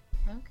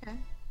 Okay.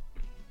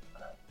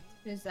 What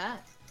is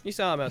that? You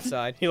saw him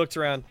outside. He looks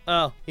around.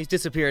 Oh, he's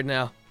disappeared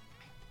now.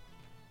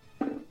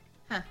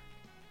 Huh.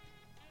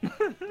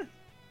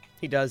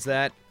 He does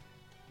that.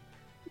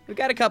 We've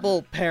got a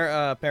couple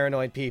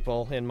paranoid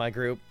people in my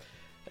group.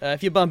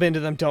 If you bump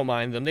into them, don't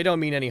mind them. They don't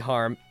mean any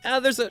harm.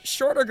 There's a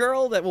shorter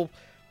girl that will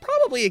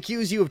probably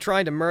accuse you of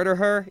trying to murder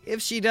her.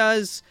 If she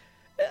does,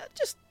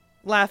 just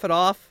laugh it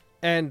off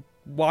and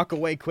walk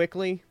away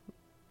quickly.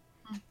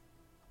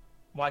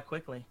 Why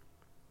quickly?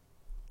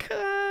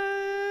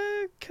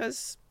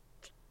 'Cause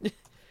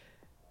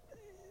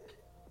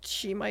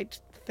she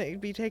might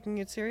be taking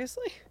it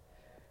seriously.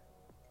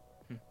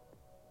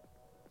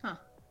 Huh.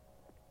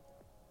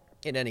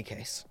 In any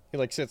case, he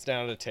like sits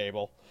down at a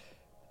table.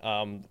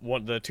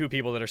 The two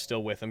people that are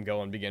still with him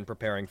go and begin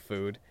preparing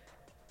food.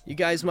 You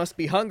guys must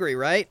be hungry,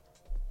 right?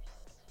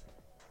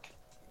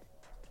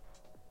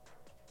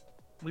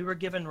 We were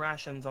given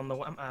rations on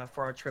the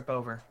for our trip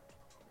over.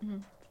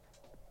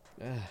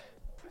 Mm-hmm.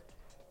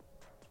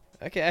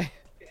 Okay.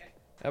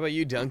 How about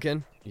you,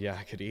 Duncan? Yeah,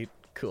 I could eat.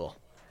 Cool.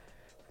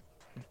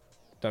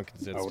 Duncan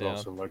sits down. I would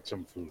also like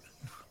some food.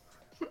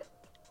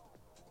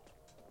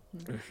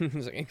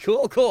 He's like,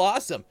 cool,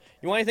 awesome.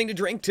 You want anything to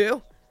drink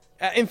too?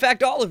 In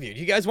fact, all of you. Do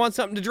you guys want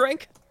something to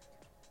drink?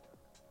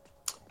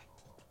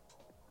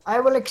 I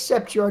will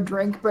accept your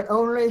drink, but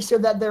only so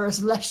that there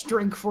is less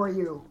drink for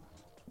you.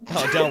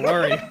 Oh, don't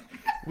worry.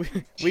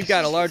 We've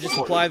got a larger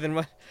supply than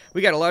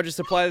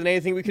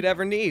anything we could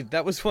ever need.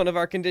 That was one of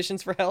our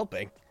conditions for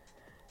helping.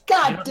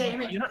 God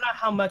damn it! You don't know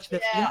how much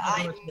this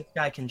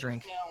guy can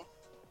drink. No.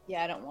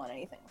 Yeah, I don't want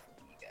anything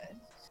from you guys.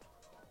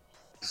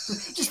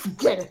 Just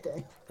forget it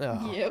then.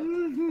 Oh.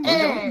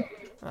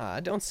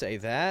 Yep. Don't say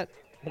that.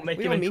 We'll make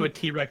him into a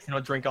T-Rex and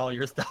he'll drink all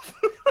your stuff.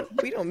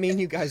 We don't mean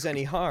you guys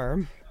any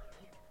harm.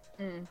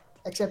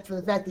 Except for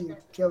the fact that you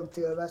killed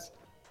two of us.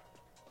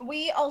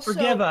 We also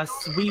forgive us.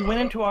 We went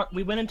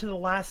into the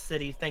last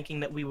city thinking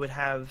that we would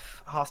have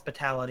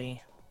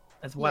hospitality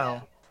as well.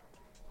 Yeah.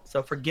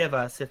 So forgive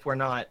us if we're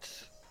not.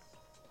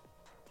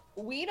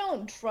 We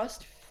don't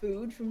trust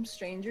food from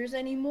strangers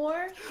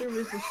anymore. There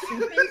was a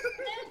soup incident.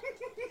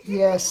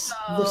 Yes,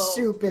 the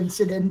soup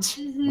incident.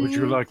 Would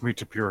you like me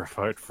to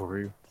purify it for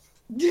you?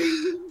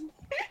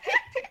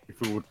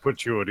 If it would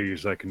put you at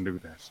ease, I can do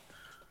that.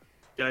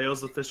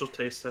 Gael's official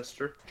taste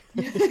tester.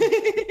 I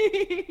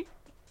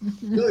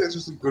feel like that's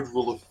just a good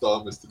rule of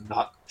thumb is to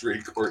not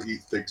drink or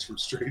eat things from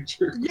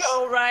strangers.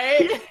 Yo,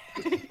 right?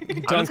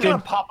 I'm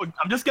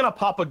just gonna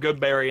pop a good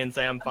berry and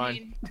say I'm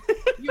fine.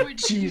 You would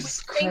think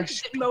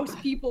that most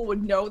people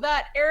would know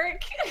that,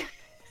 Eric.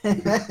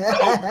 I'm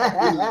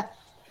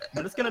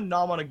just gonna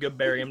nom on a good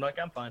berry. I'm like,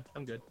 I'm fine.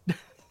 I'm good.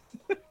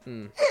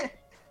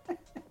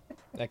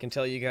 I can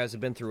tell you guys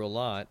have been through a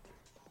lot.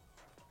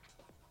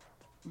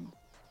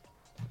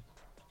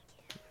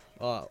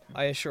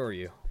 I assure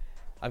you,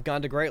 I've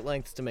gone to great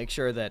lengths to make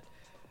sure that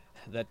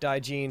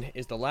Daijin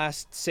is the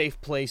last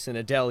safe place in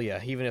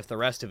Adelia, even if the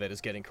rest of it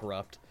is getting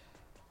corrupt.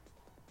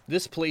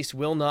 This place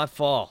will not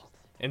fall,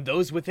 and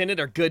those within it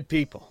are good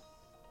people.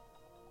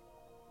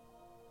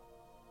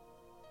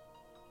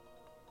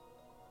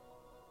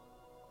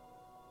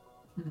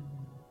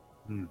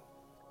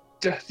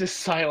 Death is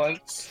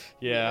silence.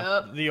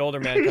 Yeah, the older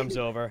man comes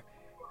over.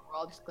 We're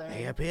all just glaring.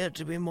 They appear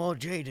to be more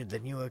jaded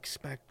than you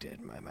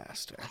expected, my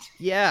master.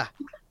 Yeah,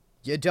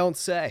 you don't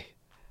say.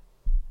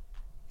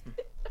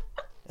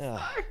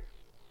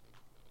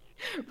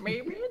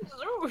 Maybe it's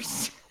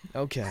Zeus.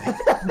 Okay.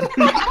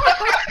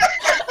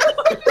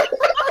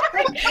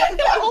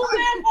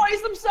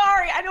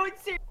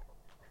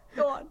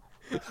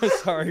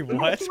 Sorry,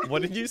 what?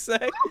 What did you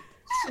say?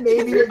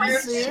 Maybe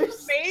it's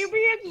Zeus. Maybe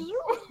it's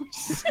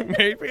Zeus.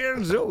 Maybe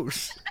it's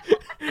Zeus.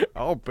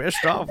 Oh,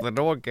 pissed off that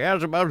no one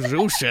cares about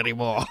Zeus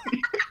anymore.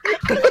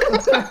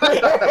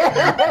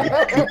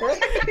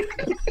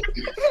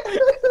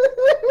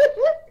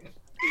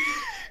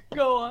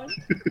 Go on.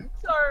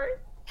 Sorry.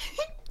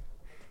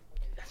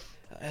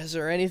 Is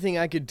there anything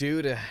I could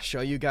do to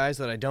show you guys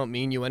that I don't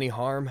mean you any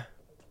harm?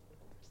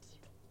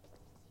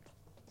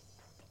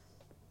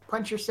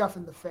 Punch yourself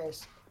in the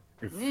face.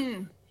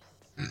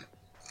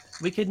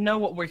 We could know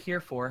what we're here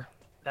for.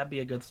 That'd be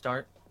a good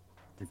start.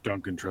 If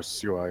Duncan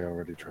trusts you, I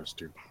already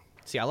trust you.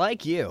 See, I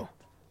like you.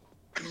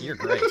 You're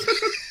great.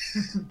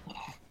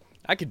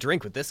 I could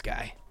drink with this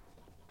guy.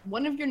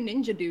 One of your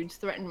ninja dudes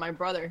threatened my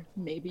brother.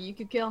 Maybe you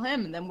could kill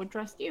him and then would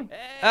trust you.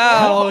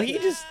 Oh, he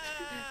just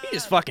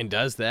fucking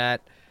does that.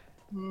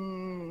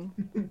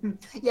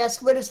 Yeah,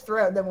 slit his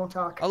throat, then we'll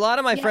talk. A lot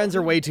of my friends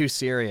are way too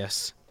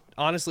serious.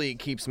 Honestly, it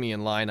keeps me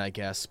in line, I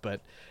guess, but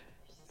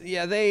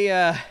yeah,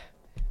 they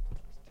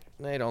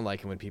don't like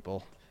it when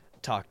people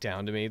talk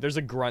down to me. There's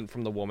a grunt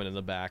from the woman in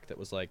the back that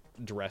was like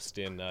dressed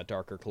in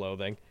darker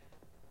clothing.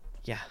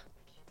 Yeah.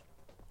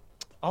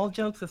 All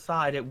jokes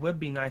aside, it would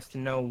be nice to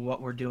know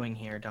what we're doing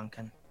here,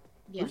 Duncan.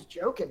 Yeah. Who's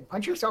joking?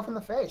 Punch yourself in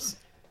the face.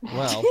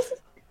 Well,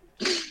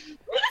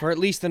 for at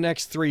least the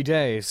next 3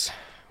 days,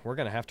 we're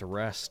gonna have to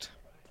rest.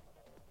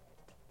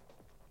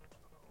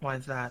 Why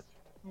is that?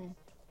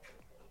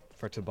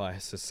 For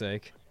Tobias'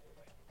 sake.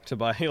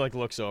 Tobias, he like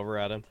looks over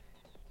at him.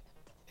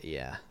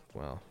 Yeah,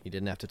 well, you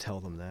didn't have to tell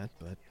them that,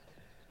 but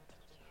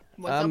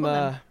What's up with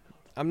him?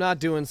 I'm not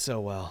doing so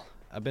well.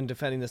 I've been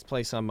defending this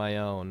place on my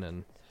own,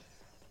 and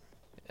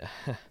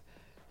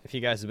if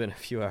you guys had been a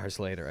few hours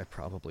later, I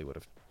probably would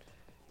have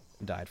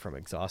died from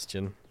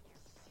exhaustion.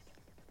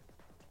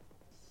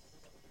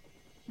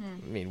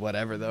 I mean,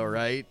 whatever though,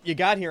 right? You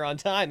got here on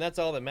time, that's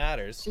all that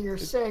matters. So you're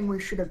saying we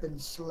should have been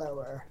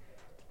slower.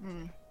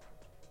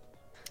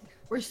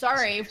 We're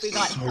sorry if we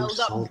got So held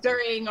up salty.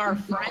 burying our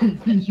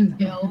friends that you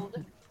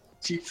killed.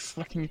 Jesus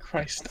fucking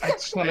Christ, I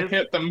just want to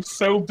hit them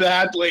so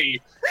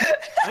badly.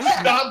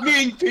 Stop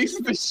being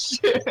pieces of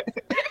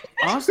shit.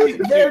 Honestly,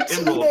 They're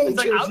Emerald, It's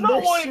like, teenagers. I'm not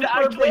They're wanting to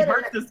super actually bitter.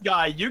 hurt this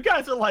guy. You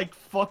guys are like,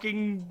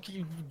 fucking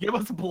give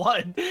us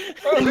blood.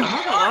 I'm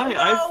not gonna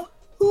lie, know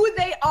who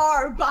they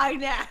are by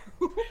now.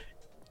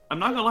 I'm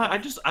not gonna lie,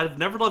 I've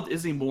never loved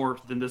Izzy more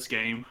than this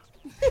game.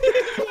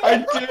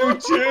 I do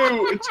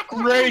too. It's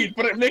great,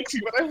 but it makes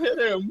me want to hit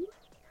him.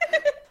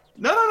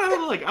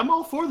 No, like, I'm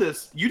all for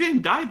this. You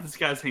didn't die at this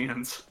guy's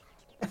hands.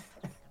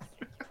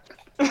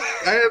 I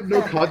have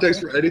no context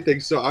for anything,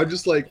 so I'm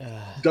just like,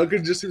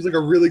 Duncan just seems like a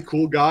really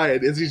cool guy,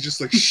 and Izzy's just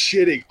like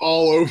shitting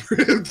all over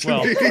him to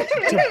Well, me.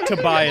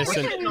 Tobias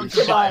and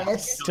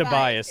Tobias.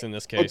 Tobias in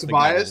this case.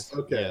 Tobias? The guy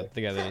that, Okay. Yeah,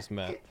 the guy that just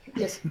met.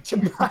 Yes,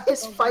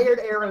 Tobias fired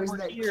arrows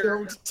that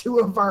killed 2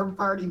 of our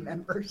party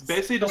members.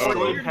 Basically So we're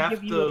destroyed here to half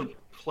give you the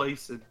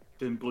place and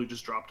then Blue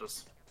just dropped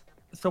us.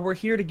 So we're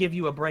here to give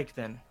you a break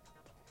then.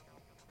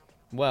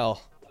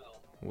 Well,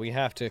 we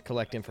have to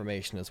collect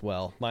information as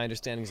well. My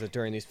understanding is that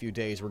during these few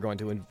days we're going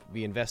to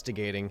be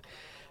investigating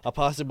a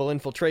possible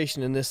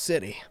infiltration in this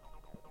city.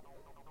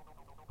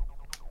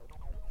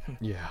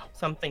 Yeah.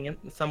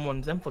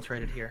 Someone's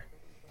infiltrated here.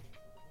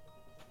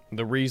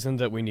 The reason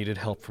that we needed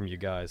help from you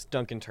guys.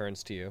 Duncan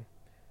turns to you.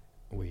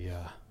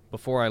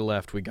 Before I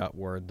left, we got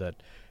word that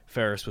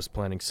Ferris was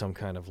planning some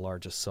kind of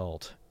large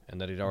assault,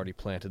 and that he'd already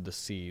planted the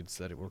seeds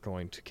that were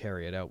going to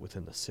carry it out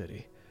within the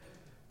city.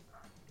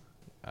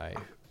 I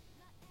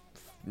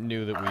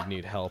knew that we'd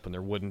need help, and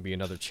there wouldn't be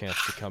another chance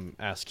to come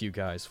ask you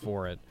guys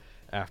for it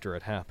after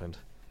it happened.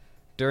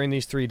 During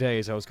these 3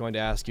 days, I was going to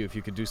ask you if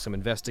you could do some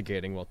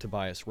investigating while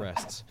Tobias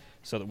rests,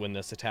 so that when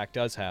this attack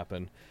does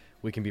happen,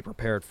 we can be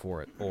prepared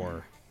for it,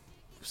 or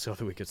so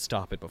that we could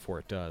stop it before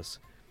it does.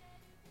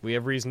 We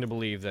have reason to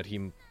believe that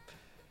he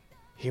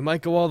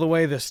might go all the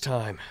way this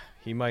time.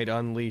 He might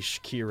unleash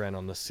Kiren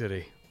on the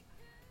city.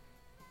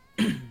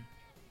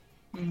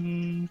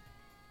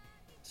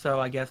 So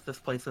I guess this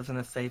place isn't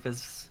as safe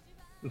as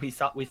we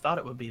thought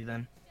it would be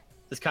then.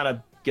 This kind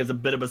of gives a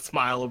bit of a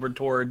smile over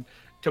toward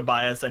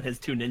Tobias and his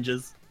 2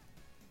 ninjas.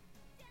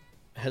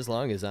 As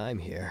long as I'm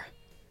here,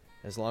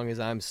 as long as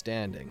I'm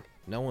standing,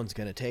 no one's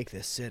gonna take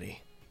this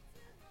city.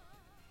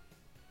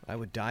 I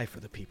would die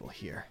for the people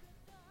here.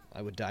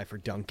 I would die for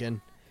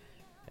Duncan.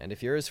 And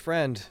if you're his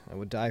friend, I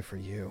would die for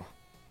you.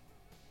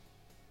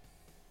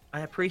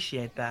 I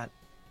appreciate that.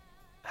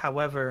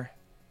 However,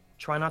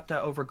 try not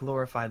to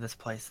over-glorify this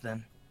place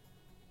then.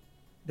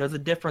 There's a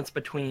difference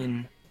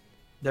between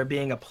there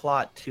being a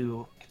plot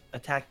to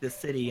attack this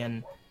city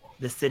and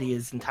the city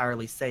is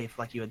entirely safe,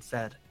 like you had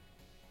said.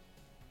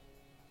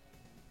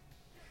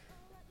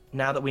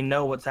 Now that we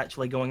know what's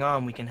actually going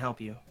on, we can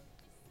help you.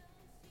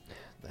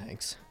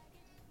 Thanks.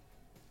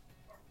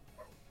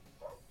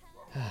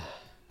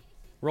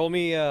 Roll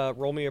me a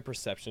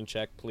perception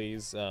check,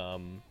 please,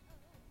 Dika.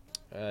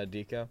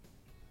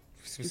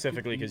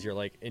 Specifically because you're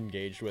like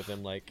engaged with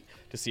him, like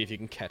to see if you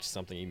can catch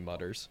something he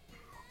mutters.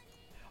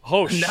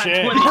 Oh Nat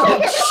shit!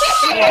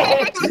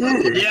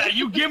 20. Yeah,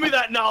 you give me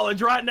that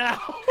knowledge right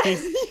now.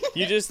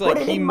 You just Put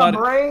like it in my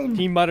brain.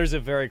 he mutters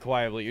it very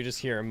quietly. You just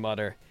hear him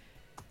mutter.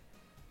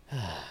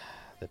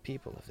 The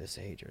people of this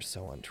age are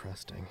so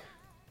untrusting.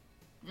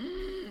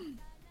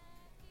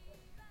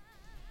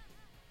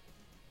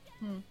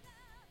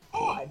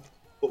 Odd.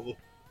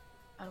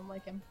 I don't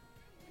like him.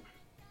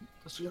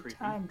 That's You creepy.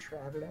 time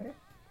traveler.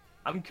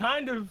 I'm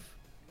kind of.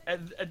 My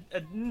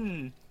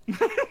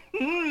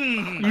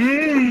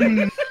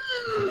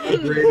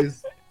brain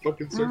is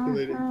fucking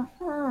circulating.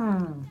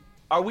 Hmm.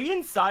 Are we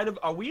inside of?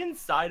 We're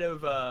inside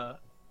of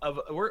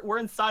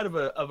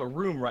a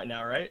room right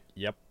now, right?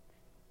 Yep.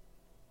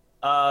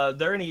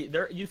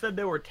 You said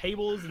there were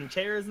tables and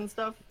chairs and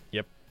stuff?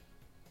 Yep.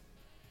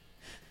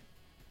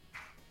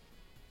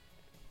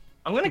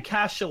 I'm gonna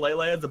cast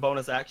Shillelagh as a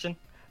bonus action.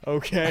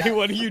 Okay,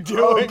 what are you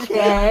doing?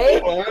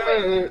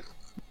 Okay.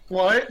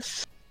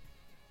 What?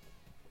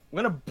 I'm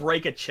gonna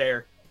break a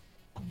chair.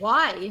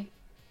 Why?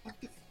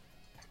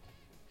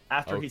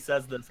 After Oh. he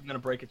says this, I'm gonna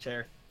break a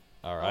chair.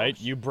 All right,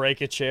 you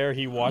break a chair.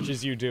 He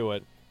watches you do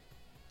it.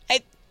 Hey,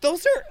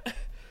 those are...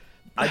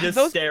 I just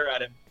those stare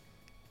at him.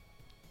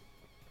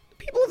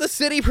 people of the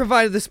city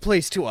provided this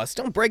place to us.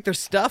 Don't break their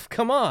stuff.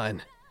 Come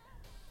on.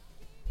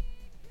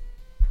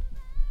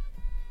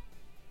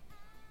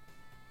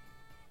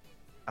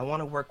 I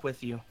want to work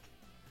with you.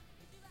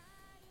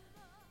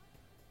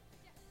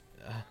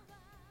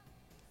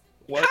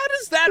 How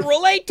does that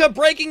relate to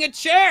breaking a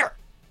chair?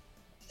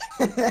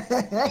 I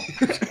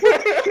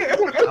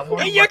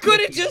wanna You work could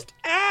with have just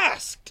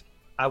asked.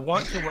 I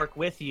want to work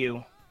with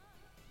you.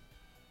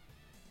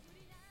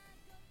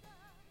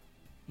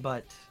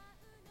 But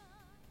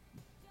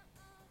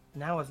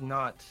now is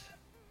not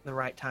the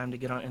right time to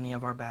get on any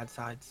of our bad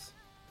sides.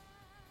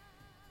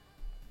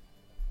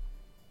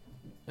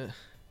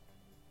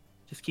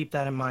 Just keep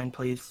that in mind,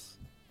 please.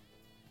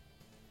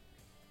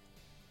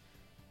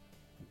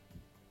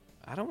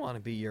 I don't want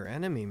to be your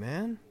enemy,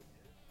 man.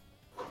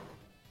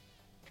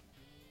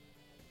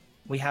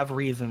 We have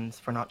reasons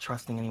for not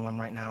trusting anyone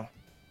right now.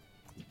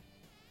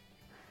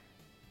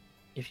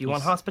 If you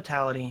want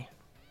hospitality,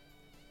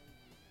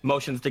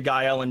 motions to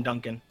Gael and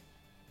Duncan.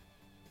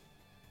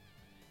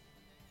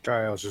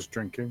 Gael's just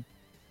drinking.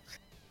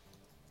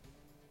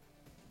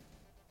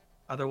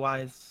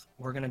 Otherwise,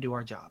 we're gonna do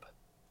our job.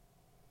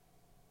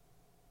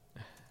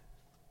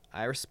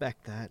 I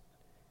respect that.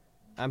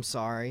 I'm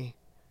sorry.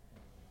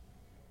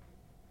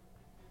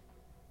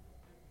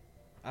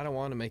 I don't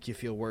want to make you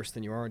feel worse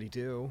than you already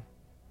do.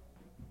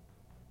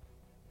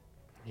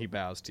 He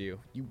bows to you.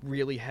 You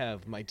really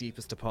have my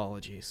deepest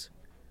apologies.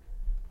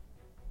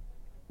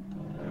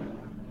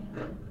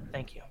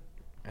 Thank you.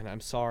 And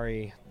I'm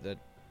sorry that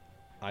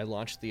I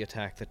launched the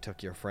attack that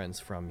took your friends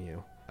from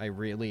you. I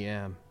really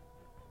am.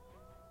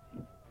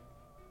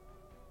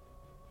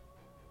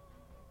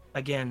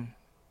 Again,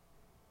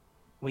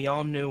 we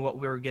all knew what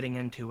we were getting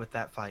into with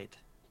that fight.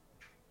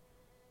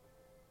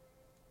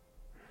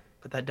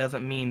 But that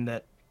doesn't mean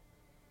that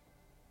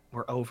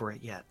we're over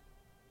it yet.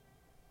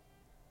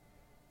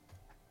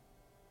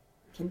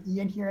 Can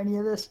Ian hear any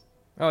of this?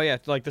 Oh yeah,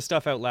 like the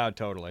stuff out loud,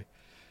 totally.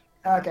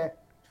 Okay.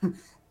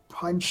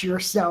 Punch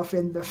yourself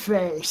in the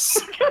face.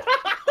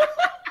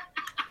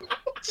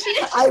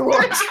 I will.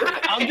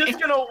 I'm just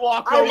gonna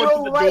walk I over will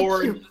to the write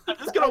door. you. I'm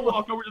just gonna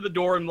walk over to the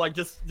door and like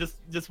just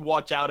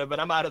watch out of it.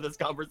 I'm out of this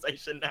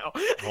conversation now.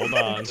 Hold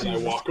on. I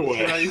walk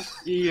away.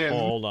 Ian.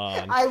 Hold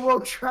on. I will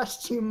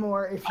trust you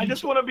more if I you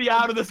just want to be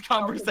out of this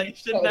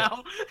conversation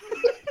now.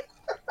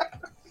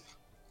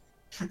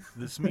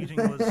 This meeting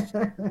was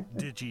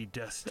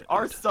digi-destined.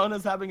 Our son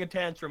is having a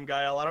tantrum,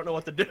 Gael. I don't know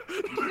what to do.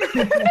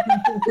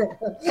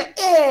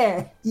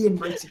 Ian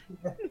breaks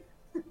it.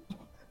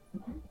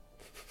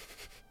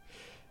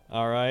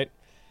 All right.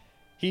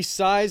 He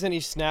sighs and he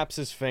snaps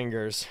his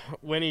fingers.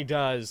 When he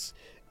does,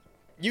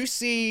 you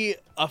see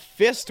a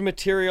fist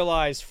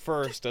materialize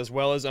first, as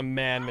well as a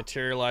man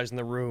materialize in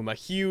the room. A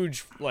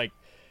huge, like,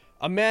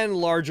 a man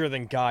larger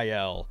than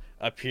Gael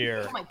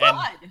appear Oh my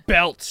God. and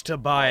belts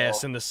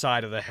Tobias in the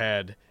side of the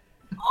head.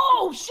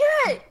 Oh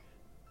shit!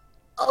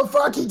 Oh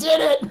fuck, he did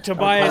it!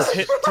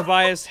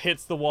 Tobias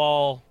hits the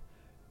wall,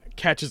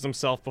 catches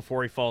himself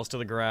before he falls to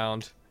the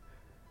ground.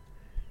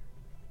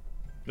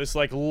 This,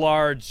 like,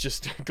 large,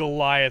 just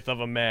Goliath of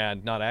a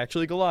man, not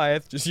actually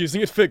Goliath, just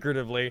using it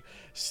figuratively,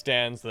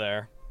 stands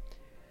there.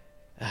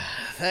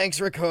 Thanks,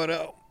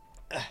 Rikoto.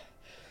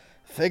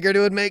 Figured it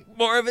would make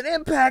more of an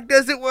impact,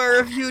 as it were,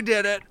 if you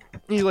did it.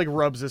 He, like,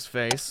 rubs his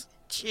face.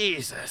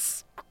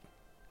 Jesus.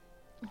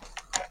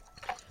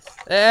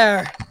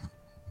 There.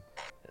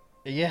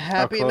 Are you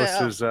happy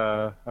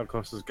now? How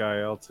close is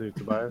Gael to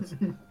Tobias?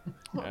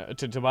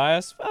 To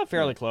Tobias?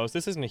 Fairly close.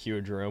 This isn't a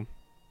huge room.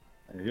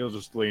 He'll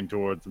just lean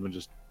towards him and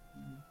just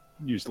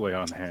use lay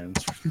on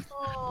hands.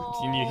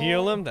 Can you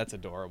heal him? That's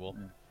adorable.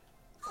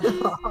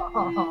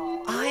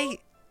 I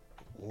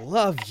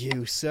love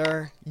you,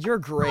 sir. You're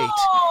great.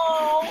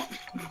 Oh,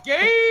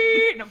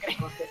 gay! No, okay.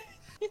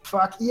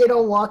 Fuck, Ian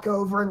will walk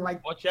over and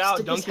like Watch out,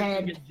 stick his Duncan can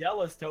hand. get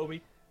jealous,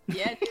 Toby.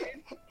 Yeah,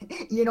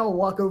 You know,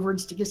 walk over and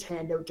stick his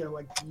hand out to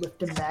like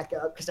lift him back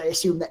up because I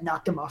assume that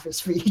knocked him off his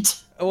feet.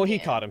 Well, he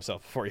caught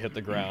himself before he hit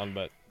the ground,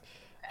 but.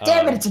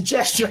 Damn it! It's a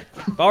gesture.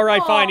 All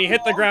right, fine. He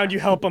hit the ground. You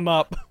help him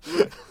up.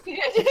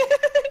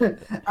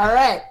 All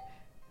right.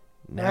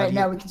 Now All right, do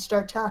now you- we can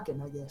start talking,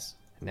 I guess.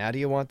 Now, do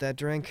you want that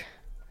drink?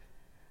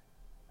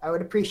 I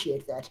would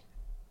appreciate that.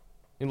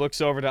 He looks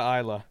over to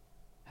Isla.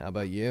 How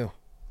about you?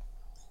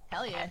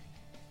 Hell yeah.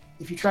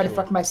 If you try to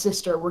fuck my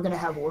sister, we're gonna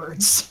have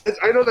words.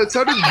 I know that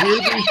sounded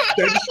weirdly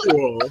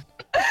sensual.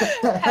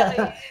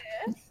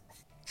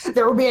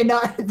 There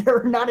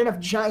are not enough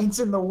giants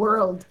in the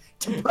world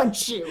to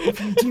punch you if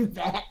you do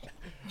that.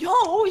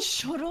 Yo,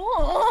 shut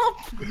up.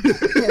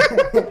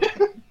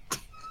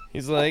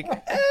 He's like,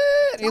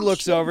 he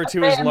looks over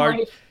to his large.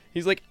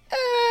 He's like,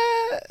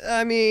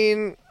 I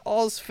mean,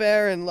 all's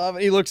fair in love.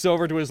 And he looks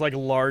over to his like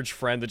large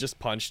friend that just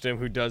punched him,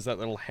 who does that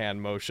little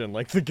hand motion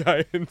like the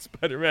guy in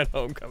Spider-Man: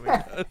 Homecoming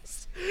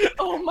does.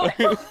 Oh my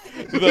god.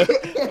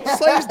 The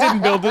slaves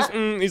didn't build this.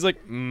 He's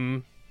like,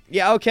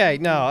 yeah, okay,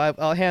 no,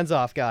 I'll hands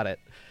off, got it.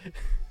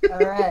 All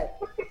right.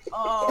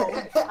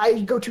 Oh.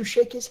 I go to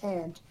shake his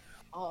hand.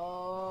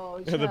 Oh.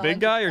 The big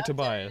guy or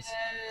Tobias?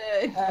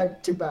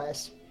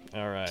 Tobias.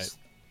 All right.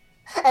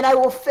 And I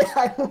will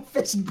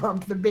fist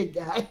bump the big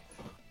guy.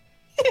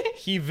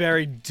 He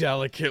very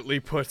delicately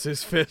puts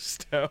his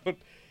fist down.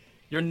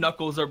 Your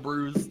knuckles are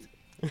bruised.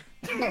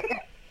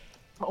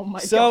 Oh my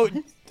So,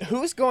 god.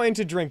 who's going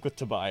to drink with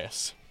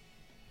Tobias?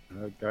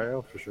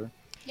 Gael, for sure.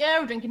 Yeah,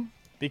 we're drinking.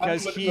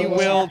 Because he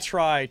will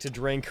try to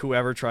drink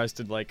whoever tries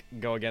to, like,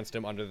 go against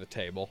him under the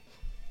table.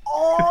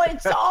 Oh,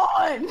 it's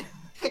on.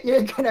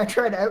 You're gonna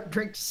try to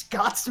outdrink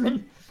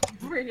Scotsman.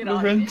 Bring it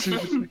on.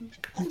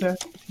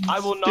 I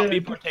will not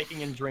be partaking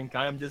in drink.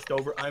 I am just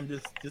over. I'm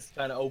just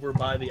kind of over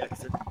by the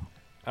exit.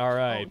 All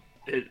right.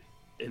 And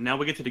now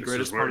we get to the This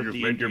greatest is where part of you've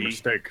D&D. made your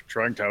mistake,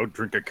 trying to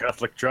outdrink a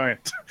Catholic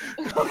giant.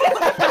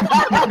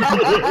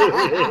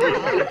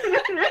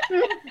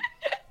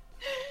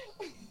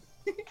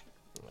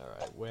 All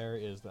right, where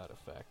is that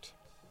effect?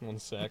 One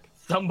sec.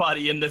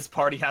 Somebody in this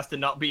party has to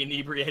not be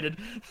inebriated.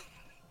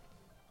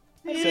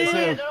 Says I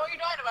who? don't know what you're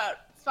talking about.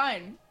 It's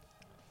fine.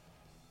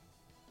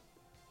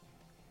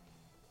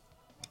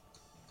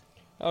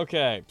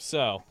 Okay,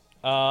 so,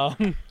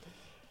 what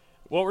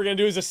we're gonna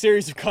do is a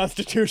series of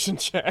Constitution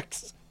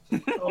checks. Oh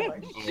my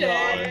god,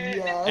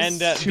 yes.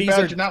 And Too these bad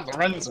are you're not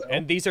Lorenzo.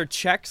 And these are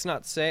checks,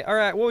 not say. All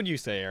right, what would you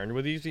say, Aaron?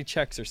 Would these be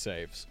checks or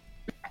saves?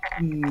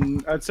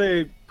 I'd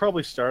say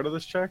probably start of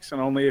this checks,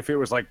 and only if it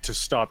was like to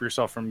stop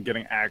yourself from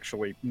getting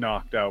actually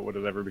knocked out would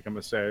it ever become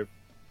a save.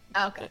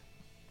 Okay.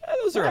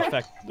 Those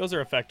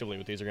are effectively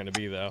what these are gonna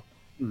be, though.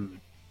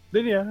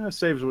 Then yeah,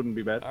 saves wouldn't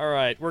be bad. All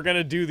right, we're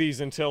gonna do these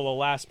until the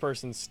last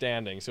person's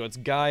standing. So it's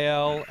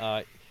Gael,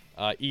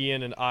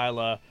 Ian, and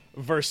Isla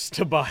versus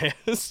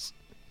Tobias.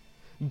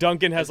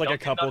 Duncan has like a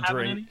couple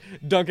drinks.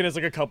 Duncan has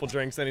like a couple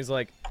drinks, and he's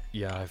like,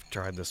 "Yeah, I've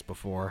tried this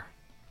before.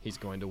 He's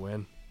going to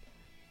win."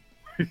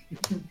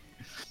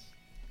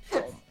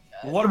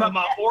 What about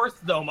my horse,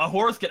 though? My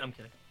horse get. I'm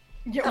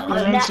kidding.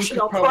 Our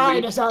national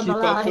pride is on the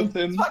keep up line. with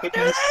him, but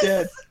he's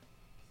dead.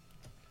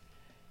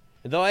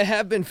 Though I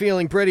have been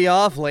feeling pretty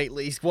off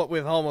lately, what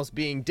with almost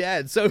being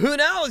dead. So who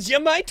knows? You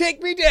might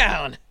take me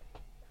down.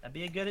 That'd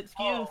be a good excuse.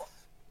 I'm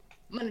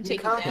gonna You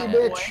take cocky you down,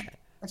 bitch. boy.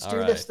 Let's All do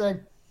right. this thing.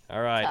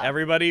 All right,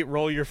 everybody,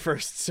 roll your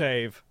first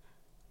save.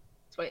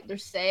 So wait,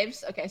 there's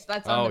saves. Okay, so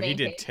that's on Oh, the main he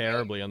did page, right?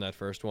 terribly on that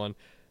first one.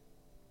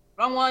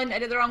 Wrong one. I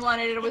did the wrong one.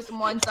 I did a wisdom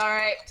one.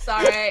 Sorry.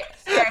 Sorry,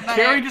 buddy.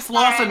 Carrie just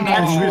lost a Sorry.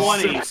 nat Oh,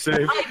 20.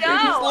 save. I know.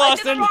 I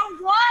lost did the an- wrong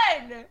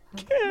one.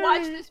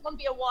 Watch this one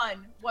be a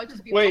one. Watch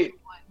this be a Wait.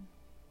 one.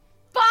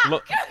 Fuck.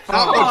 Look,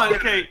 Come on,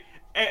 okay.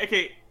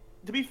 Okay,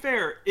 to be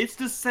fair, it's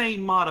the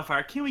same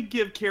modifier. Can we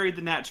give Carrie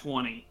the nat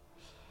 20?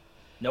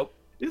 Nope.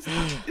 It's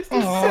the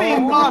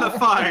same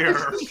modifier.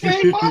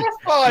 Same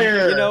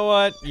modifier. you know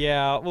what?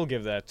 Yeah, we'll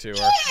give that to her.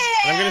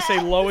 And I'm gonna say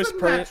lowest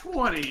It's a nat person.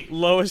 20.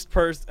 Lowest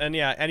person, and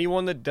yeah,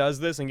 anyone that does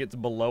this and gets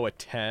below a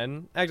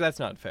 10. Actually, that's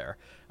not fair.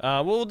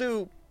 We'll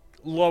do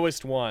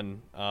lowest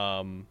one.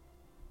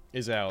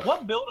 Is out.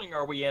 What building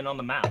are we in on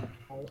the map?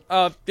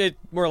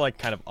 We're like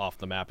kind of off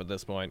the map at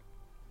this point.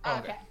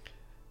 Okay.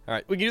 All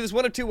right, we can do this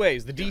one of two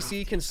ways. The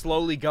DC can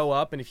slowly go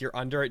up, and if you're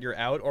under it, you're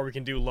out, or we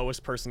can do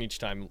lowest person each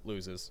time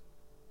loses.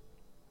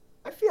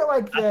 I feel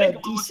like I the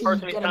think the lowest DC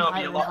person getting would be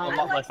higher a and lot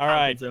higher. less All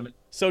right. time-consuming.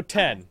 So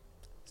 10.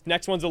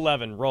 Next one's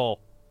 11. Roll.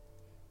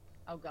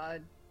 Oh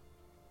god.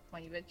 Come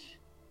on, you bitch.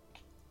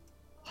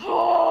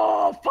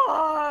 Oh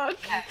fuck.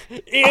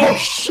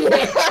 Ew.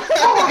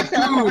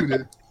 Oh,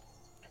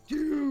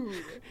 Dude.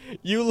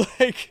 You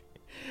like,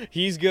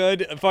 he's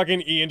good.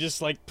 Fucking Ian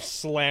just like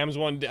slams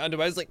one down.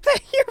 Tobias like,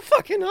 you're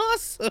fucking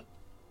awesome.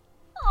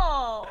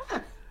 Oh.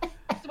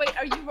 So wait,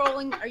 are you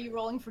rolling? Are you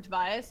rolling for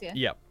Tobias? Yeah.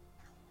 Yep.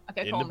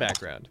 Okay. In Cool. the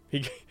background.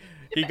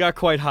 He got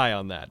quite high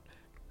on that.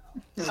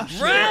 Oh,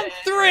 shit. Round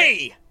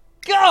 3.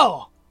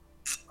 Go.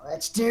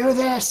 Let's do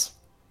this.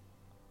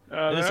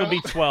 This will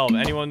be 12.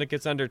 Anyone that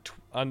gets under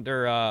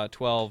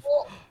 12.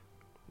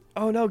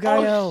 Oh no,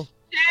 Gael.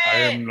 I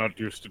am not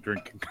used to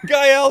drinking.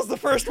 Gael's the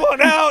first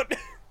one out.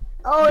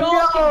 Oh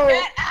no!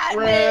 Get at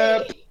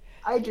me!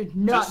 I did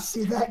not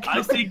see that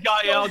I coming. see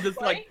Gael just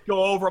like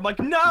go over. I'm like,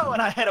 no,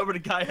 and I head over to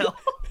Gael.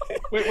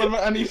 Wait, what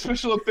about any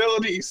special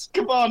abilities?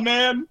 Come on,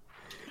 man.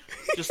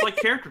 Just like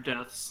character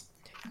deaths.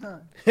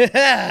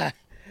 That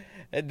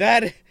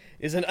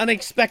is an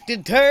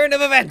unexpected turn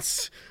of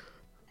events.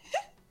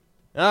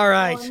 All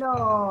right. Oh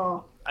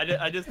no!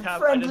 I just have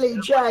Friendly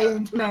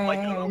giant like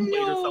a man. blade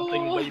or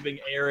something waving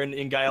air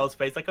in Gael's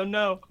face. Like, oh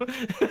no.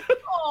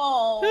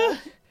 Oh,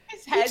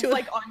 his head's too.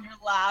 like on your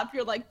lap.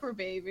 You're like, poor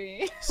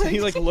baby. So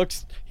he like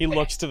looks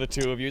to the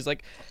two of you. He's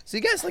like, So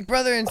you guys like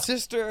brother and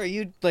sister? Are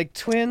you like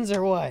twins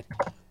or what?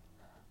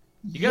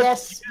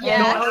 Yes,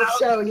 Yeah. I hope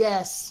so.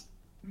 Yes.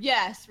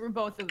 Yes, we're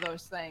both of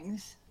those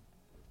things.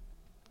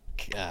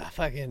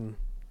 Fucking.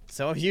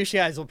 So you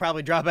guys will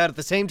probably drop out at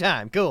the same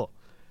time. Cool.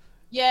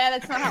 Yeah,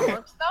 that's not how it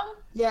works, though.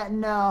 Yeah,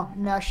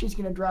 no, she's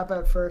gonna drop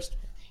out first.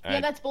 All Yeah,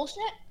 right, that's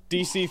bullshit.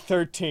 DC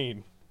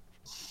 13.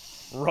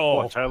 Roll.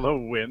 Watch Hilo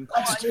win.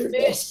 Let's do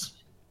this.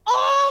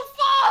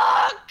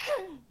 Oh,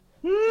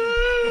 fuck!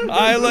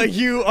 Isla,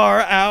 you are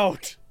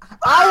out.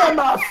 I am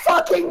a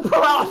fucking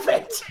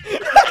prophet.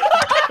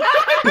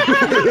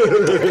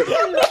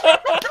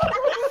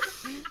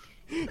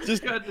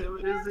 Just God damn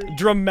it, Izzy.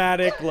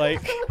 dramatic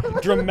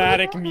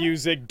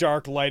music,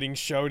 dark lighting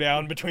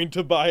showdown between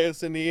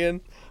Tobias and Ian.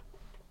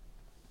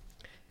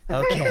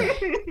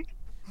 Okay.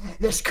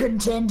 This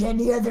couldn't end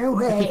any other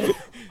way. Do it!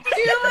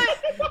 Do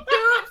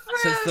it for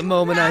Since the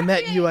moment I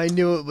met you, I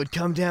knew it would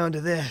come down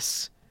to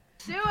this.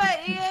 Do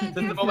it, Ian! Since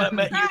the moment I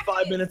met you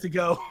 5 minutes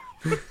ago.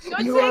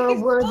 Don't You take are a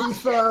his worthy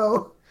bullshit.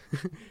 foe.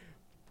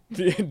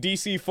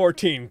 DC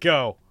 14,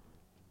 go.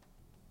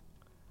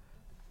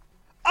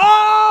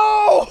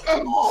 Oh!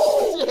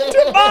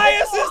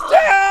 Tobias is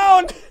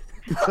down!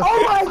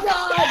 Oh my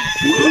god!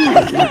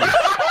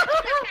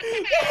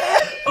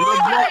 You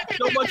have brought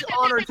so much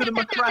honor to the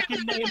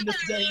McCracken name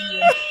this day,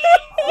 Ian.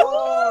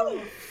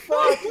 Oh,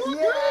 fuck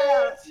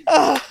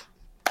yeah!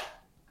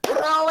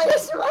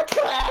 Release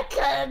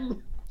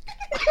McCracken!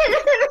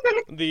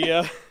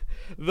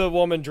 The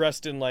woman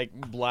dressed in like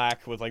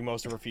black with like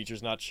most of her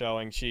features not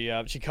showing, she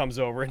comes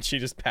over and she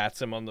just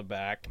pats him on the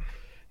back.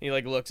 He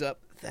like looks up.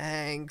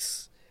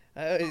 Thanks.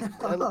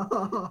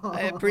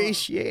 I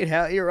appreciate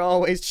how you're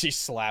always. She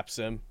slaps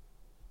him.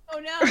 Oh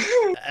no!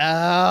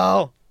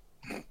 Ow.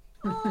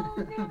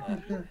 Oh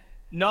no!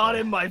 Not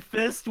in my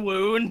fist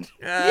wound.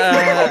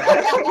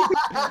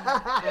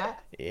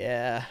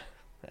 Yeah,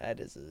 I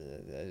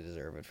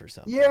deserve it for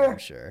something. Yeah. I'm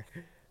sure.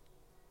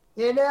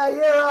 You know,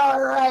 you're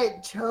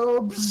alright,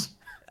 Tobes.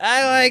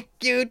 I like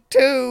you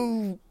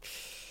too,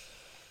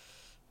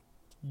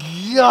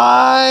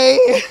 guy.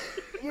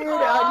 You don't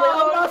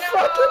know my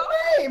fucking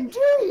name,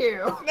 do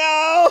you?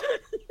 No.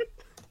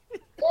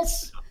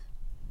 It's...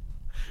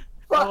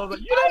 Oh, but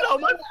you don't know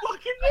my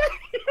fucking name.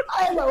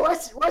 Isla,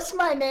 what's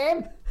my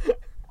name?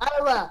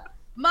 Isla.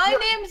 My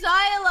name's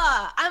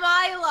Isla. I'm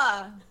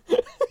Isla.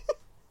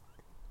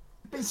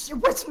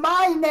 What's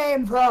my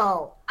name,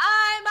 though?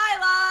 I'm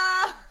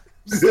Isla.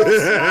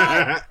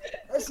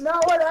 That's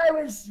not what I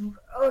was...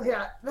 Okay,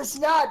 that's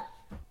not...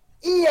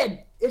 Ian,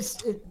 is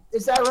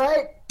that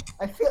right?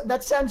 I feel...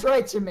 That sounds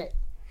right to me.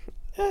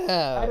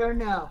 I don't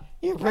know.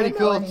 You're I pretty don't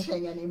know cool.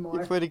 anything anymore.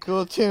 You're pretty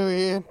cool too,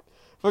 Ian.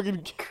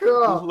 Fucking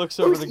Cool. Looks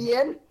over Who's to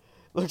Ian?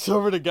 looks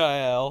over to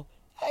Gael.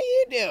 How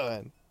you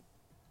doing?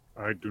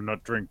 I do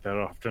not drink that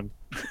often.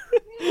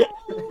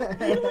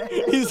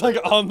 He's like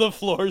on the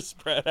floor,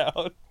 spread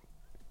out.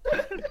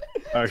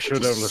 I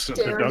should have listened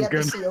to Staring at the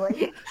Duncan.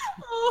 ceiling.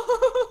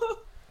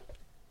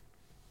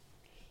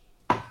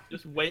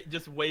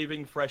 Just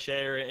waving fresh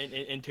air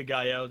into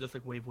Gael, just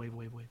like wave.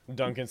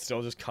 Duncan's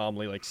still just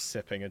calmly like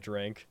sipping a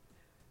drink.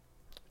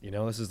 You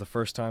know, this is the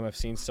first time I've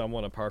seen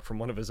someone apart from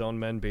one of his own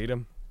men beat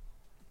him.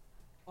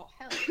 Oh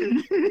hell.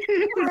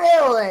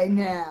 Really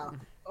now?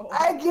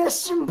 I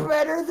guess I'm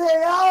better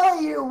than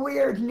all you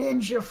weird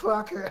ninja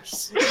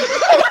fuckers.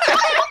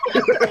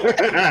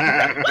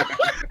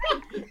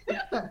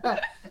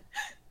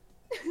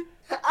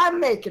 I'm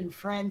making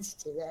friends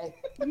today.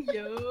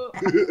 Yo.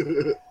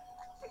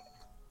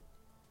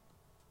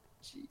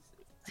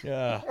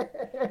 Yeah.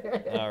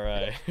 All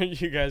right.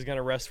 You guys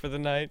gonna rest for the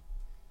night?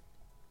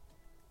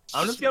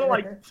 I'm just gonna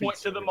like point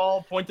to them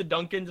all, point to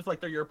Duncan, just like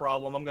they're your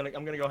problem. I'm gonna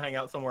go hang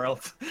out somewhere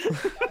else.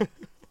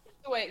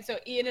 Wait, so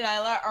Ian and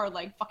Isla are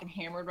like fucking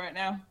hammered right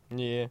now?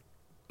 Yeah.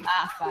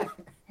 Ah, fuck.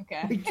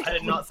 Okay.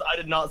 I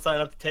did not sign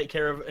up to take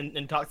care of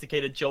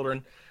intoxicated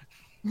children.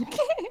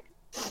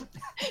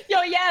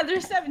 Yo, yeah, they're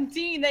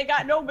 17. They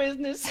got no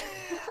business.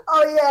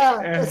 Oh yeah.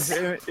 And it's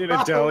in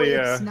probably-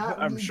 Adelia, it's not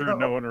I'm sure legal.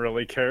 no one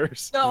really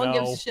cares. No one No.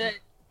 gives a shit.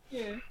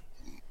 Yeah.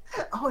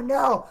 Oh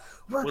no,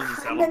 we're Was this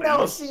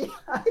criminals.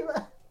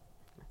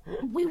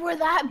 We were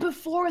that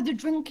before. The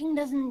drinking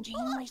doesn't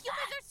change.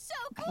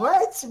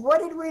 What? What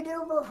did we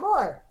do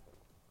before?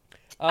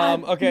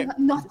 Okay.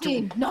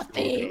 Nothing.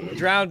 Nothing.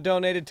 Drowned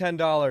donated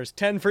 $10.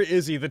 10 for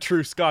Izzy, the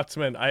true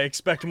Scotsman. I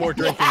expect more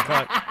drinking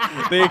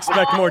They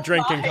expect more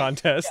drinking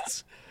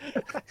contests.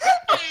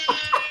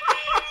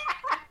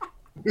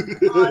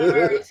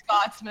 Honorary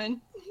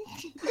Scotsman.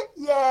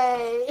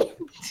 Yay!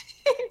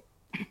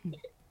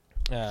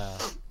 Uh,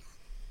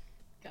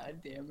 God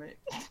damn it.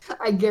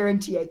 I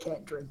guarantee I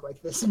can't drink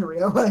like this in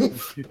real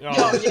life.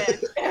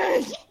 oh,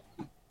 Yeah.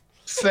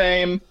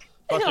 Same.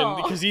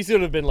 fucking, because these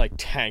would have been like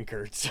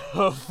tankards.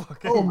 So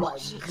fucking, Oh my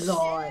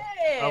god.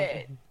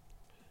 Shit.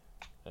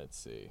 let's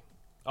see.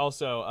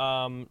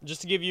 Also,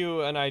 just to give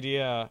you an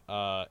idea,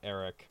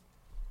 Eric,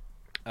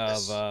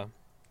 of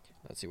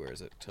let's see, where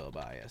is it?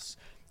 Tobias,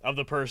 of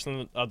the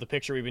person, of the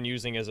picture we've been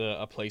using as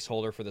a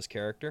placeholder for this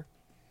character.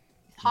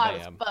 Hot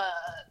as Bam.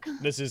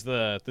 fuck. This is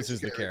the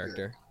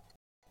character.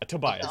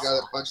 Tobias. The guy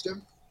that punched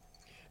him?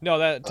 No,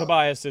 that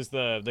Tobias is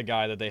the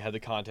guy that they had the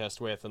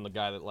contest with, and the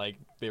guy that like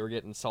they were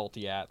getting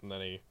salty at, and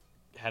then he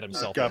had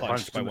himself Got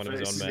punched punched by in one the of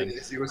his own face.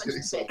 men. He was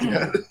getting salty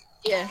at it.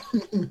 Yeah.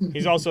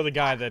 He's also the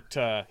guy that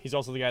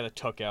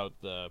took out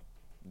the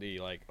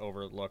like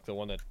Overlook, the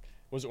one that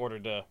was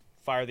ordered to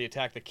fire the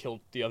attack that killed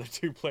the other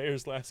 2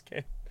 players last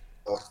game.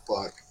 Oh,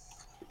 fuck.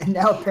 And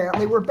now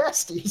apparently we're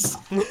besties.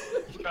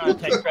 Trying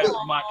to take credit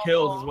for my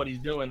kills is what he's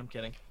doing. I'm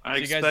kidding. I So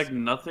you guys- expect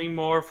nothing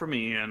more from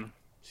Ian.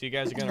 So you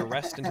guys are gonna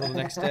rest until the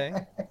next day?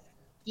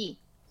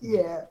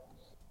 Yeah.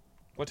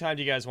 What time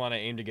do you guys want to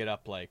aim to get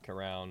up, like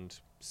around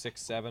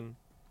 6, 7?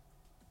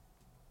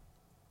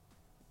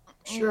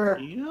 Sure.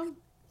 Ian?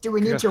 Do we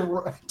need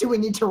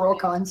to roll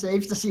con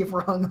saves to see if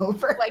we're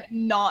hungover? Like,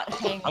 not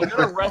hang I'm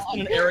gonna rest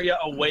in an area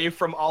away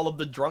from all of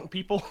the drunk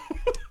people.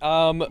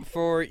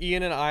 For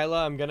Ian and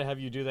Isla, I'm gonna have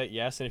you do that,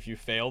 yes, and if you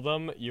fail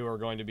them, you are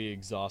going to be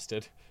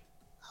exhausted.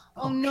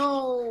 Oh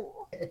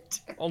no.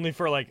 Only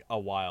for like a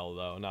while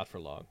though, not for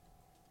long.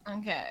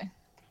 Okay.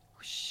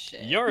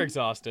 Shit. You're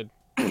exhausted.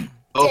 Dang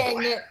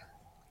it.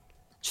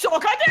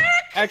 Suck a dick!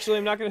 Actually,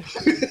 I'm not gonna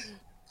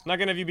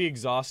have you be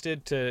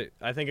exhausted.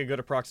 I think a good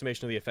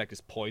approximation of the effect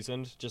is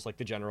poisoned, just like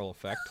the general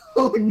effect.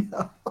 Oh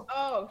no.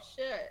 Oh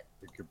shit.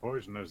 Pick your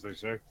poison, as they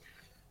say.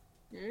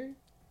 Hmm?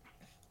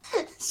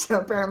 So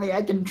apparently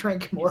I can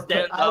drink more, but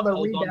Stands I'll up,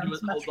 holds on rebounds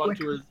to much holds on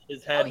to quicker.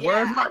 his head. Oh,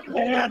 Where's yeah, my I can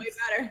hold it pants? way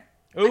better.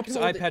 Oops,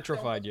 hold I it.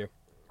 petrified you.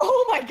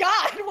 Oh my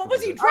god, what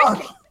was he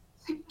drinking? Oh,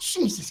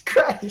 Jesus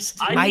Christ.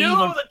 I knew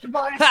that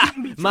Tobias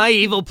couldn't be My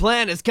evil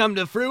plan has come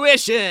to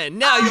fruition.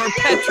 Now you're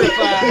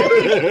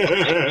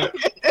petrified.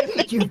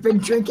 You've been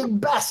drinking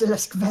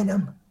basilisk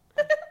venom.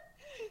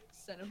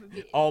 Son of a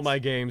bitch. All my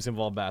games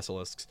involve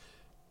basilisks.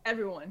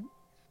 Everyone.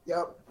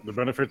 Yep. The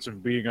benefits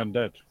of being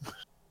undead.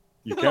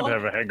 You can't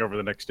have a hangover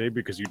the next day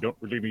because you don't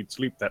really need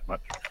sleep that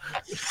much.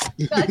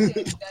 God damn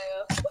it,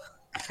 Gaia.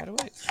 How do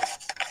I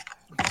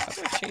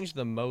change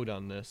the mode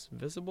on this?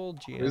 Visible,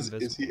 GM, Is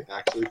visible. he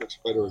actually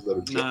petrified or is that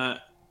a joke? Nah,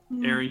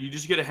 Aaron, you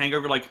just get a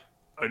hangover like,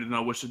 I didn't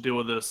know what to deal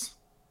with this.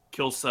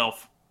 Kill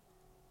self.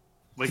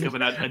 Wake up a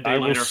day I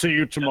will later. see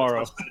you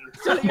tomorrow.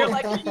 So you're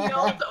like,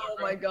 oh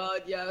my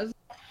god, yes.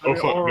 Oh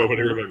fuck,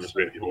 nobody remembers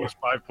me anymore.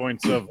 5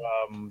 points of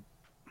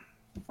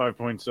 5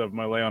 points of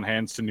my lay on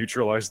hands to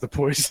neutralize the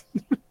poison.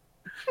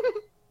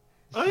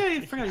 Oh yeah,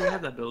 I forgot you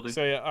had that building.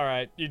 So yeah, all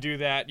right. You do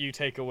that. You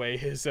take away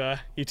his. You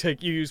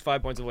use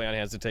 5 points of lay on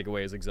hands to take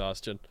away his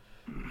exhaustion.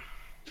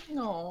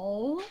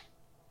 No.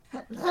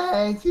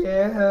 Thank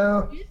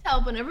you. He's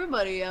helping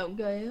everybody out,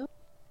 Gaia.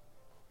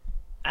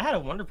 I had a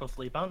wonderful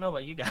sleep. I don't know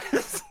about you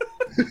guys.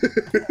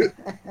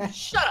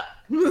 Shut up.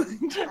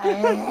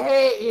 I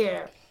hate you.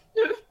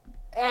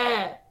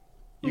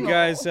 You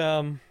guys,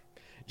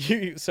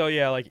 so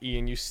yeah, like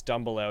Ian, you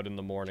stumble out in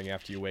the morning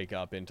after you wake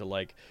up into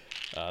like,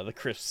 the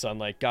crisp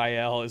sunlight.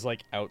 Gael is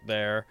like out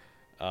there,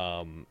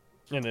 and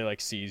they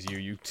like sees you.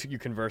 You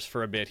converse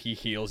for a bit. He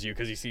heals you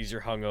because he sees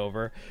you're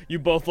hungover. You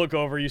both look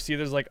over. You see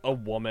there's like a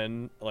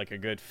woman like a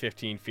good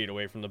 15 feet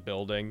away from the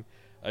building,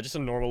 just a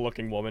normal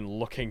looking woman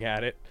looking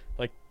at it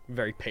like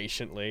very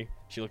patiently.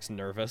 She looks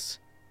nervous.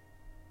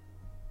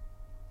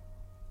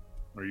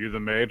 Are you the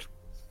maid?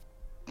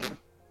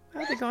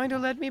 Are they going to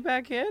let me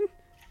back in?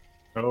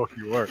 Oh,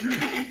 you are.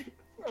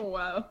 Oh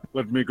wow.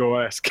 Let me go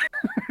ask.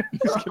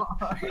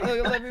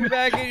 Let me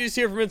back in. You just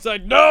hear from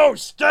inside. No,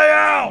 stay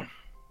out.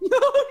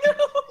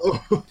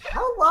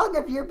 How long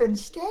have you been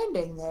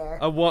standing there?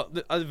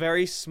 A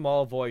very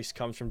small voice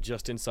comes from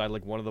just inside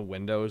like one of the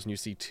windows, and you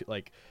see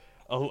like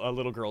a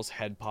little girl's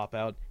head pop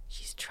out.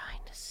 She's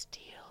trying to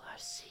steal our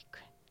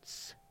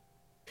secrets.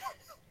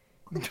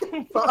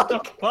 What the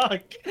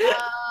fuck?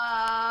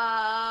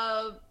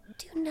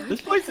 Do not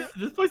This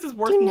place is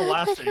worse than the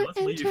last day. Let's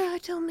leave. enter our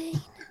domain.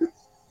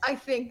 I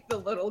think the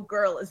little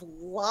girl is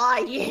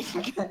lying.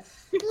 La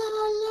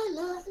la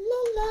la la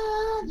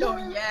la.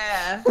 Oh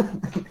yeah.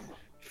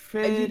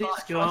 Freddy's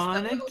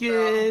gonna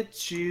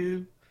get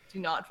you. Do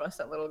not trust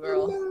that little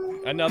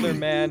girl. Another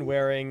man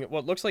wearing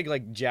what looks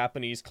like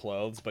Japanese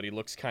clothes, but he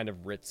looks kind of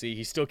ritzy.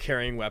 He's still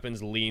carrying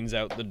weapons, leans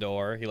out the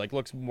door. He like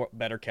looks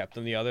better kept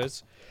than the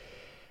others.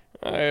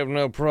 I have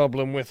no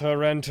problem with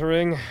her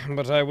entering,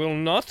 but I will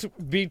not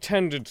be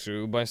tended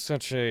to by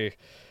such a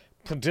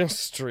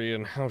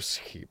pedestrian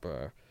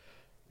housekeeper.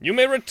 You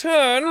may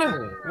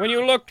return when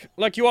you look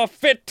like you are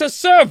fit to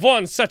serve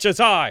one such as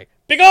I.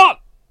 Begone!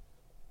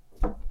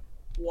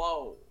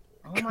 Whoa.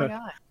 Oh my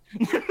god.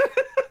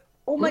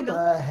 Oh my What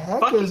god. the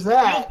heck is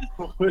that?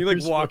 He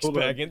like walks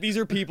back in. These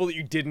are people that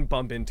you didn't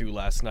bump into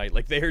last night.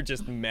 Like they are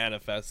just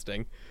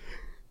manifesting.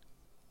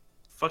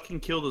 Fucking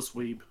kill this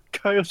weeb.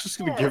 Kyle's just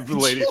gonna give the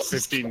lady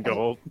 15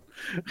 gold.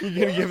 You're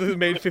gonna give the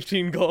maid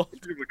 15 gold.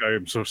 Like, I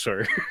am so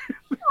sorry.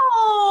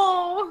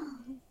 Oh.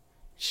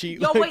 She.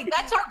 Yo, wait,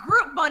 that's our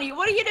group money.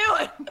 What are you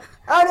doing?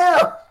 Oh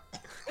no!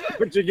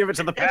 Would you give it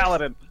to the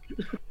paladin?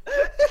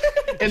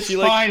 It's She,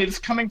 fine. like- It's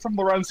coming from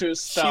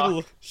Lorenzo's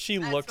stock. She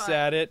That's looks fine.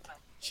 at it.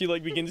 She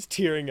like begins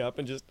tearing up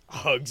and just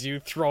hugs you,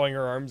 throwing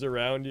her arms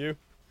around you.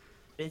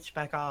 Bitch,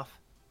 back off.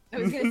 I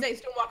was gonna say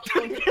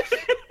Stonewalker.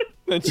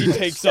 Then she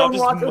takes off.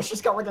 Stonewalker's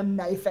just got like a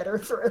knife at her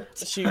throat.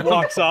 She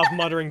walks off,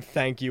 muttering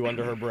 "thank you"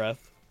 under her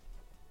breath.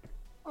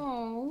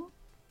 Oh.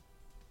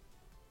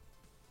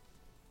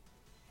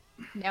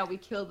 Now we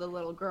kill the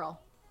little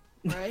girl,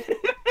 right?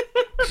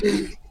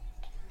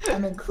 I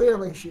mean,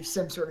 clearly she's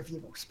some sort of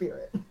evil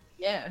spirit.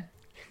 Yeah.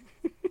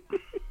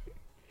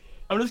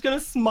 I'm just gonna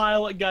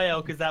smile at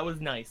Gael because that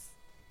was nice.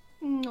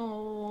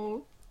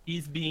 No.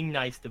 He's being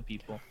nice to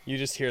people. You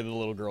just hear the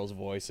little girl's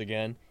voice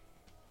again.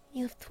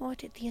 You've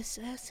thwarted the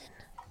assassin.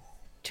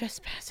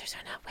 Trespassers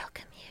are not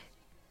welcome here.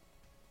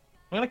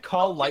 I'm gonna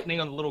call lightning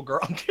on the little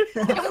girl.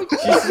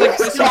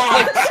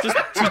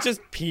 She's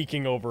just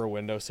peeking over a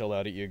windowsill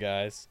out at you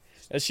guys.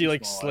 As she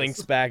like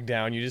slinks back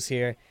down, you just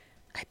hear,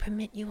 I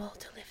permit you all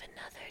to live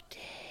another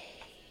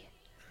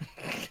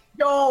day.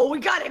 Yo, we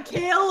gotta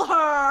kill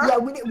her. Yeah,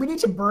 we need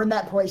to burn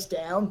that place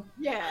down.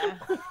 Yeah.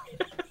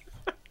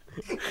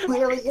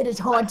 Clearly, it is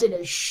haunted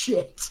as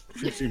shit.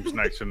 She seems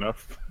nice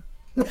enough.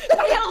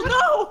 Hell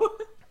no.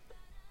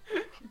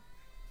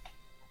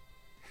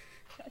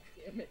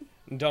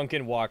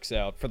 Duncan walks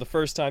out. For the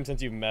first time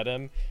since you've met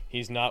him,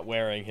 he's not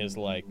wearing his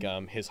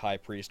his high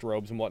priest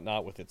robes and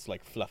whatnot with its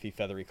like fluffy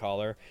feathery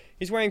collar.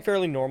 He's wearing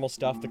fairly normal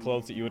stuff, the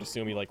clothes that you would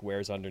assume he like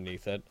wears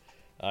underneath it.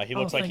 He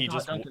looks like he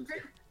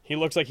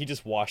looks like he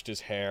just washed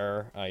his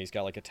hair. He's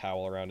got like a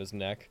towel around his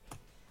neck.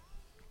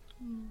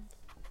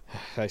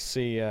 I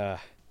see.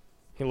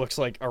 He looks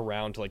like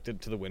around to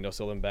to the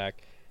windowsill and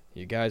back.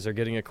 You guys are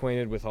getting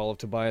acquainted with all of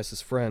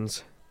Tobias's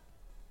friends.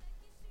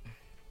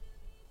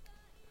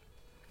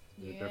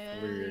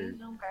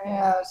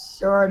 Yeah,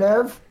 sort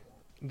of.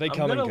 They I'm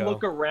come and gonna go.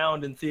 look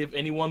around and see if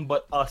anyone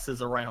but us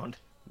is around.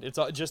 It's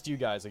just you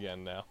guys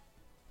again now.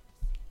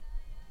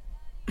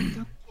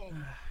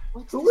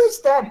 Who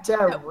is that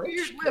That rich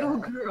weird guy? little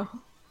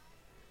girl.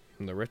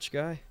 And the rich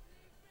guy?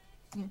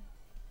 Yeah.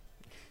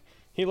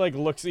 He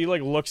looks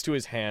to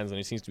his hands and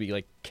he seems to be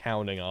like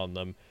counting on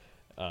them.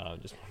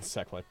 Just one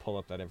sec while I pull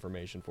up that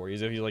information for you.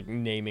 As if he's like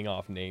naming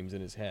off names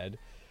in his head.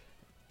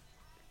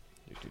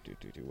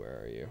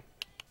 Where are you?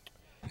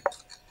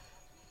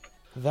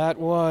 That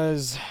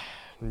was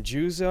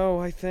Juzo,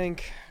 I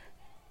think.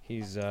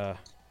 He's like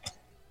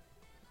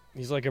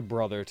a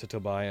brother to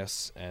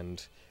Tobias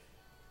and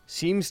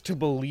seems to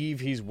believe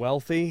he's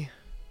wealthy.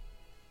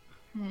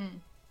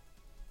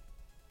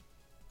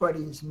 But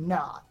he's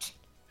not.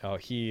 Oh,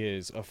 he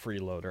is a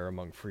freeloader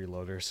among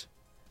freeloaders.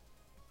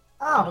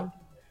 Oh.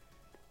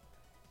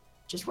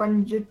 Just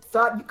when you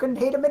thought you couldn't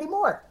hate him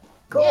anymore.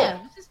 Cool. Yeah,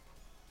 what's his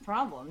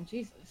problem?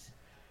 Jesus.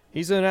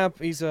 He's an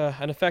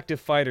effective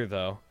fighter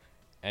though,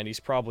 and he's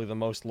probably the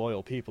most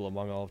loyal people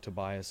among all of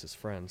Tobias's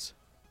friends.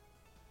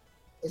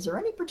 Is there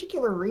any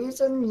particular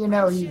reason? You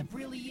know,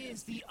 really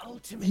is the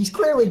ultimate. he's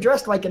clearly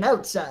dressed like an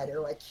outsider.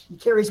 Like, he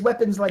carries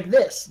weapons like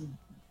this. And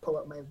pull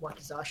out my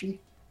wakizashi.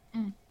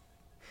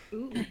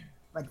 Ooh.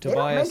 Like, they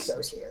don't make Tobias,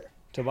 those here.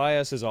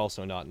 Tobias is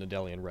also not an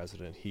Adelian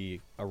resident.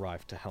 He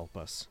arrived to help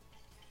us.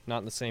 Not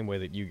in the same way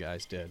that you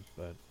guys did,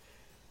 but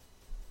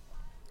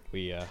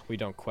we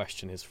don't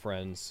question his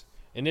friends.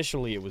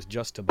 Initially, it was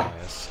just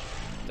Tobias.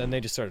 Then they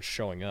just started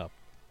showing up.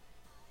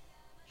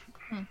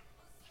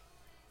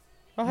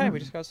 Oh, hey, we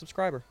just got a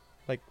subscriber.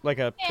 Like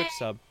a Twitch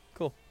sub.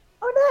 Cool.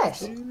 Oh,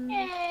 nice.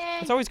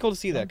 It's always cool to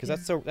see that, because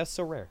that's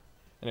so rare.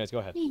 Anyways, go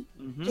ahead.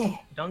 Yeah.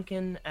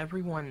 Duncan,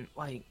 everyone,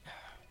 like...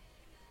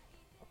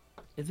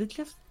 Is it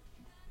just...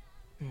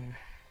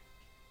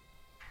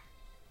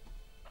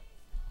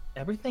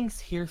 Everything's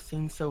here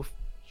seems so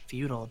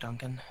futile,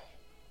 Duncan.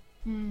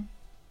 Am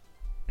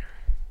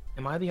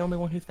I the only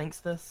one who thinks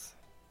this?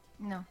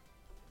 No.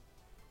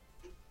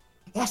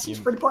 Yeah, seems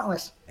pretty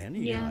pointless.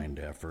 Any kind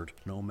effort,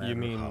 no matter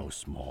mean how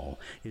small,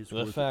 is the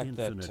worth fact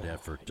that infinite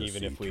effort to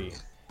even see if we through.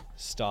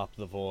 stop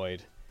the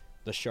void,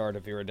 the shard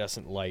of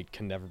iridescent light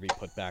can never be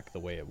put back the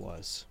way it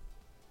was.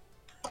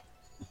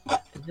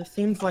 It just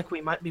seems like we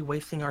might be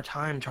wasting our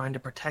time trying to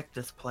protect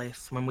this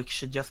place when we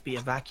should just be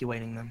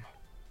evacuating them.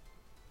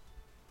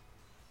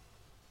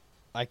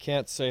 I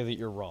can't say that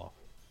you're wrong,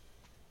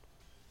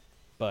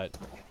 but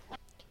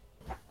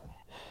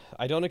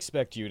I don't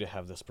expect you to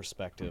have this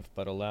perspective,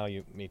 but allow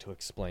me to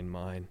explain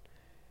mine.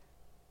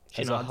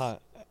 She As nods.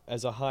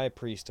 a high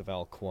priest of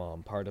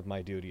Al-Quam, part of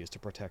my duty is to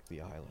protect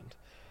the island.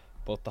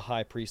 Both the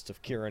high priests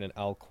of Kirin and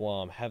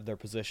Al-Quam have their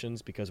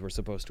positions because we're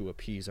supposed to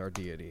appease our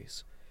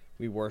deities.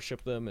 We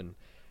worship them, and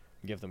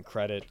give them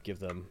credit, give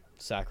them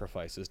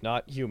sacrifices,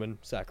 not human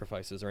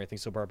sacrifices or anything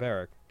so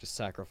barbaric, just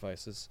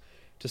sacrifices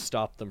to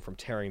stop them from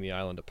tearing the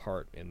island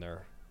apart in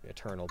their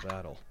eternal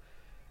battle.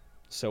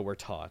 So we're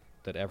taught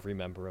that every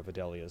member of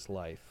Adelia's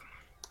life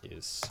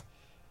is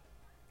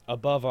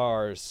above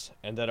ours,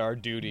 and that our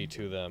duty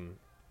to them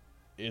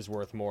is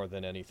worth more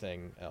than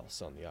anything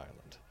else on the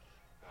island.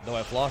 Though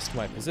I've lost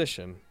my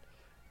position,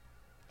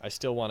 I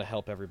still want to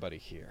help everybody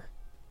here.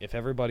 If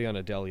everybody on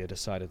Adelia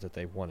decided that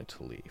they wanted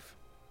to leave,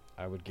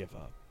 I would give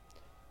up.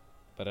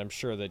 But I'm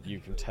sure that you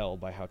can tell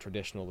by how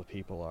traditional the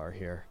people are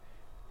here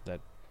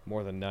that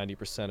more than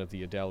 90% of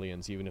the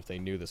Adelians, even if they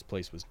knew this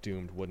place was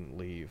doomed, wouldn't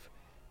leave.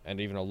 And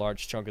even a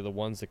large chunk of the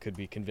ones that could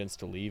be convinced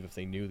to leave if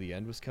they knew the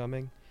end was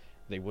coming,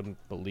 they wouldn't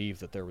believe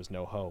that there was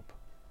no hope.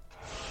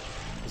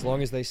 As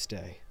long as they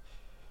stay,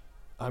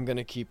 I'm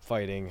gonna keep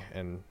fighting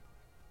and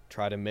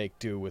try to make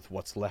do with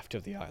what's left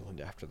of the island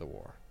after the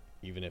war,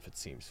 even if it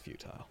seems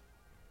futile.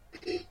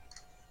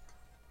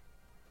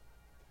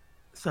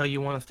 So you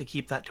want us to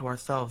keep that to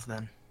ourselves,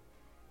 then?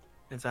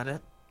 Is that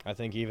it? I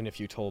think even if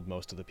you told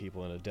most of the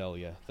people in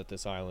Adelia that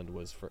this island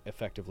was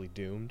effectively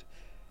doomed,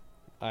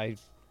 I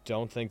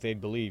don't think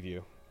they'd believe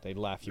you. They'd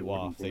laugh you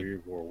off. They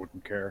wouldn't believe or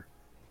wouldn't care.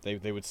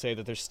 They would say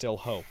that there's still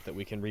hope, that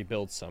we can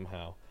rebuild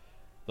somehow.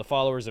 The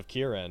followers of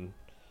Kirin,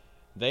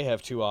 they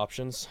have two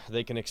options.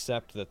 They can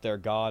accept that their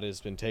god has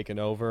been taken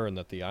over and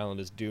that the island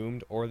is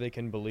doomed, or they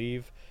can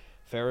believe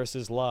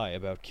Ferris's lie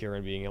about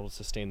Kirin being able to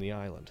sustain the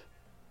island.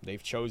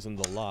 They've chosen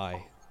the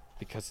lie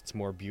because it's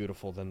more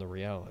beautiful than the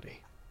reality.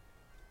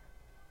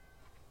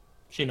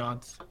 She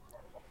nods.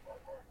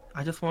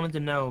 I just wanted to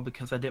know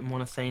because I didn't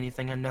want to say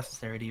anything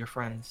unnecessary to your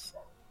friends.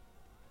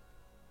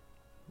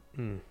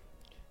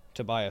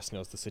 Tobias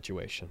knows the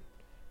situation.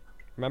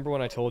 Remember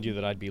when I told you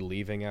that I'd be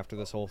leaving after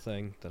this whole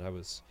thing? That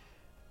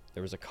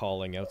there was a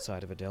calling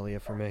outside of Adelia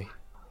for me?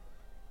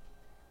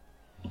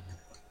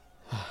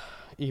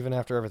 Even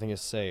after everything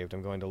is saved,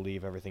 I'm going to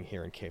leave everything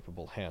here in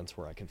capable hands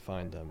where I can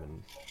find them,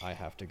 and I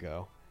have to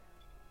go.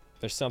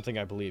 There's something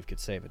I believe could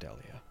save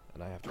Adelia,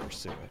 and I have to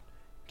pursue it.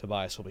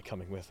 Tobias will be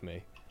coming with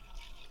me.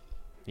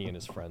 He and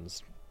his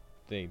friends,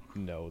 they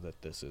know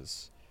that this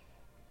is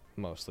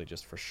mostly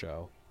just for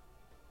show.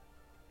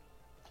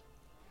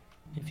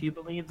 If you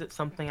believe that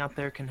something out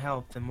there can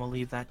help, then we'll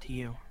leave that to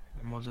you.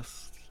 And we'll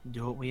just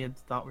do what we had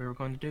thought we were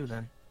going to do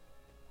then.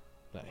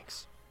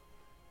 Thanks.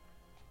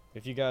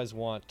 If you guys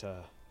want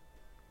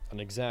an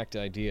exact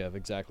idea of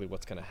exactly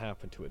what's going to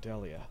happen to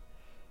Adelia,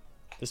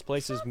 this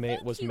place was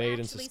made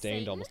and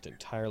sustained almost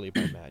entirely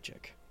by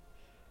magic.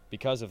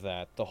 Because of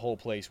that, the whole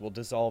place will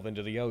dissolve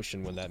into the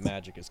ocean when that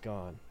magic is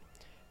gone.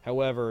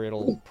 However,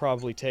 it'll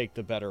probably take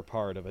the better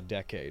part of a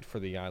decade for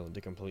the island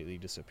to completely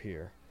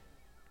disappear.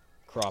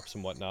 Crops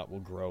and whatnot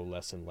will grow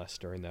less and less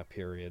during that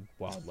period.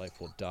 Wildlife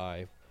will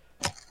die.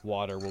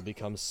 Water will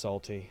become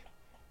salty.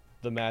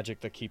 The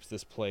magic that keeps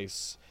this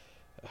place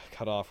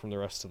cut off from the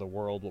rest of the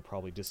world will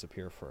probably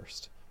disappear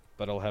first.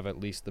 But I'll have at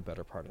least the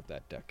better part of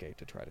that decade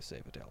to try to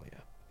save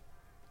Adelia.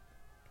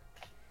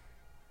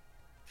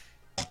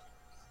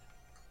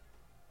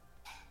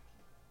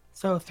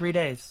 So, 3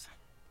 days.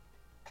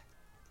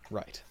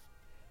 Right.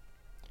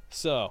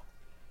 So,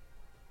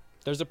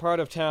 there's a part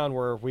of town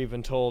where we've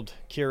been told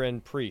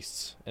Kirin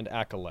priests and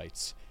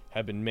acolytes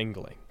have been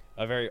mingling.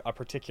 A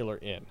particular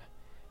inn.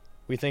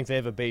 We think they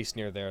have a base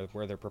near there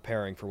where they're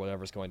preparing for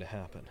whatever's going to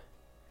happen.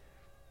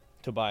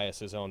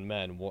 Tobias's own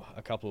men,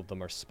 a couple of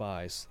them are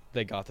spies.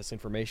 They got this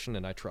information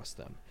and I trust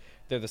them.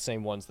 They're the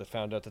same ones that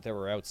found out that there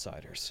were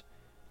outsiders.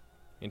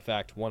 In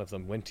fact, one of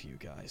them went to you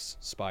guys,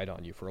 spied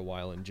on you for a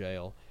while in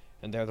jail,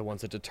 and they're the ones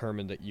that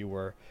determined that you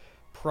were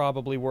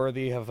probably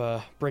worthy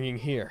of bringing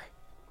here.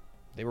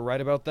 They were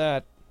right about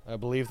that. I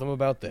believe them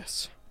about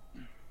this.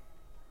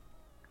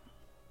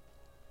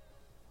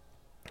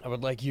 I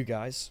would like you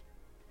guys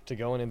to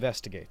go and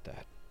investigate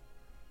that.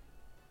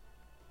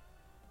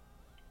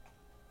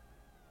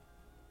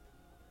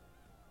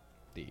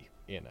 The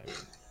inn, I mean.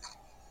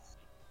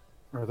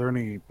 Are there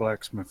any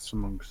blacksmiths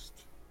amongst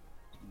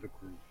the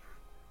group?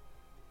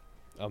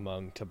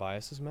 Among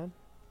Tobias's men?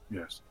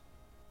 Yes.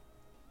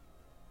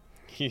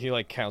 He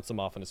like counts them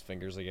off on his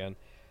fingers again.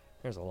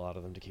 There's a lot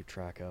of them to keep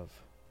track of.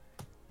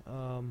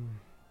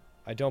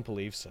 I don't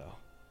believe so.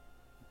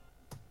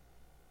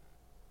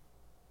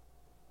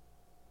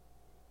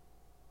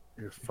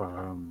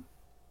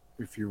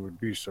 If you would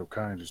be so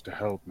kind as to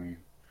help me,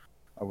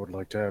 I would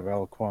like to have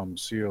Alquam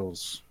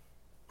seals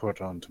put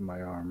onto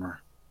my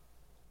armor.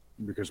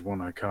 Because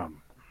when I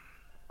come,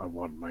 I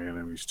want my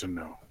enemies to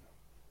know.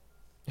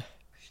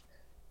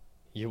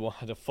 You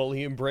want to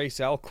fully embrace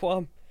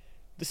Alquam?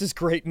 This is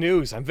great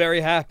news. I'm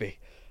very happy.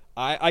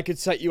 I could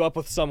set you up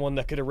with someone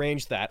that could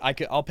arrange that.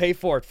 I'll pay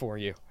for it for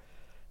you.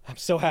 I'm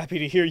so happy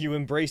to hear you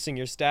embracing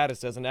your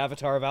status as an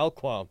avatar of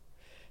Alquam.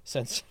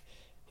 Since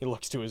he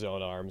looks to his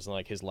own arms and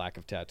like his lack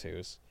of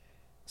tattoos.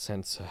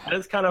 Since I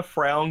just kind of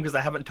frown because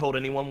I haven't told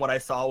anyone what I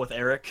saw with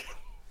Eric.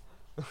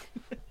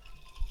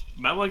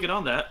 Might want to get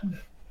on that.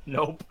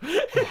 Nope.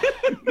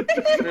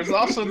 There's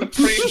also the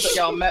priest that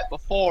y'all met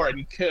before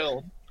and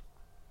killed.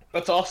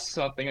 That's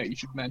also something that you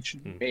should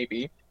mention,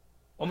 maybe.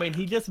 I mean,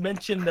 he just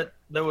mentioned that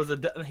there was a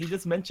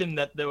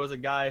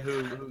guy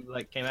who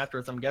like came after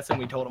us. I'm guessing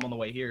we told him on the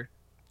way here.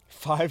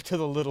 5 to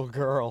the little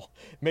girl.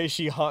 May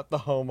she haunt the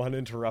home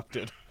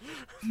uninterrupted.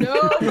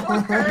 No.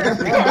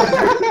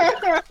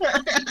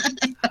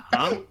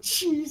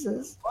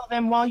 Jesus. Well,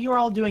 then, while you're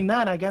all doing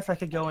that, I guess I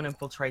could go and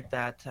infiltrate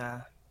that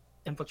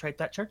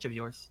church of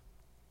yours.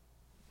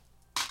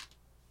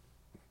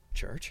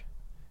 Church?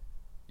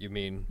 You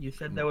mean? You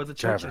said there was a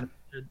church.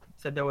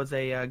 Said there was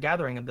a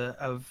gathering of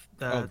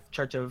the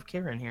Church of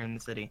Kirin here in the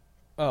city.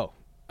 Oh,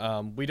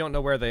 we don't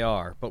know where they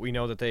are, but we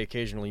know that they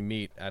occasionally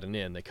meet at an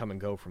inn. They come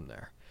and go from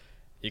there.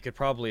 You could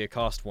probably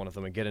accost one of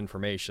them and get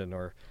information,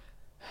 or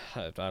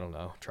I don't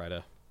know, try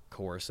to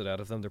coerce it out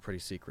of them. They're pretty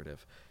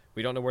secretive.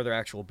 We don't know where their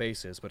actual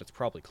base is, but it's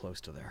probably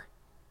close to there.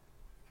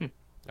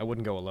 I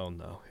wouldn't go alone,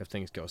 though. If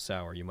things go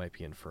sour, you might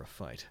be in for a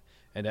fight.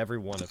 And every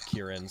one of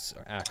Kirin's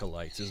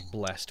acolytes is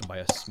blessed by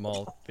a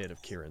small bit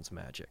of Kirin's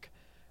magic.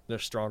 They're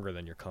stronger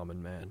than your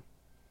common man.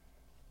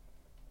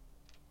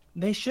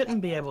 They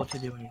shouldn't be able to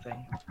do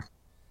anything.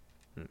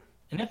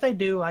 And if they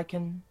do, I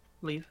can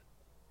leave.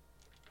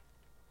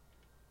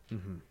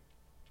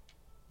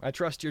 I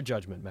trust your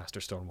judgment, Master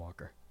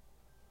Stonewalker.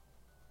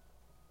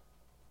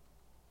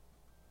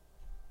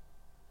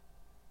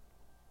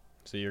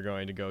 So you're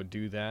going to go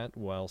do that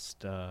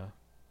whilst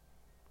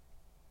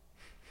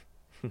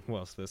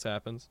whilst this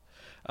happens.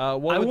 I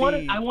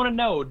want to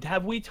know.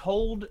 Have we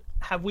told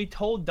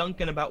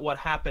Duncan about what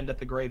happened at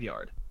the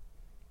graveyard?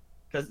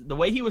 Because the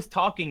way he was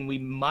talking, we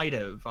might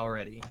have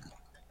already.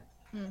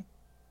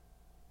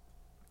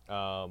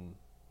 I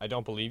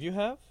don't believe you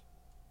have.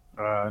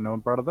 No one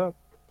brought it up.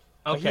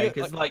 Okay,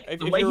 because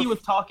the way he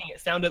was talking,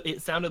 it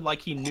sounded like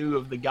he knew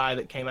of the guy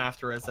that came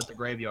after us at the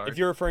graveyard. If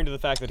you're referring to the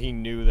fact that he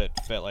knew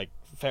that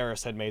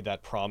Ferris had made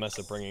that promise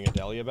of bringing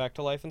Adelia back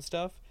to life and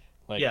stuff,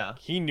 yeah,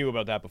 he knew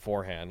about that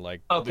beforehand.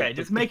 Okay,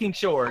 just making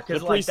sure,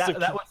 because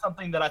that was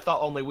something that I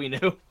thought only we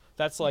knew.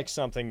 That's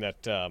something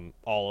that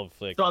all of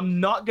So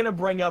I'm not gonna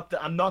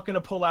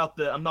pull out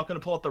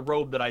the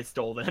robe that I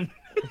stole then.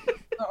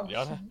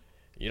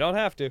 You don't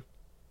have to.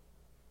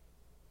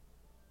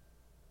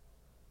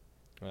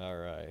 All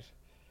right.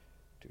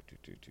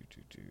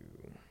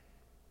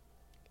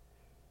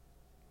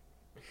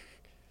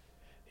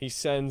 He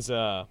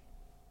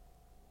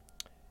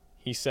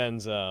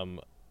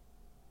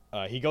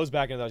goes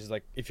back into the house. He's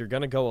like, if you're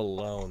gonna go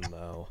alone,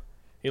 though.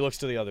 He looks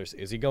to the others.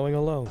 Is he going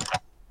alone?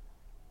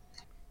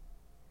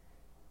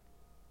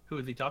 Who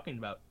is he talking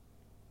about?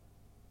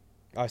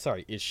 Oh,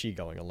 sorry. Is she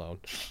going alone?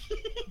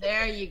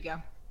 There you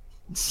go.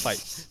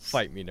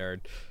 Fight me,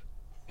 nerd.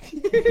 I'll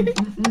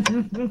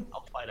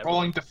fight everyone.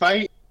 Rolling to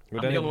fight. I'm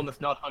the only one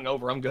that's not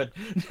hungover. I'm good.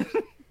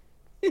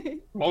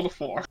 Roll the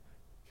 4.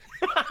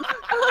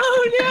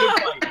 Oh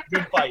no!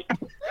 Good fight.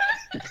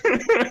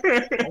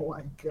 Oh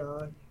my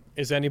god.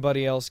 Is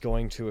anybody else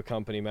going to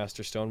accompany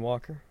Master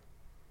Stonewalker?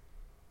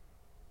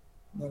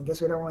 I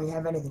guess we don't really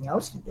have anything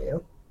else to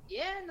do.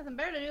 Yeah, nothing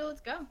better to do. Let's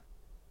go.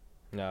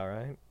 All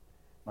right.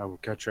 I will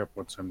catch up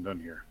once I'm done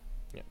here.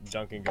 Yeah,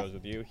 Duncan goes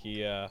with you.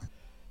 He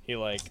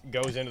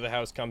goes into the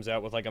house, comes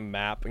out with a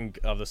map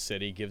of the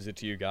city, gives it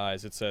to you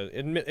guys. It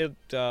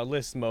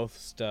lists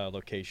most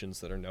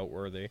locations that are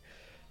noteworthy,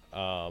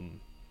 and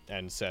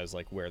says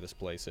where this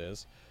place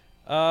is.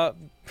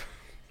 Come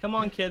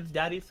on, kids.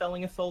 Daddy's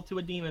selling his soul to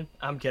a demon.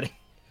 I'm kidding.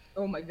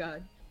 Oh my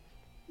god.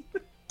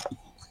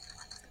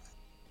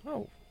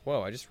 Oh,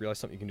 whoa! I just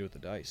realized something you can do with the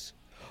dice.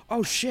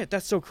 Oh shit!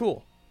 That's so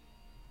cool.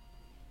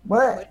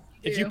 What?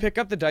 If you pick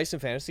up the dice in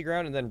Fantasy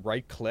Ground and then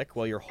right-click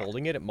while you're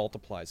holding it, it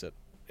multiplies it.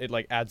 It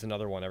adds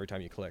another one every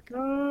time you click.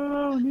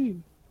 Oh, neat.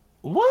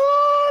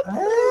 What?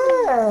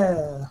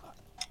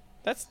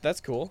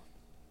 That's cool.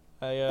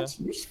 That's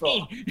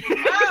useful.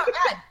 Oh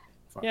god.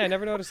 Yeah, I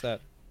never noticed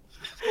that.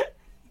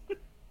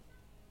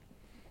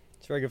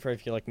 It's very good for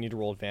if you need to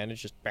roll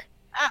advantage. Just.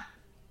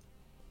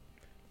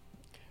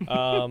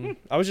 I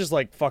was just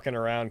fucking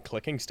around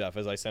clicking stuff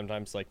as I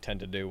sometimes tend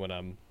to do when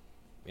I'm,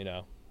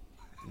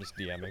 just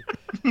DMing.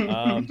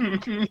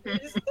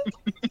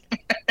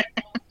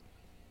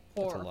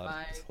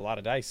 That's a lot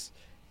of dice.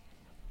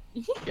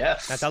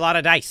 Yes. That's a lot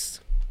of dice.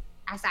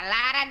 That's a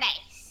lot of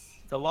dice.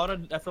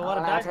 That's a lot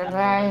of dice.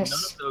 None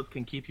of those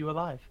can keep you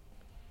alive.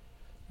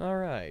 All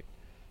right.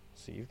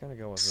 So you've got to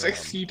go with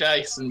 60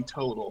 dice in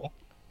total.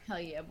 Hell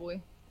yeah,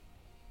 boy.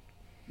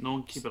 No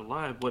one keep it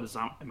alive. What is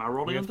that? Am I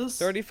rolling We on have this?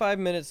 35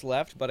 minutes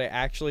left, but I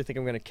actually think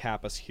I'm going to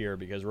cap us here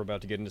because we're about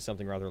to get into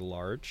something rather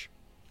large.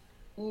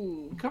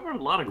 Ooh. We covered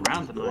a lot of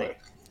ground tonight.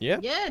 Yeah.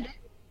 Yeah,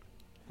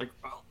 dude.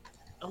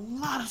 A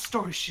lot of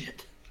story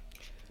shit.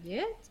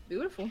 Yeah, it's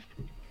beautiful.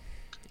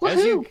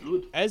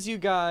 As you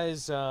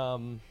guys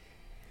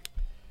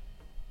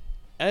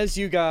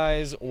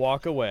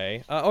walk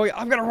away.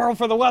 I'm gonna roll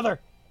for the weather.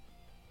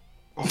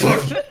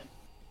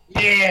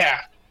 Yeah.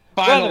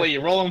 Finally,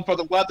 rolling for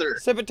the weather.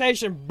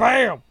 Precipitation,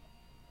 bam.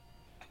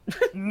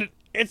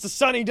 It's a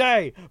sunny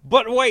day,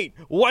 but wait,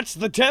 what's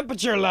the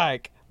temperature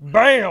like?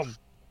 Bam.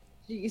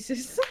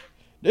 Jesus.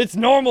 It's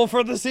normal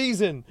for the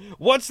season.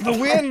 What's the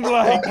wind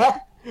like?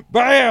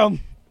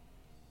 Bam!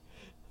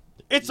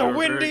 It's a They're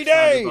very windy excited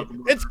day. about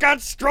the It's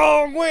got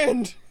strong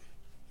wind.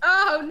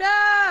 Oh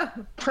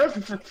no!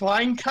 Perfect for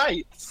flying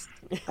kites.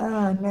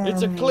 Oh no.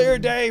 It's a clear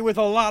day with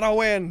a lot of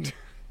wind.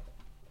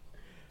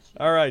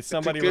 All right,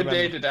 somebody It's a good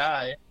day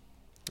remember.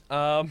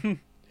 to die.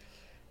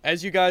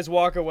 As you guys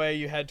walk away,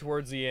 you head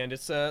towards the end.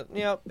 It's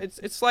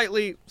it's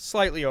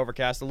slightly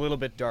overcast, a little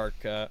bit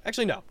dark.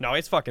 Actually, no,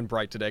 it's fucking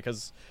bright today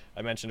because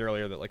I mentioned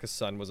earlier that like the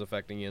sun was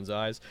affecting Ian's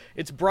eyes.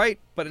 It's bright,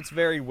 but it's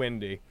very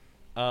windy.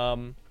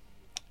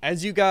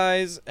 As you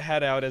guys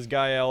head out, as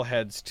Gael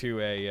heads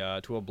to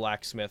a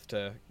blacksmith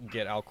to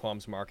get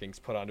Alquam's markings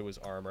put onto his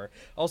armor.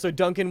 Also,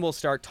 Duncan will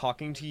start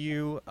talking to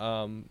you,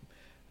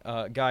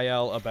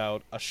 Gael,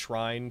 about a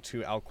shrine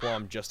to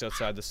Alquam just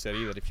outside the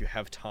city. That if you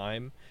have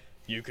time,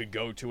 you could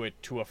go to it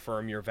to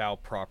affirm your vow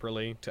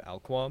properly to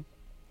Alquam.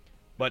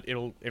 But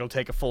it'll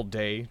take a full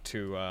day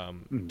to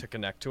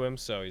connect to him.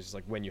 So he's just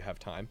like, when you have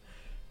time,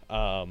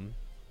 so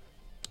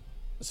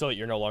that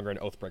you're no longer an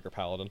Oathbreaker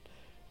paladin.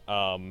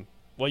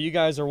 While you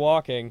guys are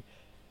walking,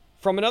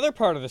 from another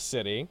part of the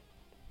city,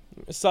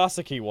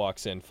 Sasaki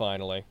walks in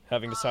finally,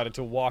 having decided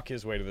to walk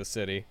his way to the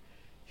city.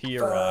 He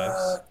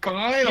arrives.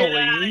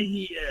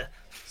 Finally!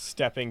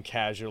 Stepping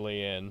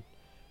casually in.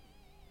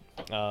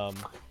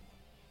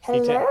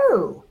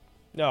 Hello.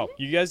 No,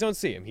 you guys don't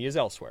see him. He is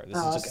elsewhere. This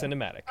is just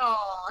cinematic.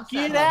 Oh,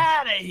 Get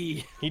out of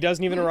here! He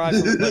doesn't even arrive.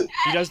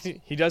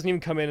 He doesn't even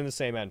come in the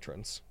same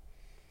entrance.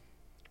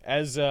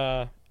 As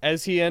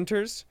he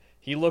enters,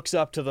 he looks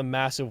up to the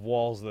massive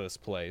walls of this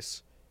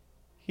place.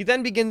 He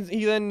then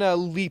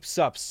leaps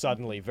up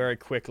suddenly, very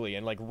quickly,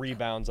 and like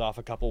rebounds off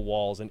a couple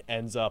walls and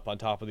ends up on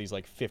top of these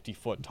like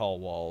 50-foot tall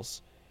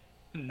walls.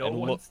 No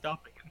one's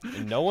stopping him.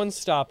 And no one's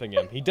stopping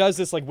him. He does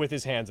this like with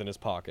his hands in his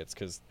pockets,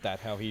 cause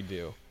that's how he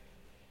do.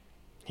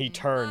 He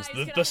turns,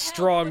 the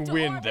strong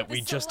wind that we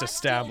just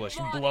established,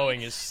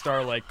 blowing his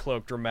starlight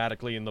cloak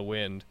dramatically in the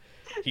wind.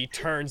 He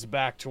turns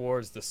back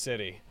towards the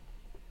city.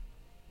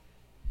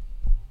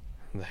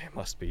 They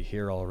must be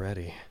here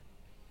already.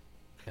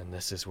 And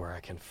this is where I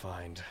can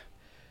find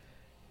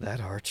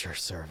that archer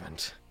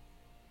servant.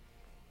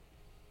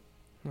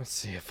 Let's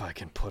see if I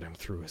can put him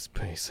through his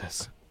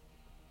paces.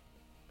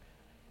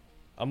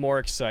 A more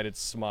excited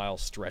smile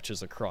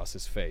stretches across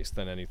his face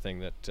than anything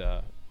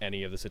that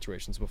any of the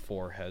situations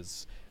before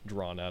has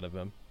drawn out of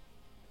him.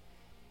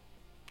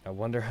 I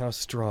wonder how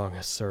strong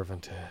a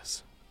servant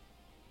is.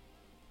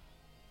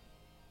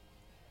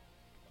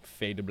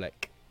 Fade to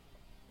black.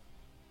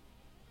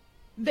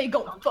 They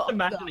go fuck.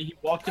 Imagine he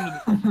walked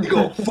into the. They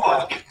go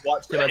fuck.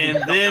 Watched him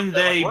And then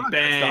they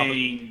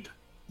banged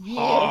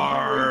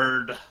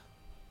hard.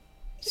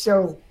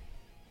 So,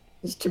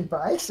 is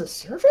Tobias a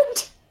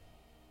servant?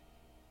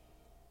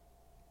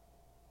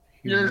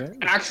 You're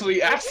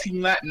actually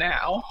asking that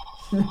now?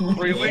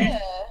 Really? Yeah.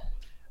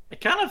 I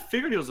kind of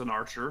figured he was an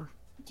archer.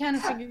 Kind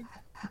of figured.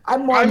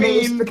 I'm more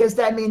amazed because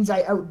that means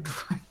I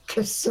outdrank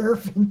a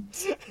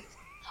servant.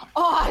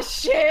 Oh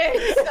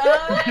shit!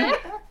 son.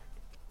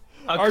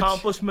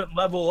 Accomplishment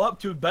level up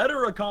to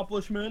better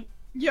accomplishment.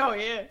 Yo,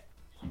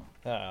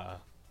 yeah.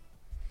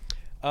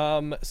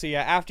 So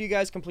yeah, after you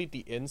guys complete the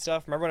inn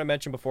stuff, remember when I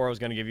mentioned before I was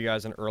going to give you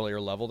guys an earlier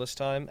level this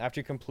time? After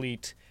you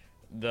complete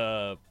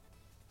the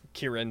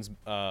Kieran's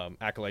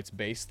Acolyte's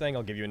base thing,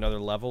 I'll give you another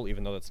level,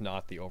 even though that's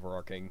not the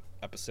overarching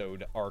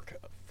episode arc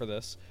for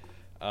this.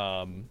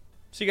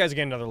 So you guys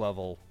get another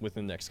level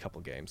within the next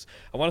couple games.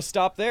 I want to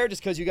stop there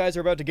just because you guys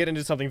are about to get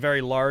into something very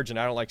large, and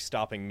I don't like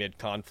stopping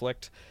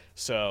mid-conflict.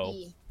 So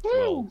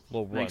we'll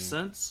run. Makes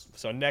sense.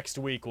 So next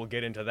week we'll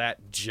get into that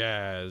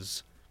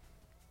jazz.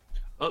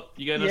 Oh,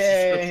 you got a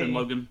Yay. subscription,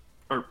 Logan.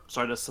 Or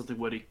sorry, that's something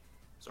witty.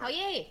 Oh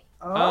yay!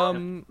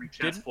 Three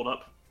chats pulled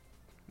up.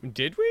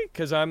 Did we?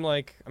 Because I'm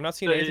not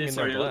seeing anything in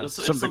sorry, their it glass.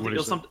 was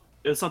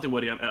something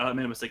witty. I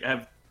made a mistake. I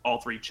have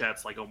all three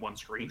chats like on one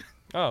screen.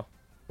 Oh,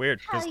 weird.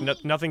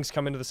 Because nothing's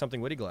come into the something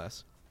witty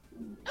glass.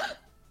 Oh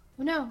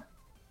no.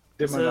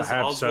 They It might not says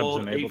have subs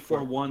Oswald enabled for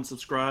it. 841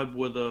 subscribe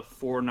with a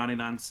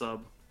 $4.99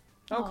 sub.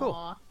 Oh, cool.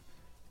 Aw.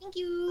 Thank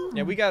you.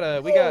 Yeah, we got.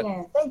 Thank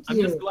I'm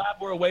you. just glad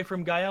we're away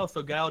from Gael,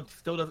 so Gael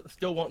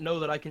still won't know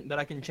that I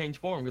can change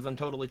form because I'm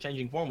totally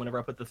changing form whenever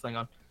I put this thing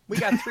on. We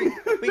got three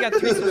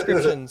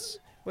subscriptions.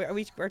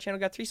 Our channel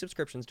got 3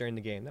 subscriptions during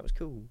the game. That was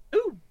cool.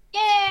 Ooh.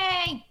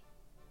 Yay!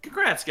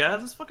 Congrats, guys!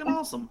 That's fucking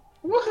awesome.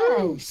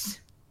 Nice.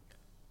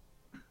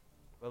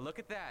 Well, look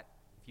at that.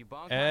 If you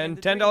bonk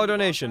And $10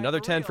 donation, another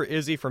 10 for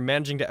Izzy for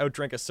managing to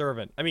outdrink a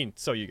servant. I mean,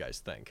 so you guys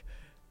think.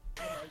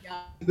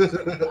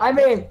 I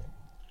mean,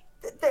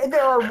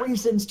 there are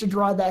reasons to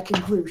draw that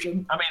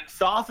conclusion. I mean,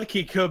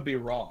 Sasaki could be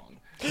wrong.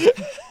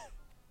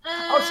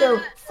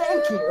 Also,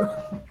 thank you.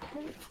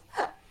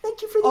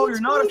 Thank you for the Oh, you're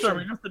not a inspiration.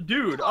 servant, you're just a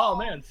dude. Oh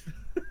man.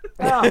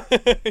 Oh.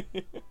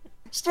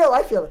 Still,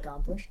 I feel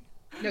accomplished.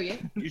 No, yeah.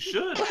 You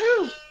should.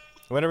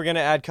 When are we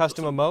gonna add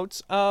custom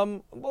emotes?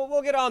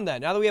 We'll get on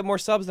that. Now that we have more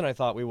subs than I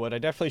thought we would, I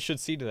definitely should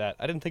see to that.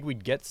 I didn't think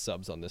we'd get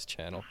subs on this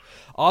channel.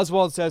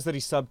 Oswald says that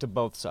he subbed to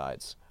both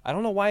sides. I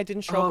don't know why it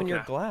didn't show up in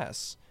your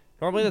glass.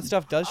 Normally that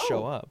stuff does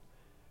show up.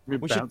 We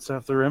We bounce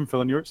off their info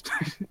on yours.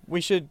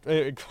 We should.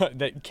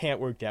 That can't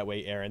work that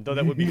way, Aaron. Though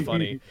that would be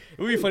funny.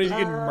 It would be funny if you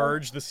could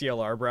merge the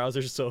CLR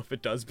browser, so if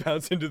it does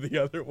bounce into the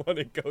other one,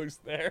 it goes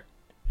there.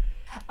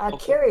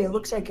 Carrie, it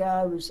looks like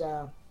it was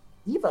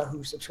Eva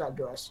who subscribed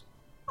to us.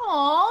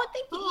 Aw,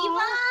 thank you,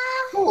 Eva.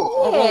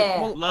 Oh,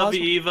 Yeah. Love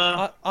you,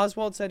 Eva.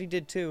 Oswald said he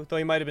did too, though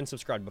he might have been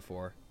subscribed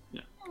before.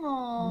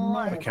 Aw.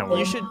 I can't You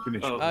wait should. to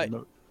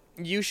finish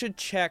You should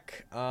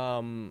check,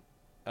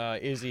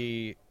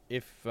 Izzy,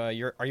 if are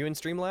you in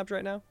Streamlabs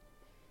right now?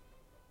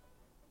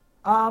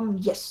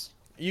 Yes.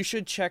 You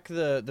should check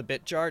the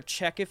bit jar.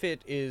 Check if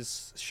it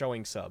is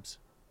showing subs,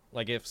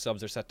 like if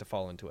subs are set to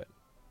fall into it.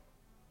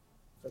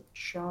 The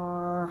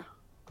jar.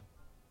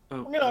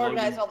 I'm gonna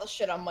organize all this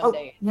shit on Oh,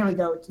 Monday. here we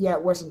go. Yeah,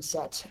 it wasn't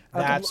set.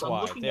 Okay. That's I'm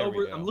why. looking There we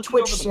over- go. I'm looking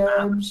Twitch over the map.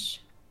 subs.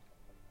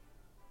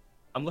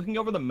 I'm looking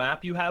over the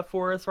map you have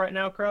for us right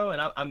now, Crow,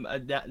 and I'm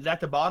at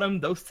the bottom.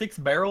 Those 6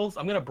 barrels,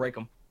 I'm gonna break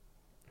them.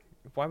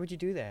 Why would you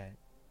do that?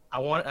 I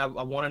want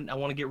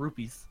to get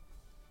rupees.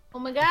 Oh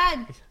my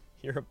god.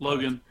 You're a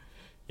Logan.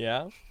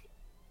 Yeah.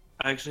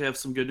 I actually have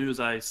some good news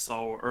I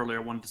saw earlier.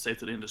 I wanted to say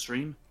to the end of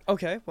stream.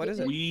 Okay. What is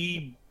it?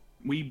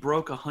 We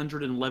broke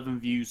 111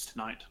 views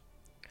tonight.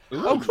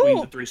 Oh, between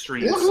cool. the 3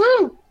 streams.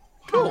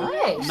 Cool.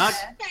 Nice. Not,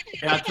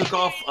 and I took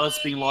off us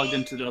being logged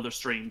into the other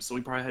streams, so we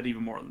probably had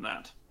even more than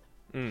that.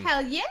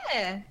 Hell yeah.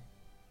 Yeah,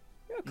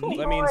 cool.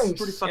 That means Nice.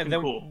 Pretty fucking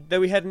cool.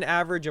 Then we had an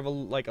average of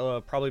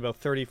probably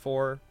about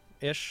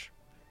 34-ish.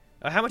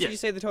 How much Yeah, did you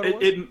say the total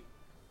was?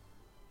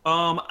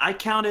 I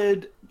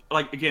counted,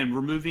 like, again,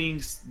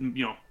 removing,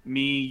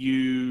 me,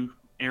 you,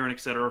 Aaron,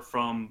 etc.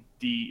 from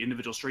the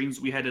individual streams.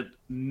 We had a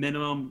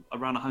minimum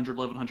around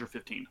 111,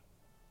 115.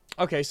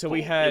 Okay, so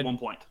we At had. one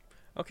point.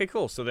 Okay,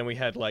 cool. So then we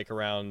had like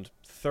around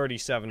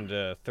 37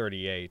 to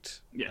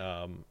 38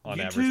 on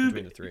average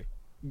between the 3.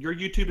 Your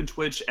YouTube and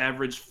Twitch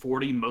averaged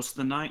 40 most of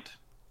the night.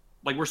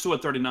 Like, we're still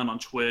at 39 on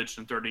Twitch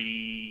and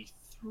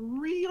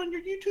 33 on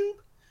your YouTube.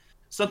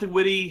 Something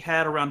Witty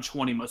had around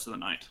 20 most of the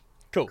night.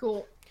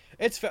 Cool.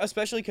 It's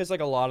especially because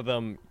like a lot of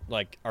them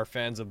like are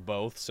fans of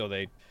both, so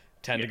they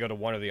tend to go to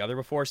one or the other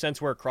before.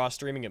 Since we're cross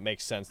streaming, it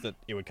makes sense that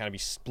it would kind of be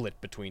split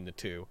between the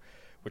two,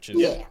 which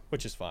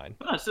is fine.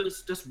 So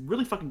it's just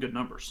really fucking good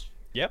numbers.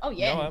 Yep. Oh,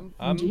 yeah.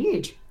 No,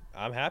 Indeed.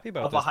 I'm happy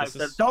about Alpha Hype this.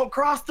 says, "Don't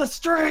cross the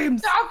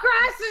streams." Don't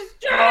cross the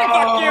street.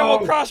 Fuck you! We'll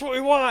cross what we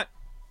want.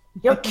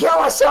 You'll kill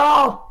us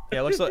all. Yeah,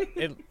 it looks like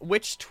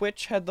which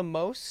Twitch had the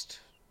most?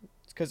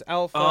 Because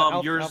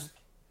Alpha. Yours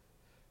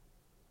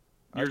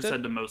Ours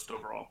had the most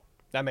overall.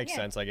 That makes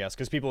sense, I guess,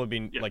 because people have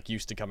been like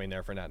used to coming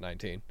there for Nat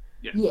 19.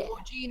 Yeah.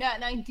 OG Nat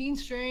 19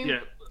 stream. Yeah,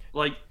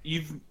 like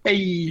you've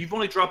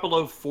only dropped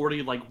below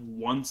 40 like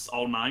once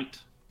all night.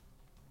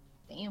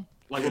 Damn.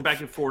 Like we're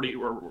back at 40,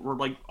 or we're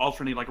like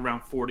alternating like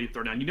around 40,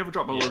 39. You never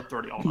drop below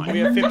 30 all night. We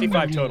have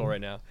 55 total right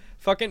now.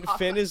 Fucking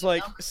Finn is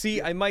like, see,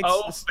 I might.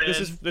 Oh,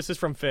 this is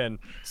from Finn.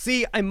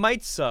 See, I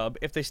might sub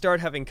if they start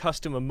having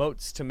custom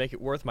emotes to make it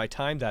worth my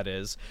time. That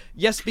is,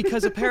 yes,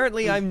 because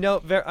apparently I'm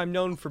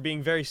known for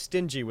being very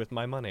stingy with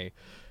my money.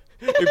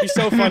 It'd be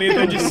so funny if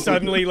they just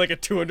suddenly like a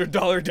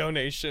 $200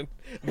 donation.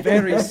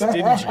 Very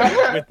stingy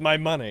with my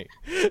money.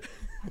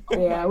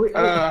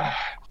 Yeah,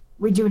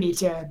 we do need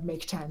to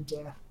make time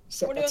to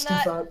set We're that doing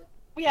stuff that. up.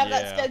 We have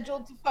that Yeah.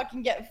 scheduled to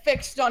fucking get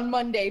fixed on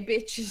Monday,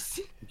 bitches.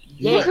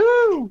 Yeah.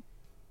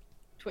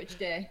 Twitch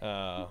day.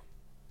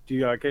 Do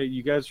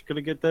you guys are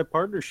gonna get that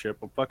partnership?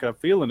 I'm fucking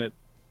feeling it.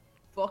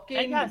 Fucking.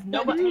 Hey guys,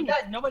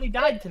 nobody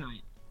died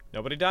tonight.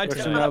 Nobody died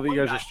Especially tonight. now that you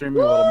guys are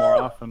streaming a little more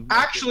often.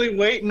 Actually,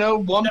 wait, no,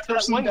 one Except for that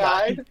person one guy.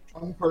 died.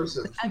 One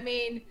person. I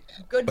mean,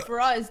 good for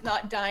us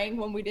not dying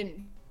when we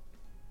didn't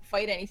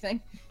fight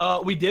anything.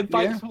 We did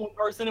fight Yeah. one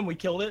person and we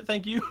killed it.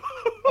 Thank you.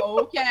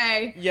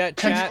 Okay. Yeah,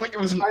 chat. Like it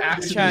was an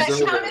accident. Chat. Does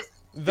that count as,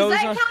 Those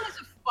does that on count as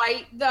a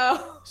fight,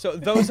 though? so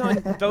those on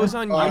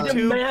I YouTube.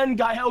 demand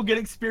Gael get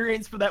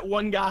experience for that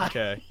one guy.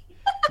 Okay.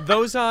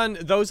 Those on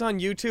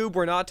YouTube,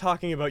 we're not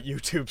talking about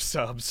YouTube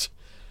subs.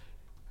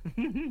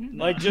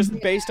 Like just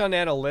based on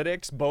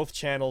analytics, both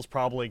channels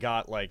probably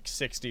got like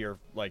 60 or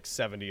like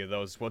 70 of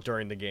those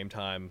during the game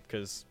time,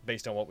 because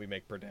based on what we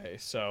make per day.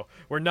 So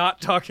we're not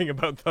talking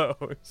about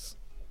those.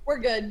 We're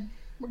good.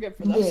 We're good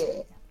for those.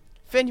 Yeah.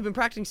 Finn, you've been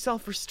practicing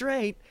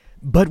self-restraint.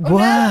 But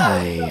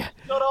why?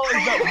 Not always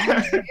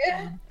about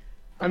Yeah.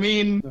 I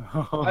mean,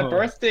 my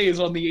birthday is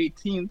on the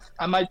 18th.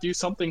 I might do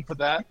something for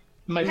that. It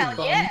might be Hell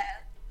fun. yeah.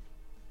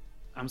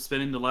 I'm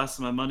spending the last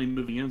of my money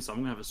moving in, so I'm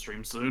gonna have a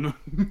stream soon.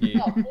 Yeah.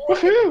 Oh, boy.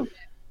 Woohoo!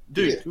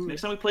 Dude,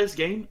 next time we play this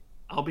game,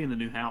 I'll be in the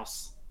new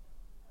house.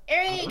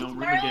 Eric, No,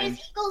 tomorrow really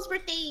is Eagle's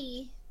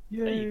birthday.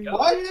 There you go.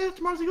 What? Yeah,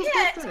 tomorrow's Eagle's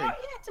Yeah, birthday.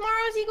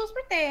 tomorrow's Eagle's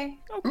birthday.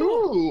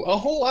 Ooh, a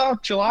whole lot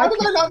of July. How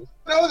did I not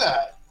know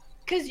that?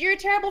 Because you're a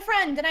terrible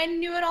friend, and I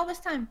knew it all this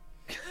time.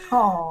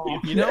 Oh.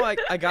 You know,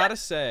 I gotta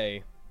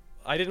say,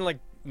 I didn't like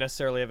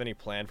necessarily have any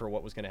plan for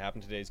what was going to happen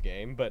in today's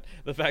game, but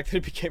the fact that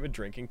it became a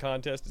drinking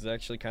contest is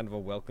actually kind of a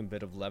welcome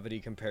bit of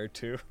levity compared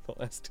to the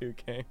last two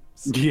games.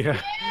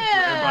 Yeah.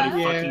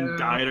 Everybody Yeah. fucking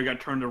died or got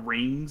turned to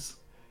rings.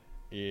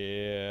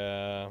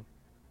 Yeah.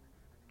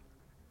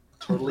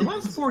 Totally. The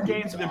last 4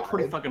 games have been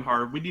pretty fucking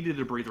hard. We needed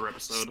a breather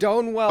episode.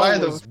 Stonewell By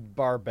the- was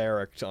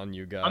barbaric on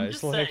you guys. I'm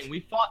just like, saying, we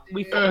fought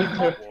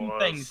 2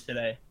 things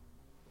today.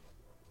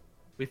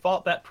 We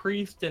fought that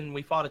priest and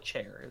we fought a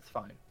chair. It's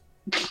fine.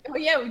 Oh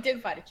yeah, we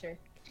did fight a chair.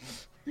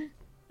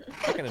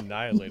 fucking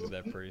annihilated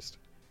that priest.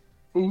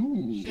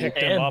 Ooh. Picked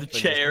him And up the and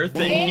chair just-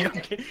 thing. And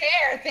the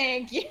chair,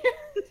 thank you.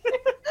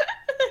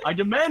 I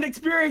demand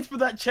experience for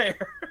that chair.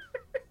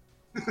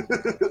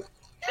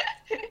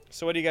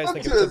 So what do you guys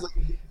think of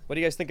what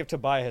do you guys think of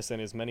Tobias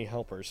and his many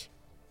helpers?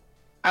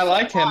 I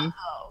like him.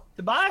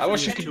 Tobias I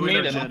wish is I could too meet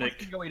him. energetic.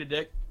 He can go eat a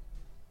dick.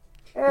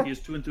 He is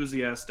too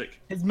enthusiastic.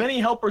 His many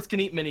helpers can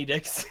eat mini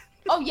dicks.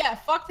 Oh yeah,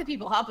 fuck the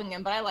people helping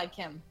him, but I like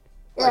him.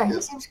 Yeah, he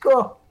seems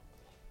cool.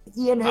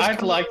 Ian has I'd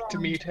come like around. to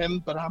meet him,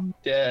 but I'm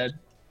dead.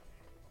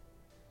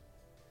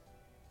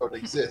 Don't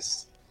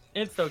exist.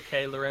 It's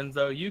okay,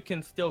 Lorenzo. You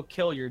can still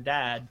kill your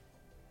dad.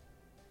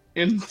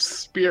 In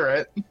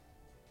spirit.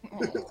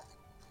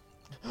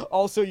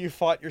 Also, you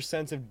fought your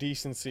sense of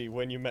decency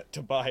when you met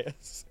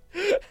Tobias.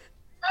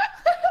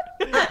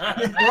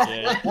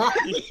 Yeah.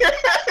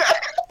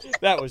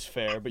 That was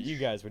fair, but you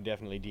guys were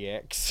definitely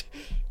DX.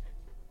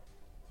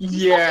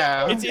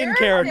 Yeah. It's in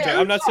character.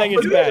 I'm not saying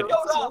it's bad.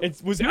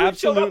 It was Dude showed up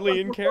absolutely like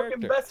in we're character.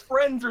 fucking best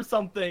friends or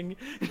something.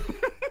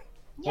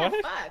 Yeah,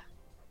 What? fuck.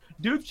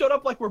 Dude showed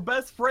up like we're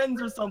best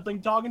friends or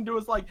something, talking to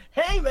us like,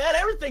 "Hey man,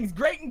 everything's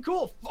great and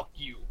cool." Fuck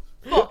you.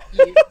 Fuck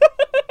you.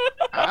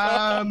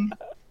 I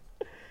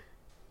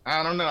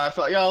don't know. I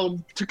felt y'all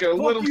took it a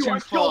Fuck little you, too I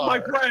killed my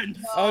far. friend.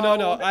 Oh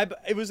no,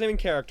 it was in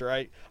character.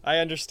 I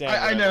understand.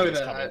 I where know it's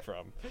that. coming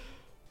from.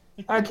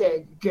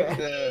 Okay,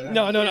 good.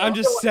 No, I'm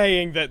just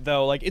saying that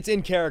though. Like it's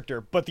in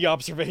character, but the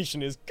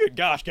observation is, good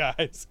gosh,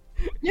 guys.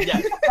 Yeah.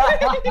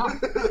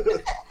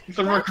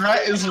 The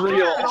regret is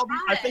real.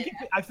 I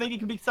think it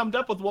can be summed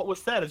up with what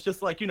was said. It's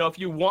just like, if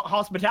you want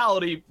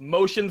hospitality,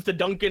 motions to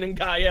Duncan and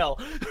Gael.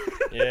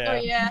 Yeah. Oh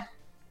yeah.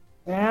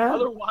 Yeah.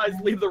 Otherwise,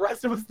 leave the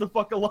rest of us the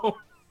fuck alone.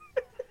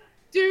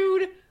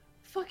 Dude,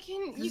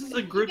 fucking This you, is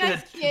a group you that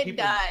guys had 2 can't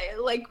people. die.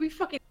 Like we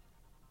fucking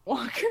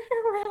walk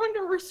around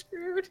and we're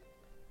screwed.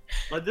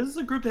 Like, this is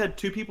a group that had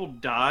 2 people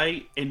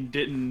die and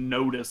didn't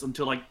notice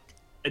until like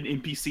an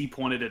NPC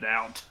pointed it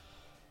out.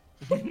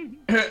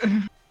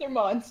 They're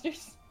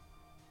monsters.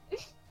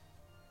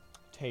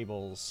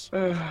 Tables.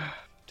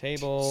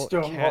 Table.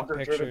 Stonewalker cat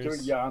trying to do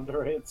pictures,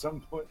 yandere at some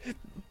point.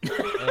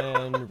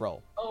 and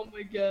roll. Oh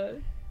my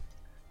god.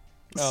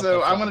 Oh, So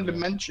that's I not wanted to good.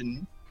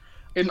 mention,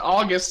 in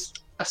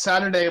August, a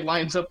Saturday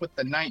lines up with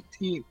the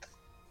 19th.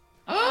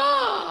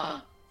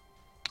 Ah.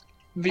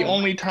 The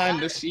only time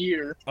this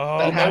year. Oh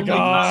that my happened.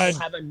 god!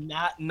 Have a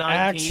nat 19.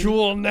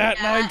 Actual nat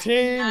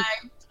 19.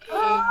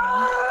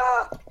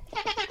 Oh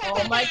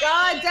my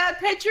god, that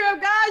picture of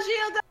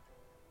Gajiel.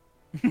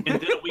 And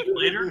then a week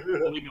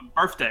later, a week of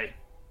birthday.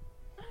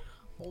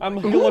 I'm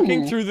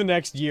looking through the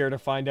next year to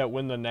find out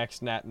when the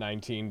next nat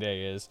 19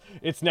 day is.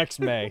 It's next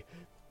May.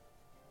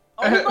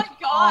 Oh my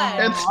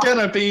god. It's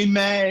gonna be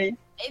May.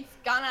 It's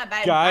gonna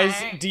be Guys,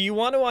 bang. do you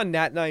want to on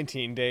nat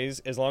 19 days,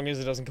 as long as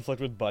it doesn't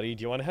conflict with Buddy,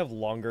 do you want to have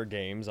longer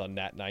games on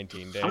nat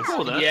 19 days? I'm cool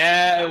with that.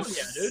 Yes.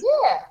 Yeah, dude.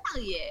 Yeah.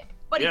 Hell yeah.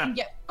 But Yeah. he can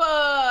get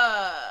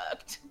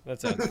fucked.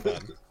 That sounds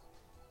fun.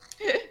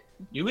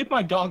 You leave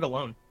my dog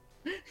alone.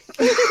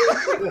 Coming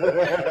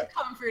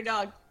for your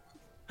dog.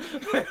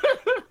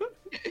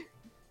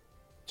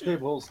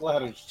 Tables,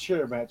 ladders,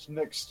 chair match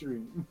next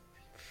stream.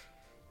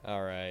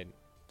 All right.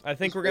 I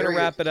think we're going to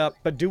wrap it up,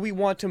 but do we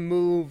want to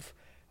move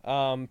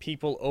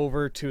people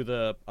over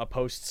to a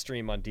post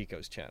stream on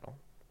Deco's channel?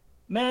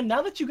 Man,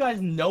 now that you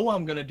guys know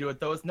I'm gonna do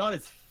it though, it's not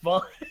as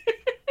fun.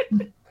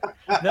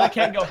 Then I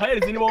can't go, hey,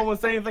 does anyone want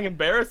to say anything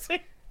embarrassing?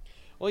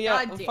 Well,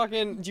 yeah, God damn.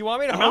 fucking, do you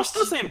want me to I mean, I'll host?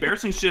 still say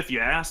embarrassing shit if you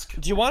ask.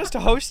 Do you want us to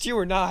host you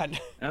or not?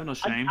 I have no I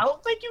shame.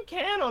 don't think you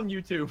can on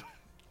YouTube.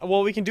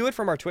 Well, we can do it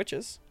from our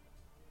Twitches.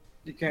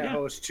 You can't Yeah.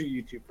 host to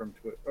YouTube from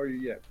Twitch. Or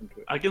yeah, from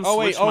Twitch. I can Oh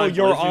wait, switch my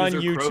you're Blizz on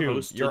user YouTube.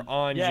 co-host to- You're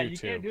on Yeah, YouTube. you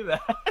can't do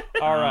that.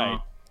 All right.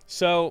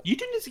 So You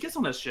didn't get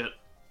on that shit.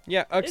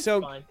 yeah. It's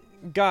So fine.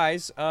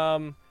 guys,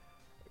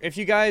 if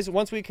you guys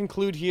once we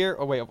conclude here,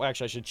 oh wait,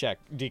 actually I should check.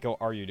 Deco,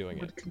 are you doing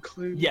it?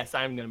 Conclude. Yes,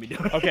 I'm gonna be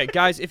doing it. Okay,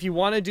 guys, if you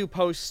want to do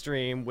post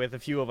stream with a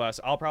few of us,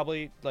 I'll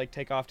probably like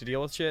take off to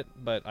deal with shit,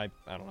 but I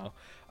don't know.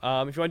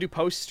 If you want to do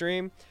post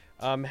stream,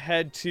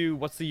 head to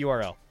what's the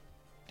URL?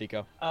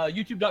 Deco.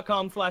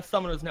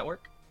 YouTube.com/Summoners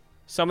Network.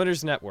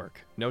 Summoners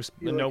Network. No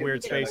You no look at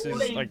weird the chat.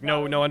 spaces, like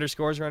no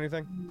underscores or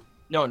anything.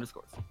 No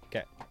underscores.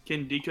 Okay.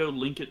 Can Deco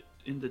link it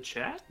in the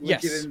chat?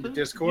 Yes. Link it in the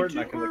Discord, and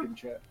I YouTube can look or- in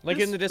chat. Link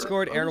it in the This-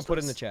 Discord. or Aaron will this put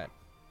it in the was- chat.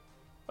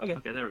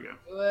 Okay, there we go.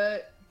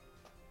 What?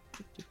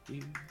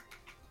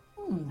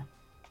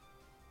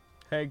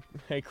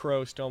 Hey,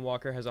 Crow,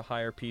 Stonewalker has a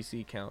higher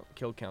PC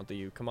kill count than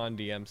you. Come on,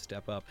 DM,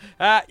 step up.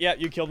 Ah, yeah,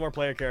 you killed more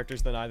player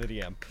characters than I, the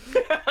DM.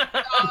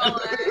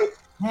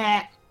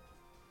 Nah.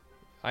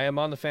 I am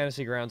on the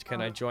Fantasy Grounds.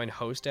 Can I join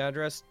host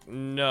address?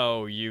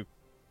 No, you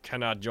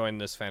cannot join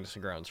this Fantasy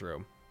Grounds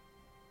room.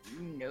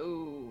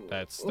 No.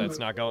 That's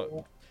not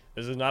going.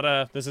 This is not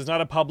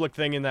a public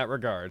thing in that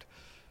regard.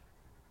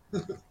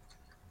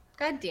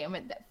 God damn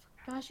it.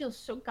 Gosh, he was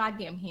so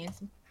goddamn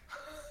handsome.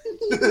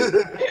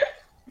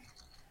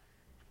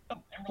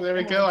 There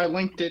we go. I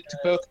linked it to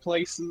both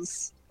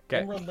places.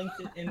 Okay. Everyone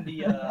linked it in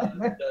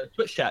the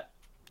Twitch chat.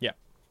 Yeah.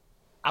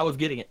 I was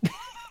getting it.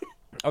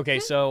 Okay,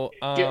 so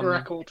Get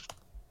reckled.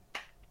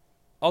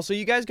 Also,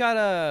 you guys got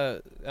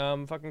a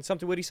fucking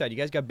something Woody said. You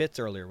guys got bits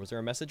earlier. Was there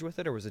a message with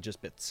it, or was it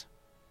just bits?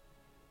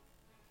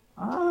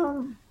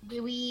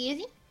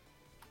 Easy?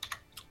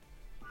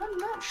 I'm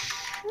not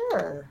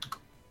sure.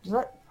 Does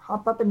that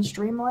hop up in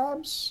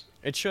Streamlabs?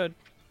 It should.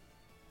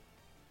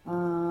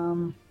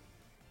 You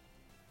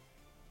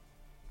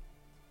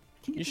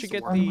should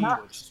get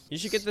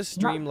the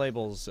stream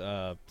labels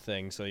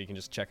thing, so you can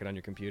just check it on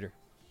your computer.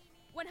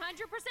 100%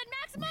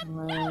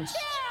 maximum. No chill.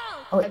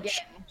 Oh, Again,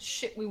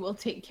 shit we will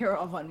take care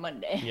of on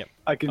Monday. Yep.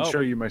 I can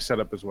show you my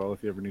setup as well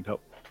if you ever need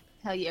help.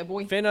 Hell yeah,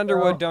 boy. Finn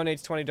Underwood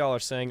donates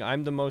 $20 saying,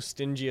 I'm the most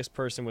stingiest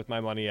person with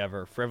my money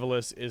ever.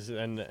 Frivolous is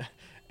an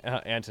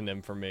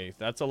antonym for me.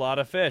 That's a lot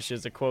of fish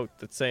is a quote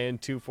that's saying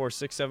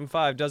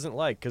 24675 doesn't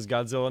like because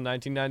Godzilla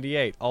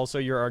 1998. Also,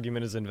 your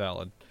argument is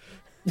invalid.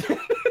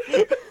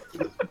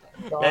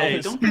 Hey,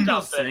 don't think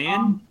I'm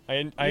saying.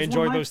 I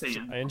enjoy those.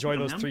 I enjoy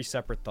those three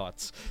separate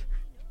thoughts.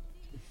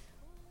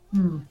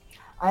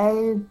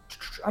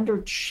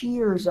 Under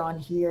Cheers on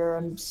here,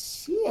 I'm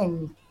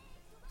seeing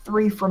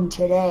 3 from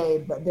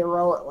today, but they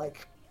were all at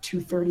like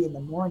 2:30 in the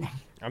morning.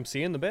 I'm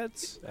seeing the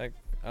bits.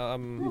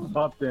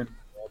 Popped in.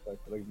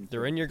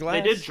 They're in your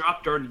glass. They did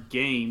drop during the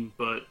game,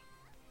 but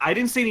I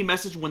didn't see any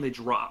message when they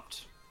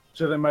dropped.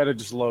 So they might have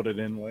just loaded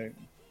in late.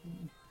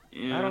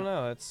 Yeah. I don't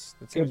know. That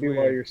Could seems be weird.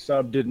 why your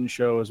sub didn't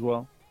show as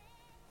well.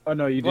 Oh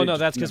no, you did. Well, no,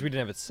 that's because we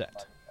didn't have it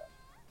set.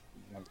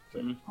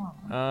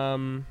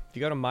 Mm-hmm. If you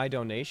go to my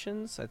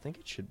donations, I think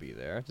it should be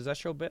there. Does that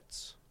show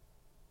bits?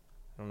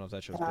 I don't know if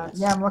that shows bits.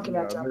 Yeah, I'm looking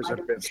at there's a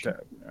bits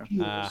tab.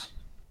 Yeah.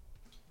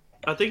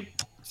 I think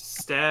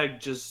Stag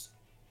just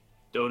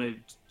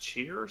donated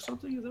cheer or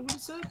something. Is that what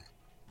it said?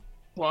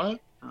 What?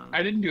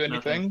 I didn't do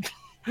anything.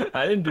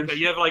 I didn't do. Okay,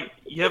 you have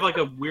like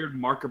a weird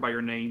marker by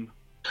your name.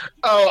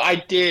 Oh, I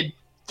did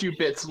do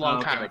bits a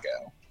long time ago.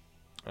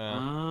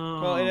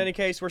 Well, in any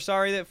case, we're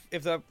sorry that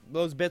if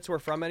those bits were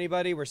from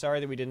anybody, we're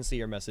sorry that we didn't see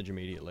your message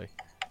immediately.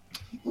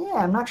 Yeah,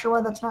 I'm not sure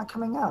why that's not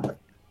coming up.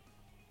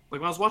 Like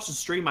when I was watching the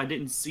stream, I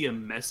didn't see a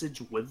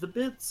message with the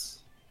bits.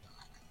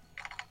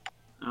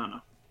 I don't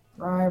know.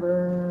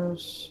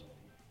 Drivers.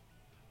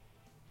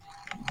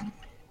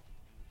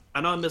 I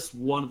know I missed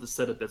one of the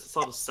set of bits. I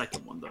saw the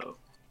second one though.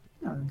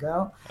 There we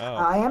go. Oh.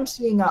 I am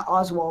seeing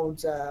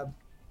Oswald's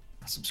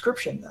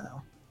subscription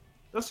though.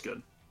 That's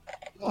good.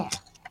 Yeah.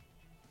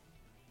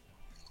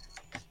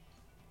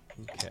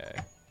 Okay.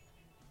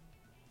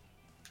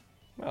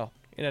 Well,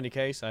 in any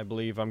case, I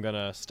believe I'm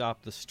gonna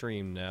stop the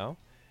stream now.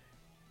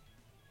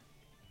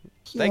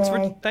 Thanks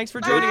for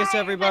joining us,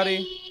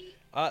 everybody.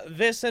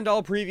 This and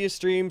all previous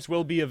streams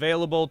will be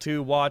available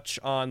to watch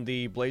on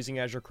the Blazing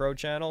Azure Crow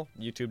channel,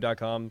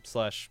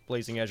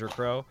 youtube.com/Blazing Azure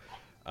Crow.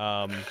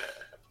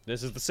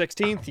 This is the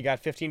 16th. You got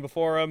 15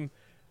 before them.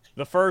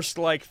 The first,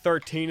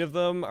 13 of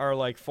them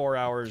are, 4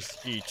 hours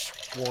each.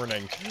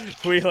 Warning.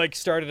 We,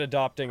 started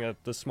adopting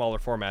the smaller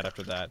format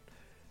after that.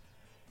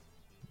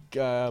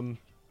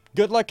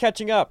 Good luck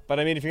catching up. But,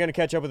 I mean, if you're going to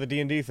catch up with the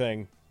D&D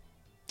thing,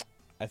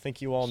 I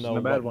think you all know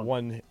what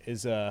one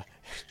is,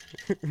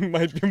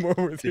 might be more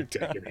worth your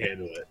time. I can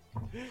handle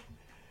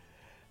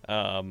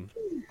it.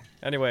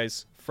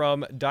 Anyways,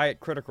 from Diet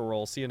Critical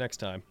Role, see you next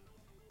time.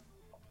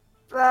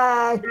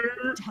 Bye.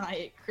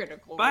 Diet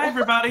Critical. Bye,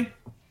 everybody.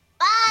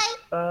 Bye.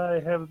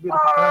 Bye. Have a beautiful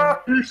time.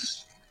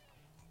 Peace.